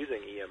is really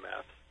using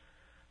EMFs.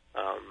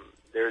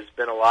 There's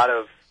a lot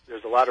of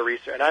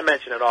research, and I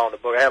mention it all in the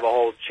book. I have a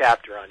whole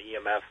chapter on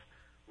EMF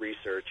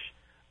research,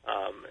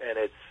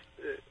 and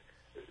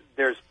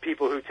there's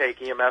people who take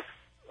EMF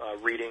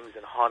readings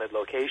in haunted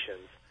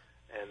locations,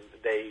 and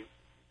they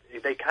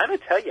kind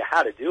of tell you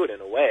how to do it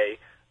in a way.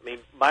 I mean,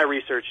 my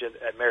research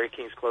at Mary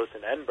King's Close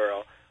in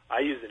Edinburgh, I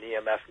use an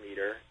EMF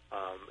meter,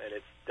 and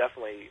it's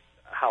definitely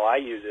how I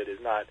use it is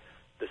not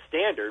the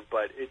standard,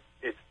 but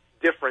it's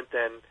different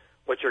than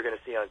what you're going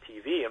to see on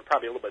TV, and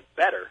probably a little bit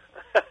better.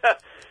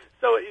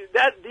 So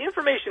the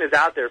information is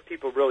out there if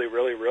people really,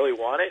 really, really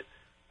want it.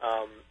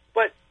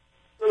 But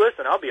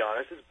listen, I'll be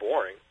honest, it's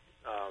boring.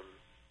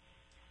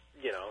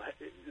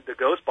 The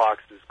ghost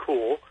box is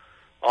cool.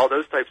 All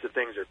those types of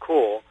things are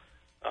cool.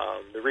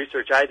 The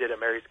research I did at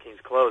Mary King's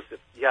Close, if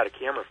you had a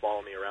camera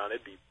following me around,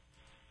 it'd be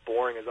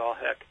boring as all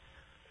heck.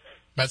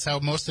 That's how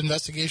most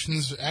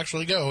investigations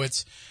actually go.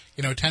 It's,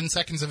 10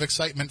 seconds of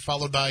excitement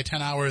followed by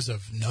 10 hours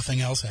of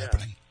nothing else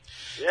happening.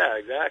 Yeah,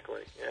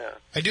 exactly. Yeah.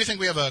 I do think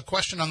we have a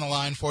question on the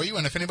line for you,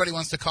 and if anybody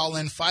wants to call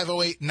in,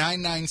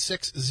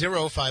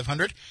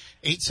 508-996-0500,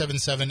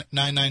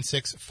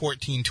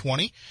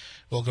 877-996-1420.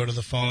 We'll go to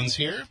the phones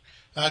here.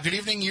 Good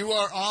evening. You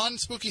are on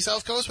Spooky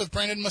South Coast with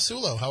Brandon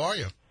Masulo. How are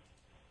you?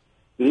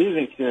 Good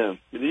evening, Tim.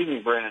 Good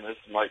evening, Brandon. This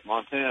is Mike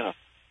Montana.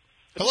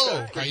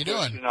 Hello. How you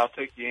doing? And I'll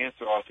take the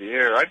answer off the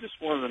air. I just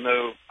wanted to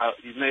know,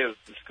 you may have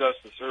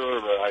discussed this earlier,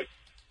 but I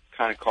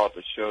kind of caught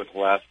the show at the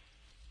last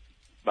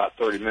about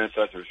 30 minutes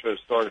after the show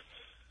started.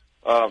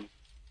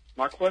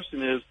 My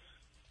question is,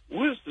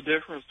 what is the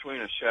difference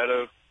between a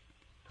shadow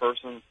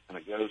person and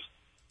a ghost?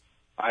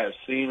 I have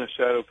seen a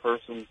shadow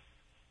person.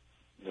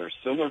 They're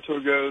similar to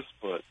a ghost,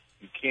 but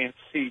you can't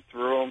see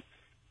through them,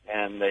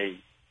 and they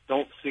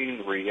don't seem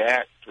to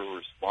react or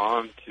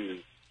respond to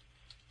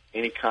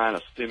any kind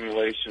of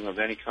stimulation of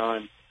any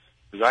kind.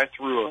 Because I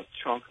threw a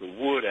chunk of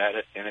wood at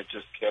it, and it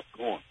just kept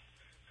going.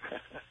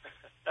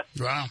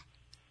 Wow.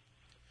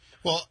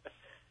 Well,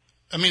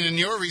 I mean, in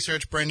your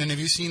research, Brendan, have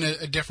you seen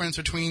a difference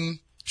between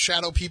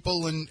shadow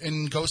people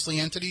and ghostly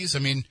entities? I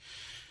mean,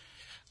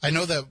 I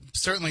know that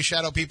certainly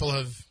shadow people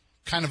have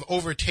kind of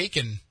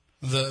overtaken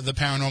the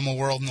paranormal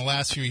world in the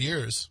last few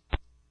years.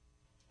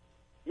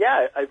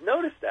 Yeah, I've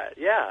noticed that.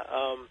 Yeah,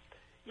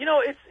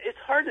 it's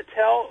hard to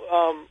tell.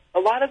 A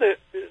lot of the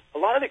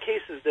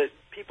cases that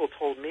people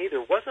told me,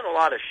 there wasn't a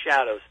lot of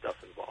shadow stuff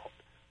involved.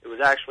 It was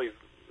actually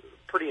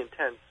pretty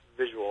intense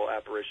visual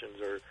apparitions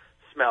or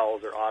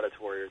smells or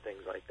auditory or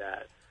things like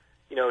that.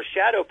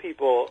 Shadow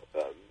people,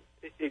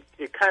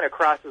 it kind of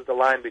crosses the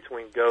line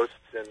between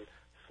ghosts and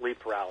sleep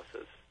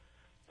paralysis.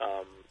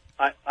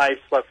 I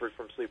suffered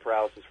from sleep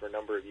paralysis for a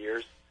number of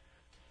years,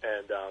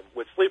 and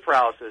with sleep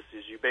paralysis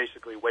is you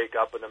basically wake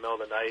up in the middle of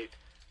the night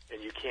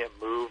and you can't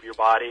move your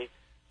body,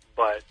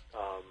 but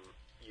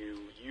you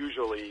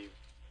usually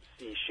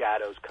see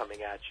shadows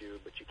coming at you,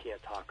 but you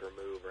can't talk or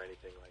move or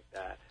anything like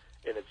that,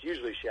 and it's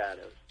usually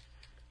shadows.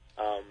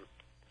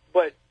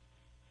 But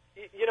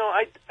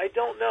I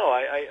don't know.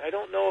 I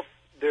don't know if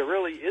there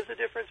really is a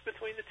difference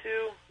between the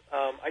two.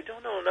 I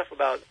don't know enough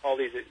about all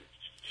these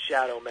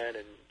shadow men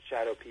and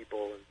shadow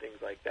people and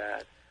things like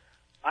that.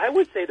 I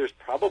would say there's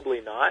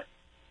probably not.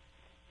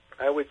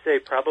 I would say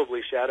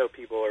probably shadow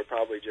people are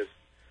probably just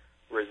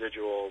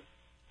residual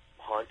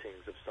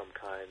hauntings of some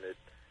kind that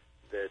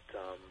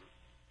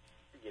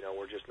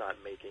we're just not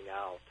making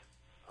out.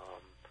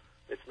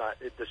 It's not.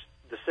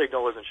 The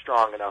signal isn't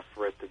strong enough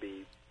for it to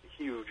be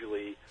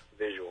hugely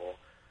visual.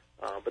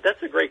 But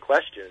that's a great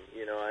question.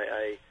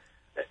 I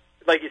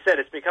like you said,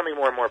 it's becoming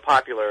more and more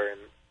popular,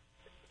 and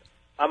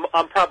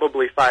I'm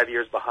probably 5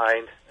 years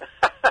behind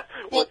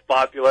what's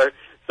popular.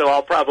 So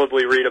I'll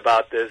probably read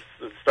about this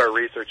and start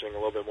researching a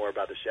little bit more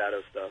about the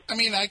shadow stuff. I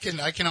mean, I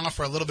can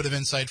offer a little bit of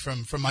insight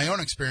from my own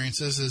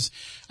experiences. Is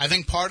I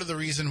think part of the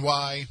reason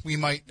why we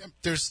might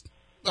there's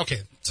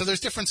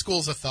different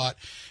schools of thought,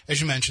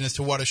 as you mentioned, as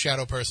to what a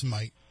shadow person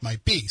might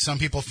be. Some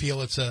people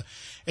feel it's a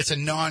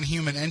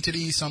non-human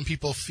entity. Some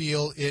people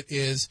feel it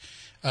is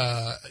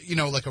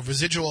like a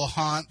residual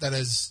haunt that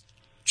is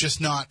just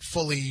not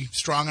fully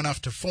strong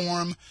enough to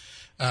form.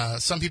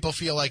 Some people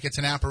feel like it's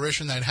an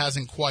apparition that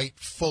hasn't quite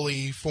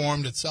fully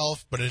formed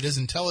itself, but it is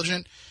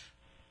intelligent.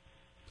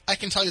 I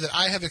can tell you that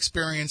I have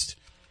experienced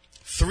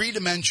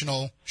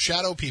three-dimensional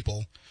shadow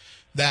people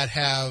that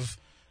have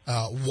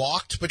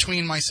walked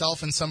between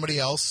myself and somebody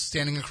else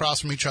standing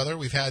across from each other.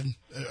 We've had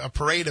a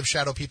parade of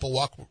shadow people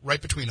walk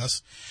right between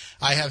us.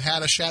 I have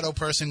had a shadow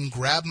person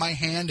grab my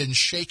hand and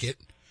shake it.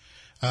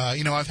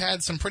 I've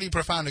had some pretty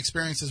profound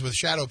experiences with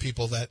shadow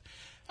people that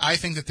I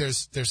think that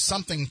there's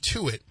something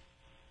to it.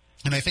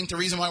 And I think the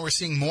reason why we're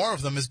seeing more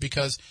of them is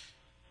because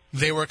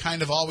they were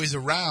kind of always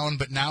around,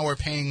 but now we're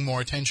paying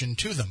more attention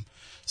to them.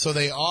 So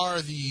they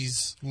are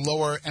these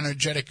lower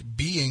energetic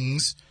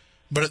beings,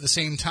 but at the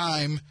same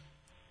time,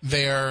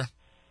 they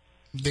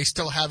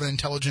still have an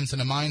intelligence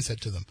and a mindset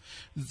to them.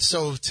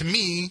 So to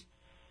me,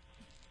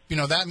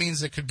 that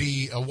means it could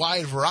be a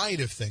wide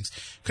variety of things.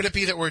 Could it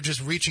be that we're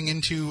just reaching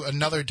into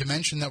another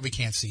dimension that we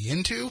can't see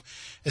into?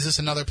 Is this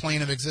another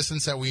plane of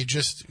existence that we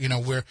just,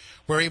 we're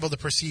able to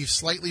perceive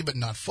slightly but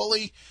not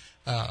fully?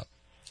 I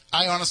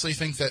honestly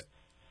think that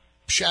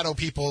shadow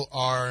people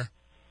are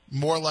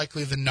more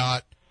likely than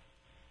not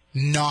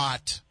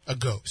a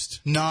ghost,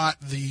 not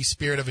the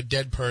spirit of a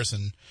dead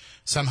person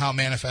somehow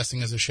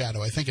manifesting as a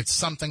shadow. I think it's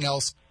something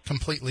else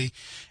completely,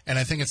 and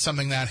I think it's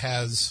something that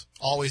has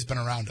always been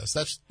around us.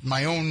 That's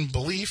my own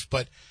belief,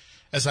 but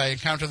as I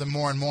encounter them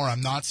more and more,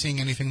 I'm not seeing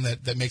anything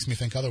that makes me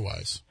think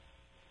otherwise.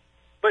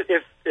 But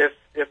if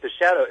the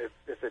shadow,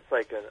 if it's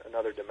like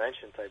another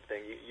dimension type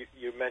thing,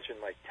 you mentioned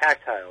like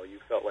tactile, you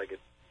felt like it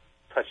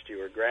touched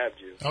you or grabbed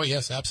you. Oh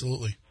yes,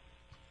 absolutely.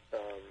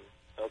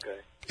 Okay.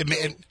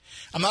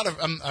 I'm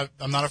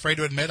not afraid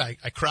to admit I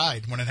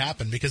cried when it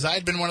happened, because I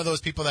had been one of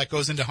those people that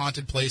goes into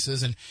haunted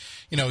places and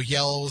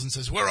yells and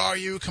says, "Where are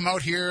you? Come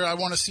out here! I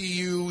want to see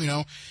you!"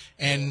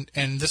 And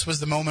this was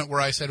the moment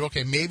where I said,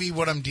 "Okay, maybe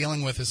what I'm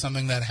dealing with is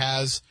something that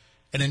has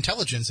an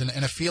intelligence and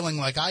a feeling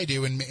like I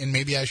do, and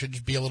maybe I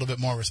should be a little bit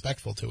more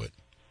respectful to it."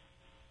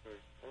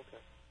 Okay.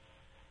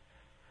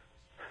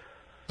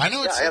 I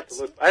know I have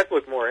to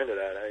look more into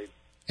that.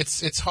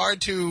 It's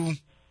hard to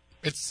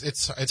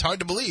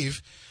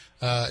believe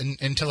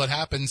until it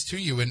happens to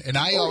you, and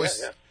I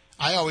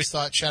always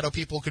thought shadow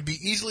people could be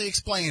easily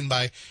explained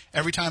by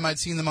every time I'd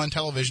seen them on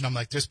television. I'm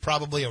like, there's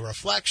probably a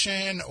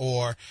reflection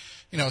or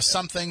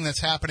something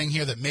that's happening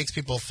here that makes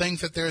people think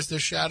that there's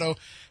this shadow,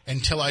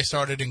 until I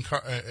started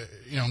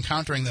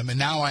encountering them, and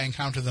now I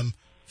encounter them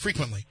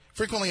frequently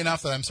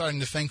enough that I'm starting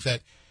to think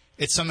that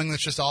it's something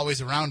that's just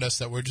always around us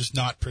that we're just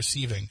not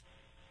perceiving.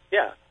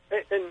 Yeah,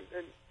 and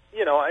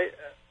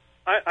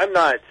I'm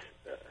not.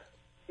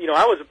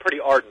 I was a pretty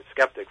ardent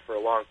skeptic for a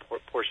long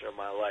portion of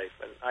my life,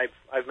 and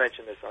I've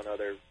mentioned this on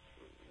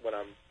when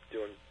I'm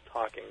doing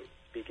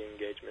speaking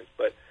engagements.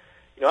 But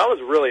I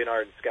was really an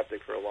ardent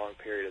skeptic for a long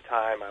period of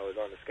time. I was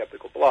on the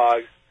skeptical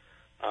blogs.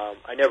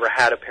 I never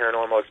had a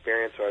paranormal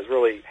experience, so I was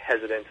really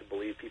hesitant to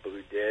believe people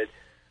who did.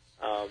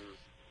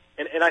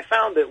 And I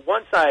found that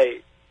once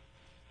I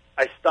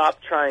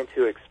stopped trying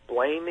to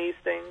explain these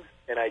things,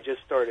 and I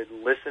just started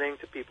listening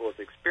to people's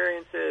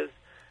experiences,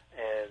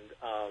 and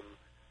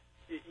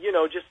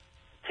just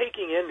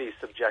taking in these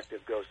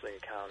subjective ghostly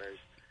encounters,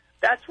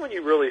 that's when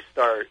you really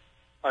start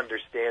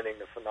understanding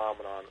the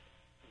phenomenon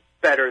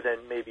better than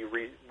maybe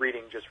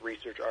reading just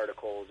research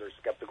articles or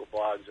skeptical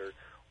blogs or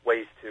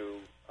ways to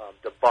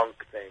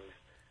debunk things,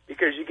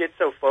 because you get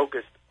so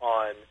focused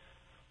on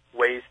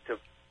ways to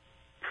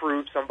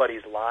prove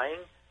somebody's lying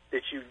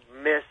that you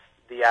miss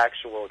the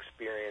actual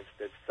experience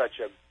that's such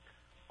a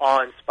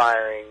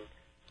awe-inspiring,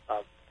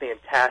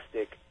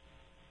 fantastic,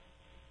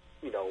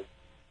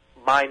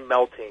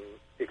 mind-melting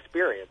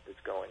experience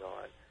that's going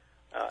on.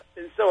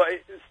 And so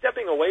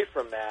stepping away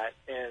from that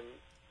and,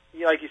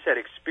 like you said,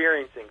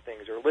 experiencing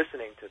things or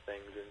listening to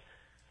things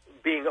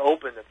and being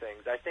open to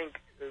things, I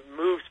think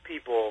moves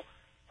people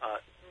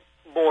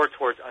more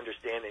towards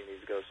understanding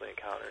these ghostly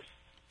encounters.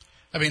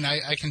 I mean,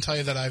 I can tell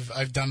you that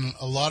I've done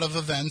a lot of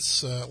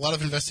events, a lot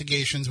of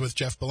investigations with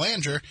Jeff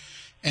Belanger,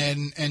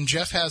 and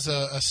Jeff has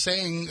a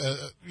saying,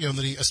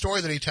 a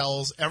story that he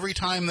tells every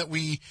time that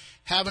we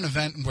have an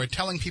event and we're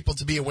telling people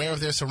to be aware of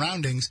their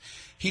surroundings.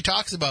 He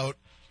talks about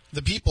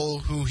the people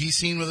who he's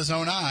seen with his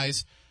own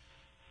eyes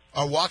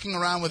are walking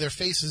around with their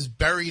faces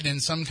buried in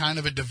some kind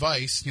of a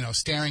device,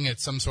 staring at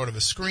some sort of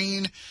a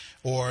screen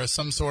or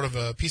some sort of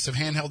a piece of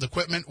handheld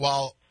equipment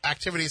while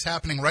activity is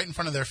happening right in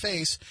front of their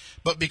face,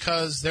 but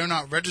because they're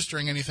not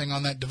registering anything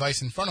on that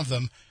device in front of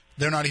them,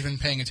 they're not even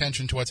paying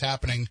attention to what's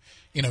happening,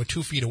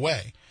 2 feet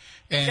away.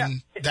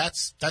 And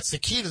that's the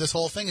key to this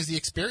whole thing, is the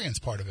experience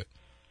part of it.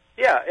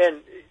 Yeah,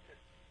 and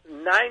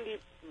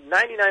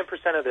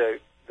 99% of the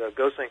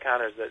ghostly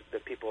encounters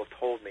that people have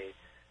told me,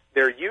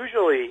 they're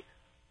usually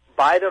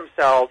by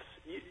themselves,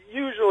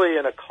 usually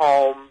in a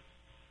calm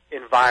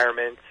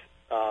environment,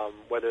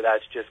 whether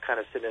that's just kind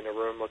of sitting in a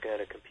room looking at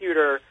a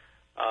computer,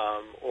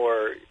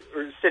 or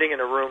sitting in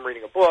a room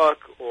reading a book,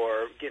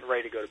 or getting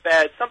ready to go to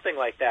bed, something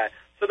like that.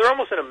 So they're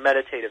almost in a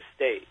meditative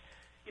state.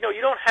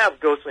 You don't have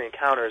ghostly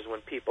encounters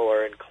when people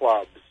are in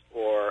clubs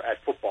or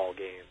at football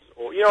games,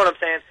 or you know what I'm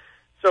saying.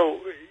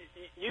 So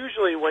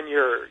usually when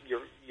you're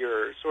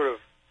sort of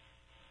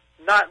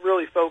not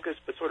really focused,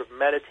 but sort of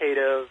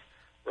meditative,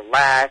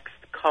 relaxed,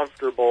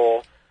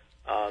 comfortable,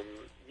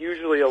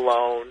 usually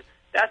alone,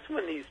 that's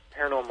when these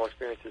paranormal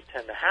experiences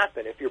tend to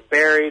happen. If you're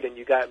buried and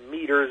you got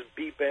meters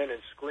beeping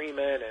and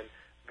screaming and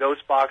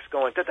ghost box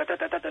going,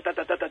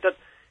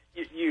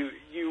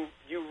 you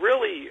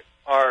really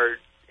are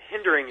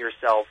hindering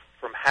yourself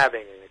from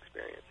having an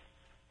experience.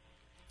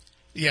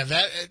 Yeah,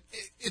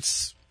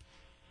 it's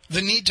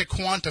the need to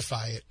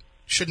quantify it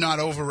should not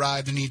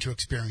override the need to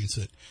experience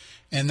it.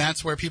 And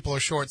that's where people are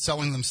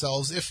short-selling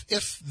themselves.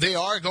 If they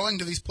are going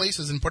to these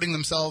places and putting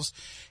themselves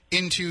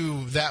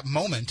into that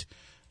moment,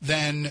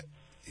 then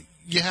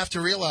you have to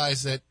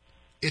realize that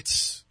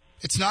it's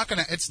not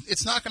gonna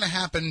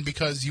happen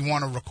because you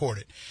want to record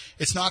it.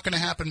 It's not gonna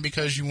happen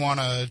because you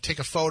want to take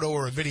a photo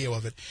or a video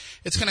of it.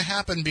 It's gonna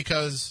happen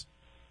because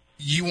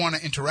you want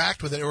to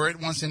interact with it, or it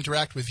wants to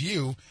interact with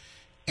you,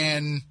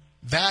 and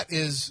that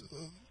is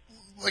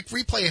like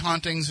replay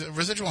hauntings,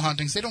 residual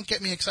hauntings. They don't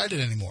get me excited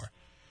anymore.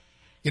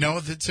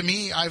 To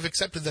me, I've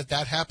accepted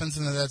that happens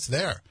and that's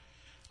there.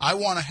 I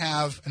want to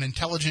have an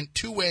intelligent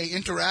two-way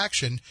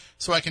interaction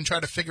so I can try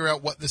to figure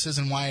out what this is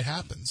and why it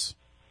happens.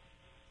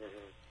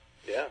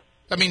 Mm-hmm. Yeah.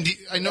 I mean,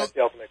 I know that's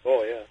the ultimate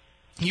goal. Yeah.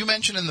 You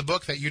mentioned in the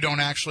book that you don't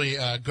actually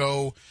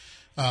go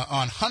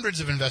on hundreds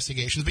of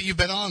investigations, but you've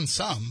been on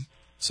some.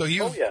 So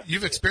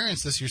you've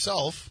experienced this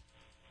yourself.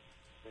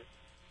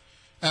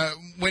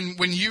 When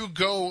you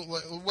go,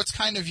 what's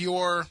kind of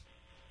your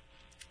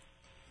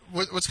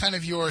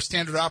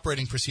standard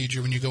operating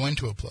procedure when you go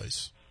into a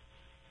place?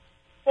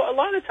 Well, a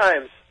lot of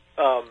times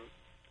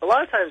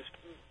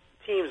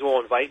teams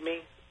will invite me,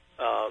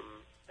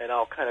 and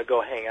I'll kind of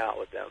go hang out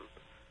with them,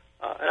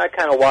 and I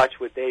kind of watch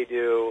what they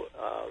do.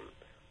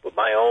 But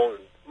my own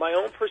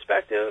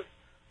perspective,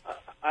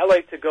 I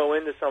like to go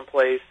into some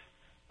place.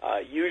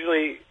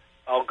 Usually,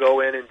 I'll go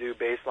in and do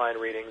baseline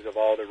readings of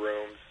all the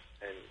rooms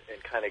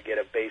and kind of get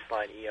a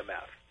baseline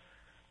EMF.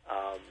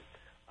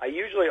 I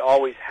usually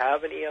always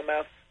have an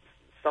EMF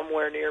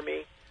somewhere near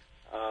me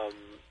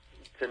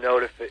to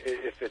note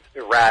if it's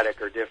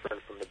erratic or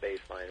different from the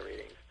baseline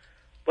readings.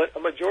 But a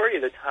majority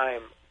of the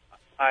time,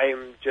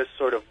 I'm just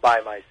sort of by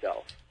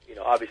myself.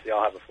 Obviously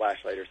I'll have a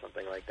flashlight or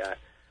something like that.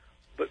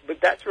 But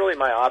that's really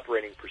my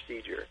operating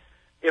procedure.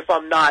 If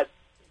I'm not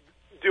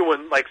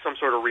doing like some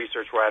sort of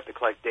research where I have to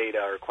collect data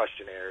or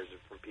questionnaires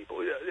from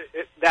people,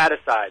 that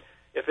aside,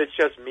 if it's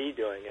just me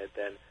doing it,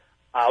 then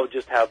I'll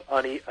just have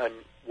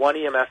one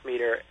EMF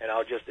meter and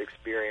I'll just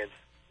experience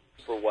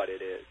for what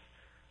it is.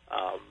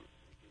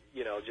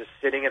 Just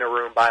sitting in a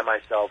room by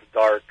myself,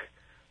 dark,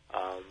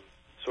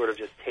 sort of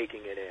just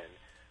taking it in.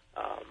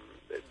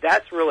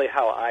 That's really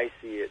how I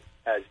see it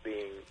as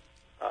being,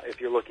 if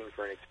you're looking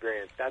for an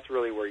experience, that's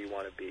really where you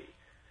want to be.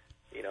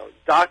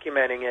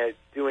 Documenting it,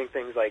 doing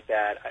things like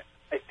that,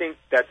 I think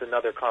that's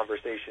another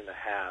conversation to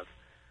have.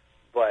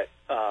 But,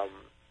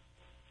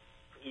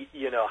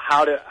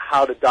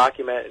 how to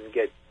document and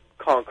get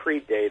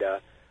concrete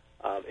data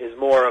is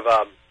more of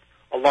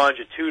a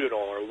longitudinal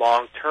or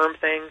long-term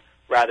thing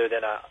rather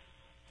than a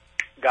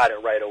got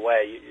it right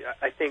away.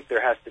 I think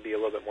there has to be a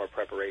little bit more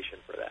preparation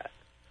for that.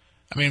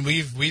 I mean,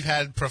 we've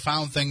had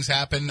profound things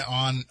happen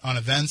on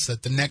events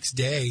that the next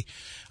day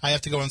I have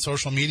to go on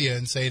social media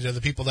and say to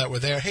the people that were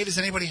there, hey, does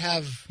anybody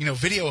have,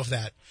 video of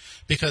that?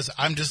 Because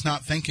I'm just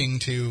not thinking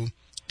to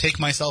take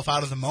myself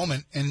out of the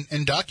moment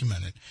and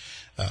document it.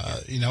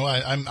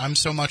 I'm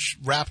so much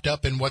wrapped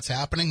up in what's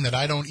happening that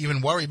I don't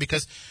even worry,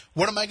 because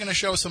what am I going to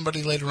show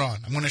somebody later on?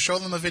 I'm going to show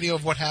them a video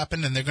of what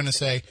happened and they're going to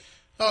say,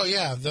 oh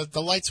yeah,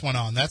 the lights went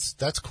on.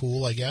 That's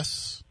cool, I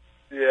guess.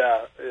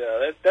 Yeah,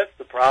 that's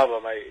the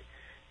problem.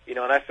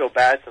 And I feel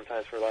bad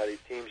sometimes for a lot of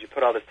these teams. You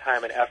put all this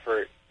time and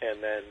effort,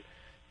 and then,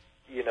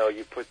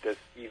 you put this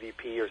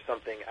EVP or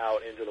something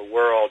out into the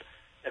world,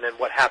 and then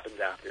what happens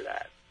after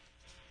that?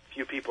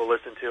 Few people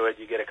listen to it,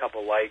 you get a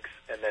couple likes,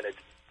 and then it's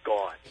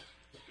gone.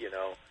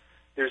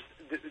 There's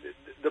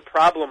the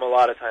problem a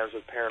lot of times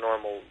with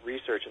paranormal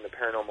research in the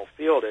paranormal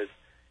field is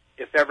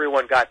if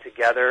everyone got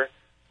together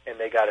and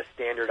they got a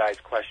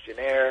standardized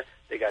questionnaire,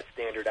 they got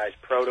standardized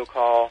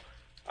protocol,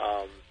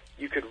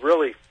 you could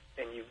really,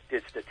 and you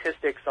did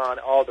statistics on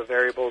all the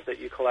variables that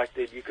you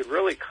collected, you could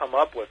really come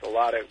up with a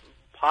lot of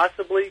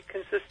possibly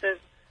consistent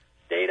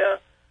data.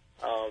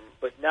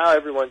 But now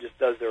everyone just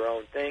does their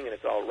own thing, and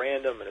it's all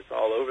random, and it's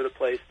all over the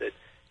place, that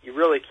you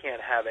really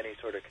can't have any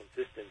sort of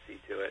consistency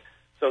to it.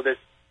 So this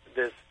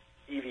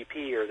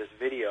EVP or this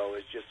video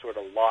is just sort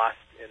of lost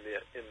in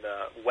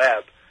the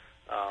web,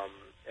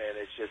 and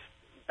it's just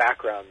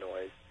background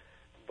noise.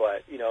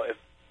 But, if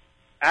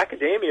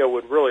academia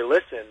would really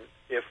listen,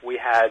 if we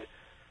had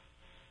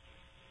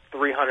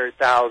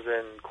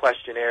 300,000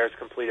 questionnaires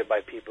completed by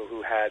people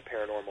who had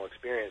paranormal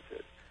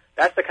experiences,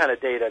 that's the kind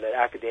of data that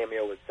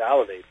academia would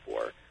salivate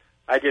for.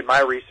 I did my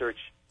research,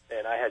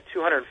 and I had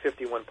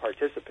 251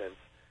 participants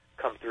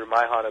come through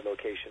my haunted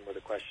location with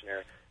a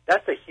questionnaire.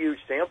 That's a huge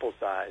sample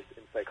size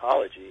in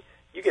psychology.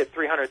 You get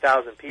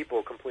 300,000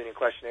 people completing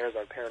questionnaires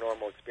on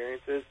paranormal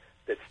experiences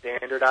that's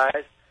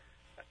standardized.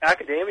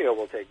 Academia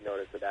will take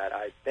notice of that,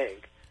 I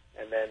think,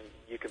 and then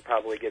you could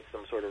probably get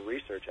some sort of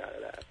research out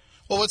of that.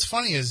 Well, what's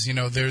funny is,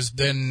 there's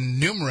been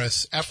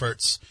numerous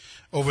efforts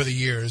over the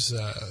years, in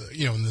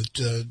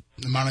the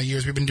amount of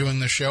years we've been doing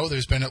this show,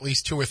 there's been at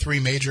least 2 or 3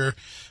 major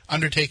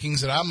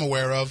undertakings that I'm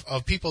aware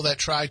of people that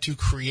try to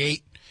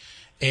create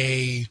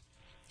a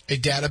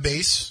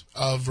database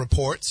of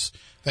reports,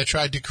 that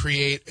tried to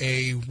create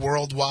a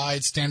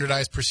worldwide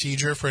standardized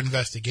procedure for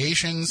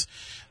investigations.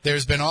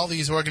 There's been all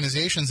these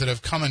organizations that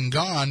have come and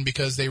gone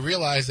because they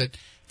realize that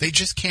they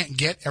just can't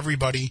get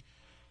everybody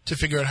to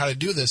figure out how to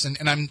do this. And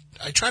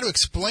I try to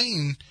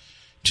explain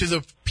to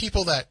the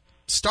people that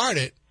start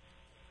it,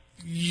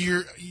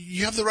 you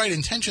have the right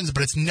intentions,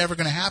 but it's never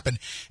going to happen.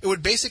 It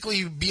would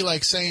basically be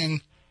like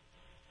saying,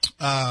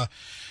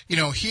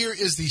 here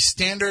is the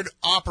standard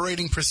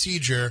operating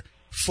procedure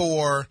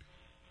for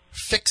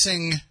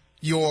fixing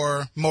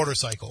your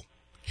motorcycle.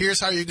 Here's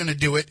how you're going to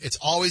do it. It's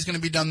always going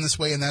to be done this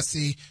way, and that's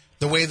the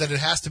way that it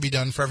has to be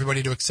done for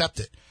everybody to accept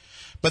it.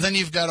 But then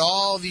you've got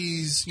all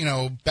these,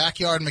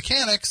 backyard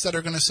mechanics that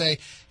are going to say,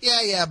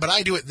 yeah, but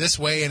I do it this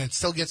way, and it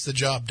still gets the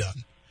job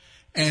done.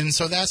 And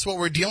so that's what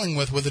we're dealing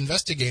with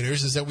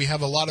investigators, is that we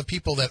have a lot of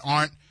people that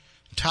aren't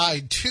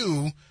tied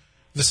to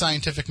the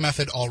scientific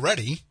method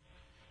already,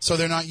 so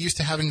they're not used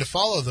to having to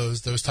follow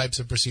those types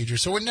of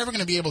procedures. So we're never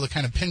going to be able to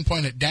kind of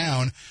pinpoint it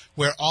down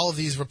where all of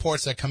these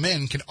reports that come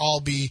in can all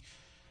be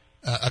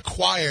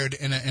acquired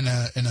in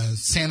a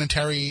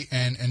sanitary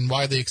and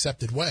widely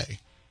accepted way.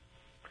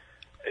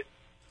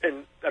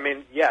 And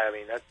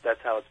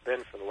that's how it's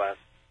been for the last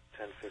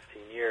 10,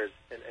 15 years.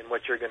 And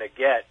what you're going to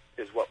get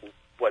is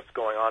what's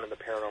going on in the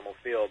paranormal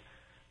field.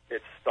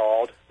 It's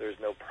stalled. There's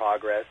no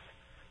progress.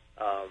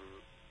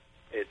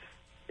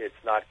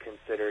 It's not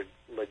considered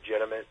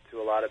legitimate to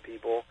a lot of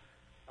people.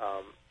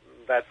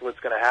 That's what's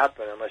going to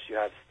happen unless you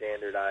have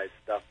standardized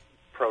stuff,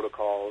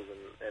 protocols,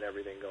 and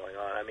everything going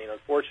on. I mean,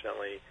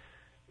 unfortunately,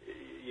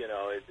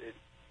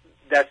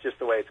 that's just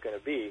the way it's going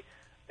to be,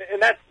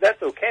 and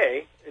that's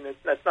okay, and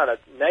that's not a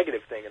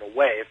negative thing in a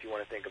way if you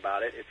want to think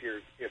about it. If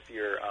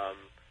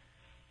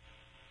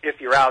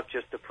you're out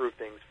just to prove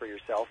things for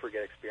yourself or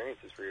get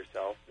experiences for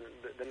yourself,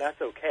 then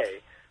that's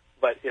okay.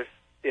 But if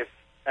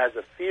as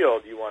a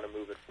field you want to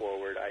move it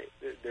forward,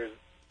 there's,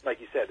 like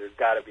you said, there's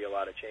got to be a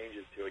lot of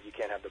changes to it. You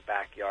can't have the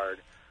backyard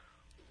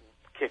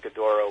kick a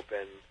door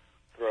open,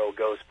 throw a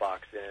ghost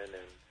box in,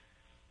 and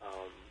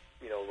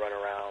run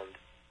around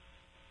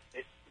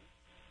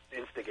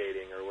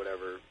instigating or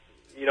whatever.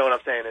 You know what I'm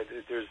saying?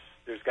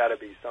 There's got to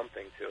be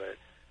something to it.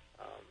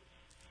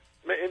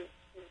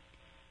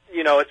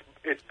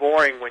 It's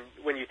boring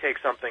when you take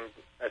something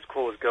as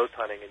cool as ghost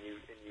hunting and you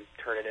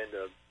turn it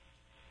into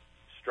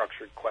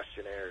structured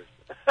questionnaires.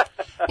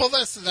 Well,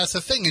 that's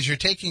the thing, is you're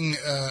taking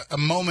a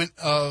moment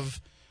of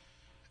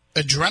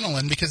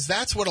adrenaline, because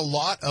that's what a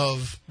lot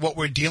of what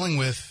we're dealing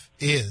with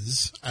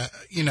is.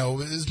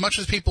 As much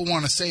as people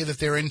want to say that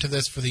they're into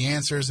this for the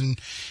answers and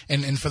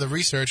for the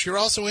research, you're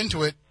also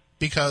into it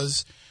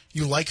because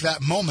you like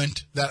that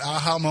moment, that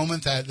aha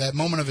moment, that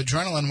moment of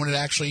adrenaline when it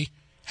actually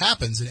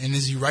happens. And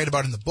as you write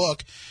about in the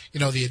book, the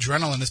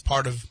adrenaline is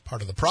part of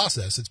the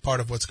process. It's part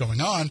of what's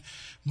going on.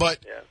 But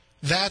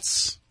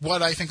that's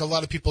what I think a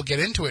lot of people get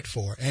into it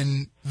for.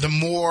 And the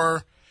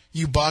more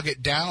you bog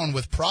it down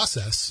with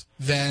process,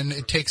 then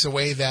it takes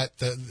away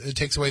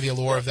the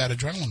allure of that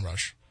adrenaline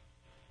rush.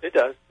 It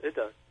does,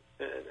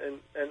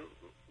 and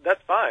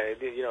that's fine.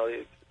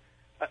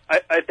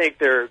 I think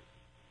there's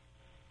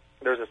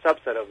a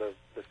subset of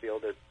the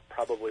field that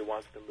probably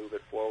wants to move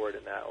it forward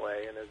in that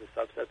way, and there's a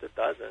subset that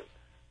doesn't.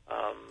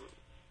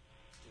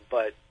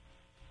 But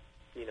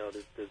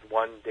does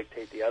one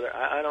dictate the other?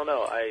 I don't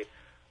know.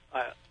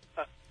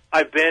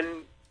 I've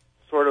been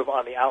sort of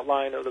on the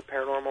outline of the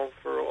paranormal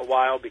for a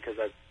while because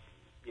I've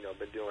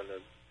been doing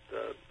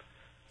the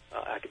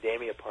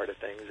academia part of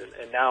things,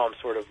 and now I'm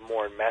sort of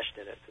more enmeshed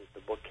in it since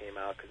the book came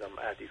out, because I'm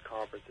at these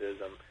conferences,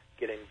 I'm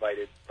getting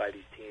invited by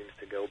these teams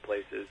to go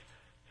places.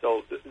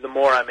 So the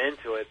more I'm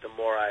into it, the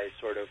more I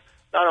sort of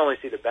not only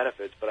see the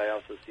benefits, but I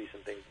also see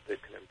some things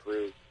that can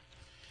improve.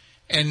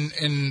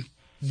 And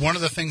one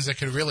of the things that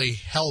could really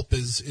help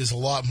is a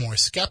lot more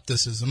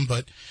skepticism,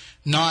 but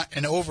not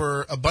an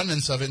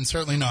overabundance of it, and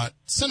certainly not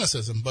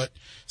cynicism. But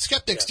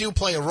skeptics do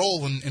play a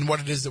role in what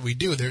it is that we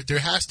do. There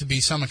has to be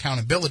some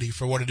accountability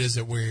for what it is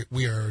that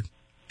we are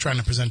trying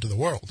to present to the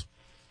world.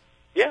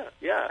 Yeah,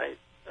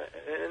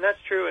 and that's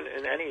true in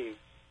any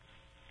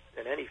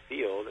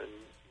field. And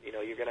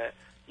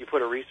you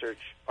put a research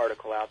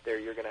article out there,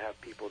 you're gonna have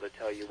people that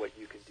tell you what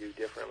you can do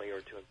differently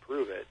or to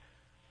improve it.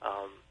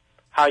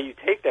 How you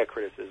take that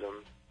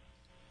criticism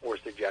or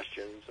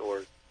suggestions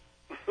or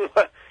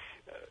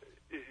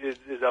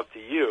is up to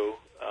you.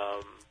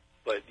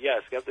 But yeah,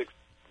 skeptics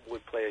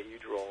would play a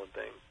huge role in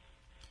things.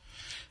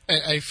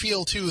 I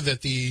feel too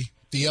that the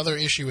other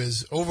issue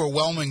is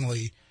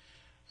overwhelmingly,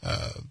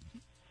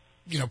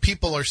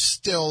 people are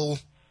still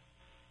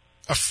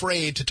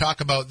afraid to talk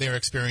about their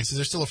experiences.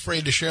 They're still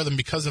afraid to share them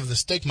because of the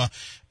stigma.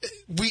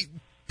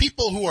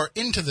 People who are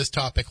into this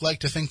topic like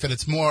to think that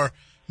it's more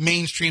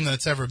mainstream than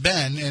it's ever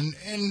been,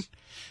 and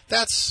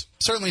that's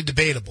certainly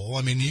debatable.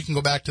 I mean, you can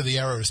go back to the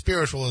era of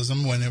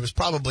spiritualism when it was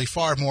probably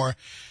far more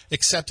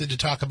accepted to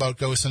talk about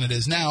ghosts than it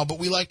is now, but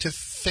we like to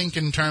think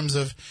in terms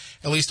of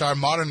at least our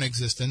modern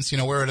existence.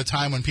 We're at a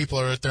time when people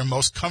are at their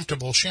most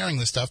comfortable sharing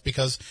this stuff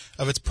because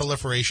of its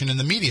proliferation in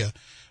the media.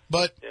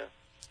 But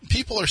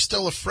people are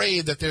still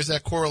afraid that there's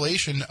that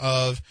correlation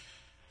of,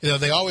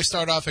 they always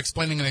start off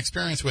explaining an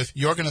experience with,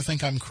 you're going to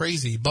think I'm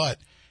crazy, but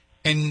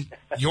And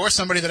you're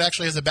somebody that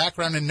actually has a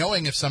background in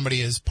knowing if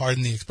somebody is,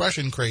 pardon the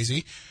expression,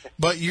 crazy,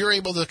 but you're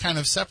able to kind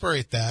of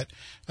separate that,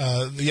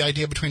 the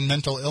idea between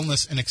mental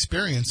illness and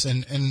experience,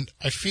 and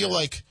I feel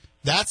like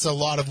that's a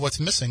lot of what's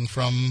missing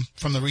from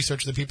the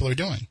research that people are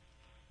doing.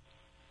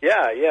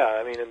 Yeah.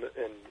 I mean, in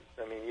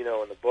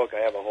the book, I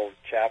have a whole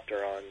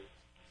chapter on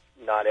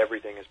not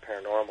everything is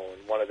paranormal,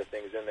 and one of the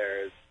things in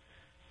there is,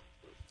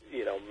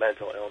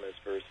 mental illness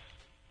versus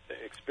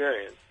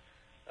experience.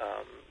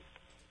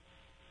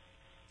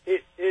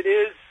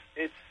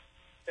 It's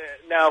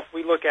now, if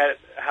we look at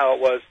how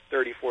it was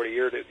 30, 40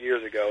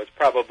 years ago, it's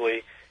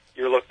probably,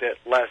 you're looked at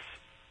less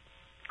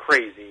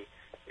crazy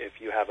if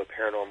you have a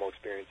paranormal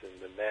experience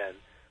than then.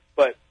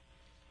 But,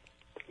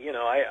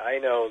 I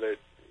know that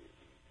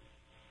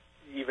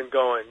even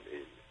going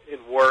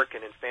in work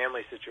and in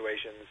family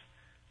situations,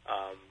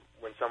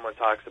 when someone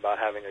talks about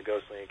having a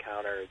ghostly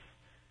encounter, it's,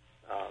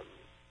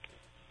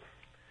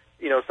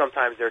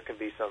 sometimes there can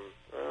be some,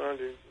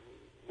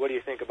 what do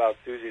you think about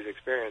Susie's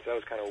experience? That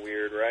was kind of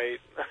weird, right?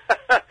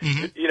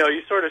 Mm-hmm.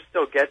 You sort of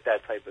still get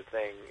that type of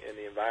thing in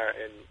the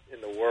environment, in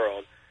the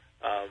world.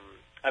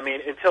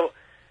 Until,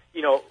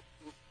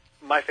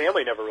 my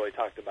family never really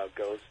talked about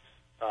ghosts.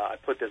 I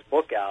put this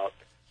book out,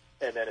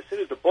 and then as soon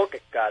as the book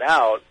got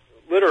out,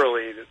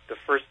 literally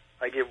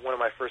I gave one of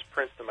my first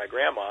prints to my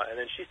grandma, and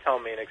then she's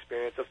telling me an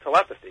experience of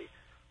telepathy.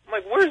 I'm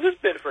like, where's this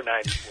been for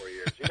 94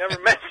 years? You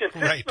never mentioned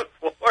this Right.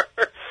 before.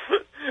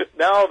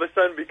 Now, all of a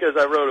sudden, because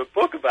I wrote a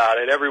book about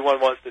it, everyone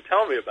wants to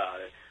tell me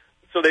about it.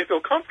 So they feel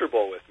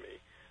comfortable with me.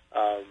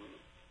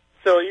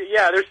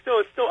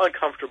 It's still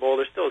uncomfortable.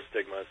 There's still a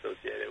stigma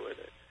associated with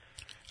it.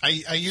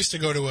 I used to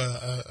go to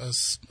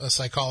a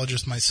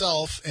psychologist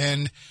myself,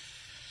 and,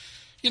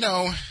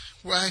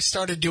 when I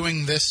started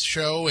doing this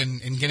show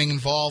and getting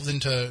involved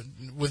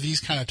with these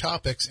kind of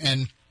topics,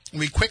 and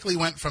we quickly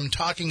went from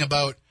talking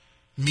about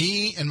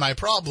me and my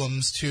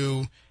problems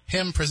to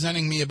him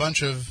presenting me a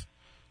bunch of,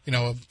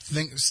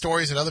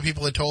 stories that other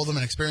people had told him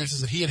and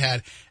experiences that he had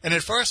had. And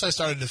at first I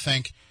started to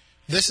think,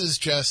 this is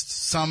just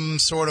some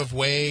sort of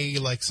way,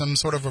 like some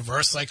sort of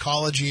reverse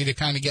psychology to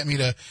kind of get me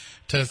to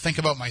think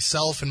about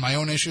myself and my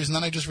own issues. And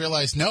then I just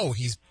realized, no,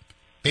 he's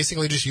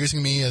basically just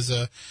using me as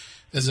a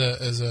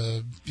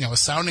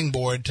sounding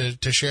board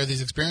to share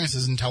these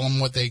experiences and tell them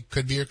what they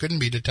could be or couldn't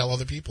be to tell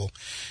other people,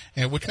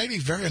 and which may be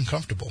very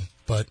uncomfortable.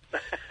 But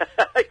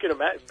I can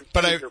imagine.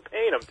 But you're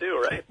paying them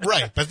too, right?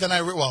 Right. But then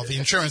the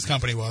insurance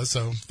company was,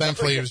 so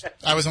thankfully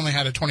I only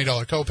had a $20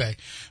 copay.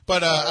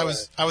 But I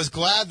was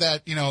glad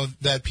that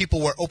that people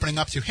were opening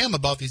up to him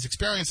about these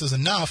experiences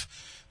enough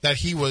that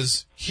he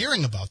was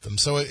hearing about them.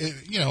 So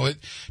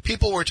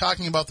people were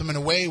talking about them in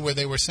a way where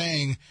they were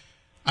saying,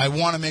 I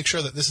want to make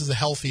sure that this is a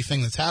healthy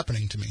thing that's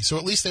happening to me. So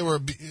at least they were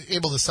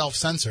able to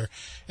self-censor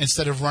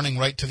instead of running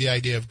right to the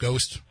idea of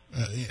ghost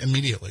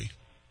immediately.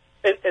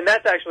 And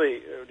that's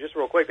actually, just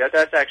real quick,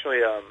 that's actually,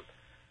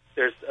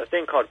 there's a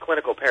thing called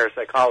clinical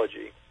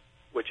parapsychology,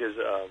 which is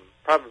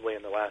probably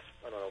in the last,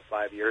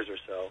 5 years or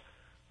so,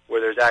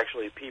 where there's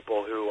actually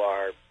people who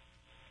are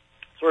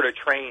sort of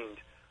trained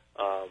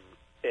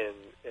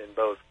in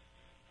both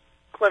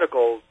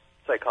clinical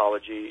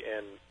psychology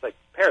and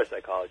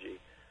parapsychology.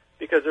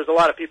 Because there's a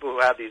lot of people who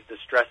have these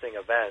distressing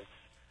events,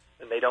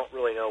 and they don't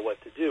really know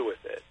what to do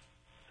with it.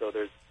 So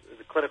the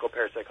clinical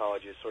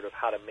parapsychology is sort of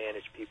how to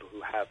manage people who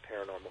have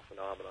paranormal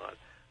phenomenon,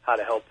 how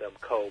to help them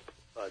cope,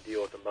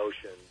 deal with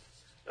emotions,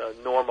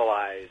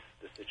 normalize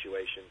the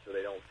situation so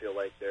they don't feel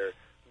like they're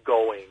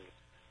going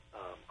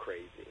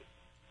crazy.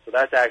 So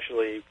that's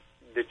actually,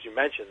 did you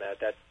mention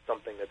that? That's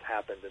something that's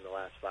happened in the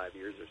last 5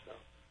 years or so.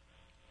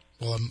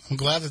 Well, I'm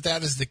glad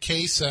that is the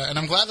case, and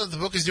I'm glad that the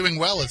book is doing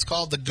well. It's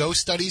called The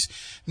Ghost Studies,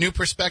 New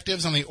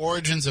Perspectives on the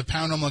Origins of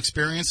Paranormal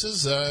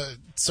Experiences.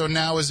 So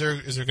now is there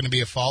going to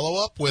be a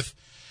follow-up with,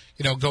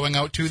 going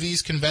out to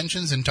these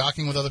conventions and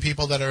talking with other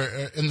people that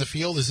are in the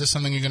field? Is this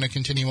something you're going to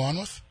continue on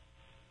with?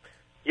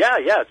 Yeah,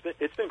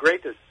 it's been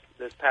great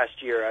this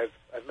past year.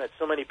 I've met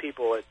so many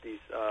people at these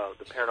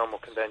the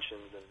paranormal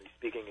conventions and these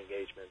speaking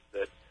engagements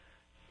that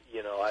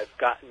I've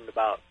gotten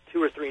about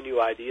 2 or 3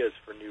 new ideas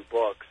for new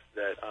books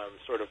that I'm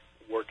sort of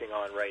working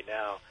on right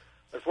now.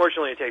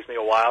 Unfortunately, it takes me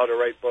a while to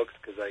write books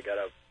because I got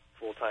a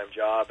full-time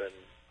job and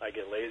I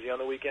get lazy on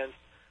the weekends.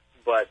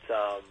 But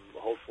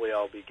hopefully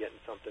I'll be getting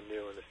something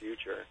new in the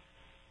future.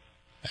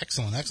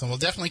 Excellent. Well,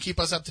 definitely keep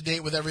us up to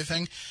date with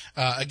everything.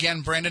 Again,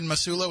 Brandon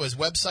Masulo, his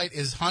website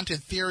is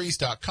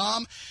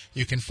hauntedtheories.com.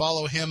 You can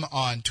follow him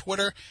on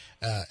Twitter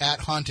at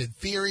Haunted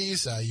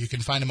Theories. You can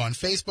find him on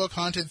Facebook,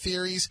 Haunted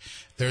Theories.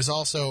 There's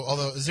also,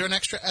 is there an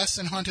extra S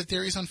in Haunted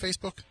Theories on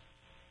Facebook?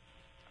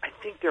 I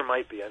think there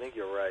might be. I think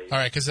you're right. All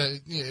right, because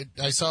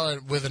I saw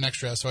it with an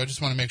extra, so I just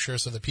want to make sure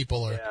so that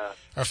people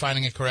are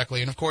finding it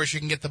correctly. And, of course, you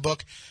can get the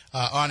book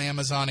on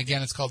Amazon.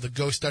 Again, it's called The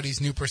Ghost Studies,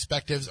 New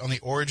Perspectives on the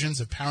Origins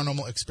of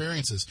Paranormal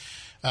Experiences.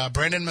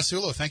 Brandon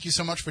Masulo, thank you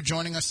so much for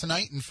joining us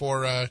tonight and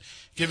for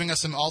giving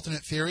us some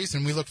alternate theories,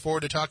 and we look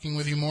forward to talking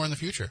with you more in the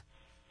future.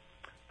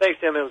 Thanks,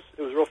 Tim. It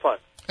was real fun.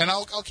 And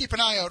I'll keep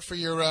an eye out for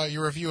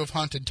your review of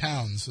Haunted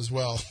Towns as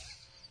well.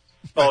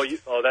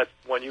 That's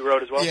one you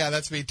wrote as well? Yeah,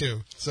 that's me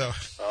too. So.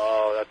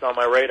 Oh, that's on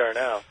my radar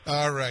now.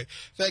 All right.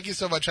 Thank you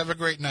so much. Have a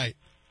great night.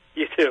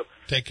 You too.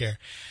 Take care.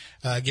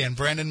 Again,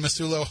 Brandon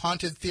Masulo,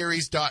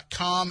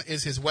 hauntedtheories.com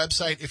is his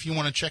website if you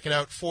want to check it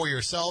out for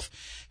yourself.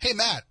 Hey,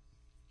 Matt,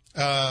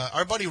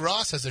 our buddy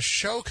Ross has a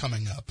show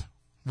coming up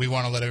we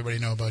want to let everybody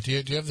know about. Do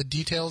you have the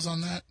details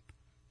on that?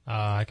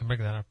 I can bring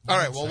that up. All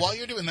right. Well, while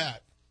you're doing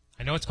that.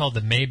 I know it's called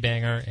the May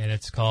Banger, and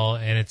it's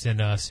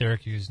in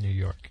Syracuse, New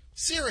York.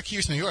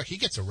 Syracuse, New York. He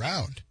gets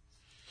around.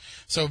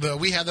 So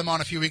we had them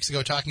on a few weeks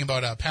ago talking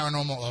about a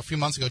few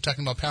months ago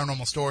talking about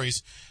paranormal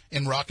stories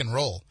in rock and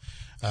roll.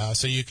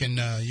 So you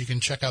can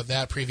check out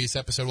that previous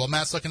episode. While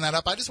Matt's looking that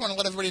up, I just want to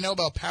let everybody know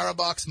about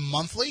Parabox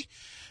Monthly.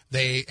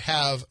 They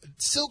have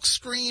silk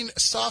screen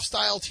soft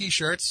style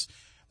T-shirts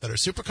that are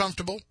super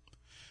comfortable,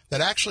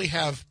 that actually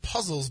have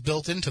puzzles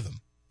built into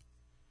them.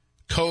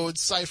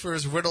 Codes,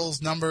 ciphers,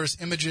 riddles, numbers,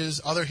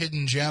 images, other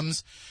hidden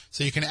gems.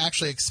 So you can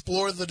actually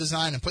explore the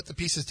design and put the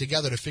pieces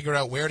together to figure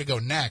out where to go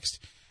next.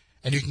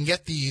 And you can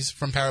get these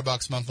from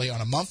Parabox Monthly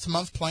on a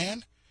month-to-month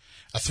plan,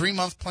 a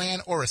 3-month plan,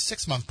 or a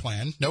 6-month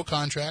plan. No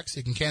contracts.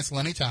 You can cancel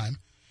anytime.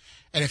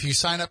 And if you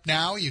sign up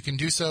now, you can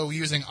do so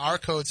using our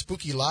code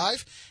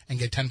SPOOKYLIVE and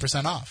get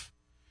 10% off.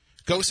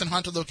 Ghosts and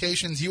haunted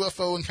locations,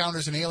 UFO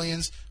encounters and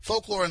aliens,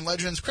 folklore and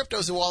legends,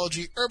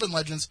 cryptozoology, urban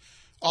legends,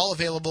 all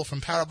available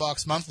from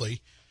Parabox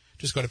Monthly.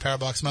 Just go to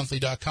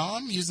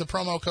paraboxmonthly.com, use the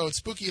promo code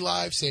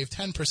SPOOKYLIVE, save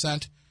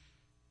 10%.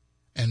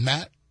 And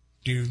Matt,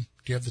 do you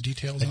have the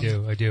details on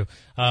that? I do.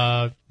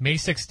 May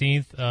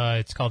 16th,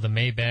 it's called the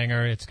May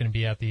Banger. It's going to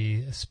be at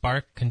the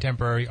Spark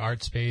Contemporary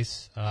Art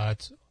Space.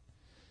 It's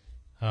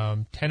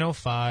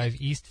 1005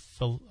 East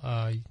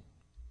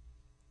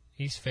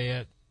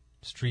Fayette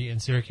Street in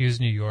Syracuse,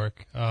 New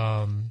York.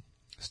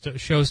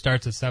 Show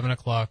starts at 7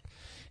 o'clock.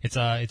 It's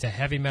a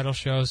heavy metal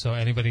show, so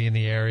anybody in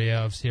the area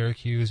of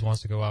Syracuse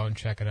wants to go out and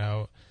check it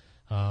out.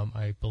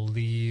 I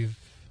believe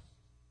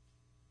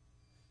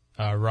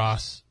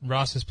Ross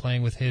is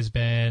playing with his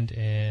band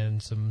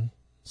and some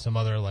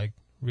other like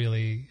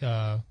really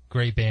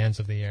great bands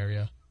of the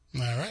area.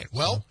 All right.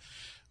 Well,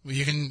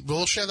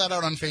 we'll share that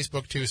out on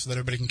Facebook too, so that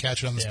everybody can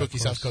catch it on the Spooky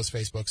South Coast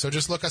Facebook. So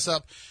just look us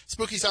up,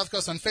 Spooky South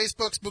Coast on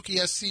Facebook, Spooky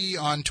SC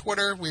on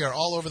Twitter. We are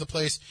all over the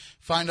place.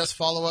 Find us,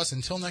 follow us.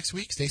 Until next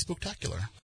week, stay spooktacular.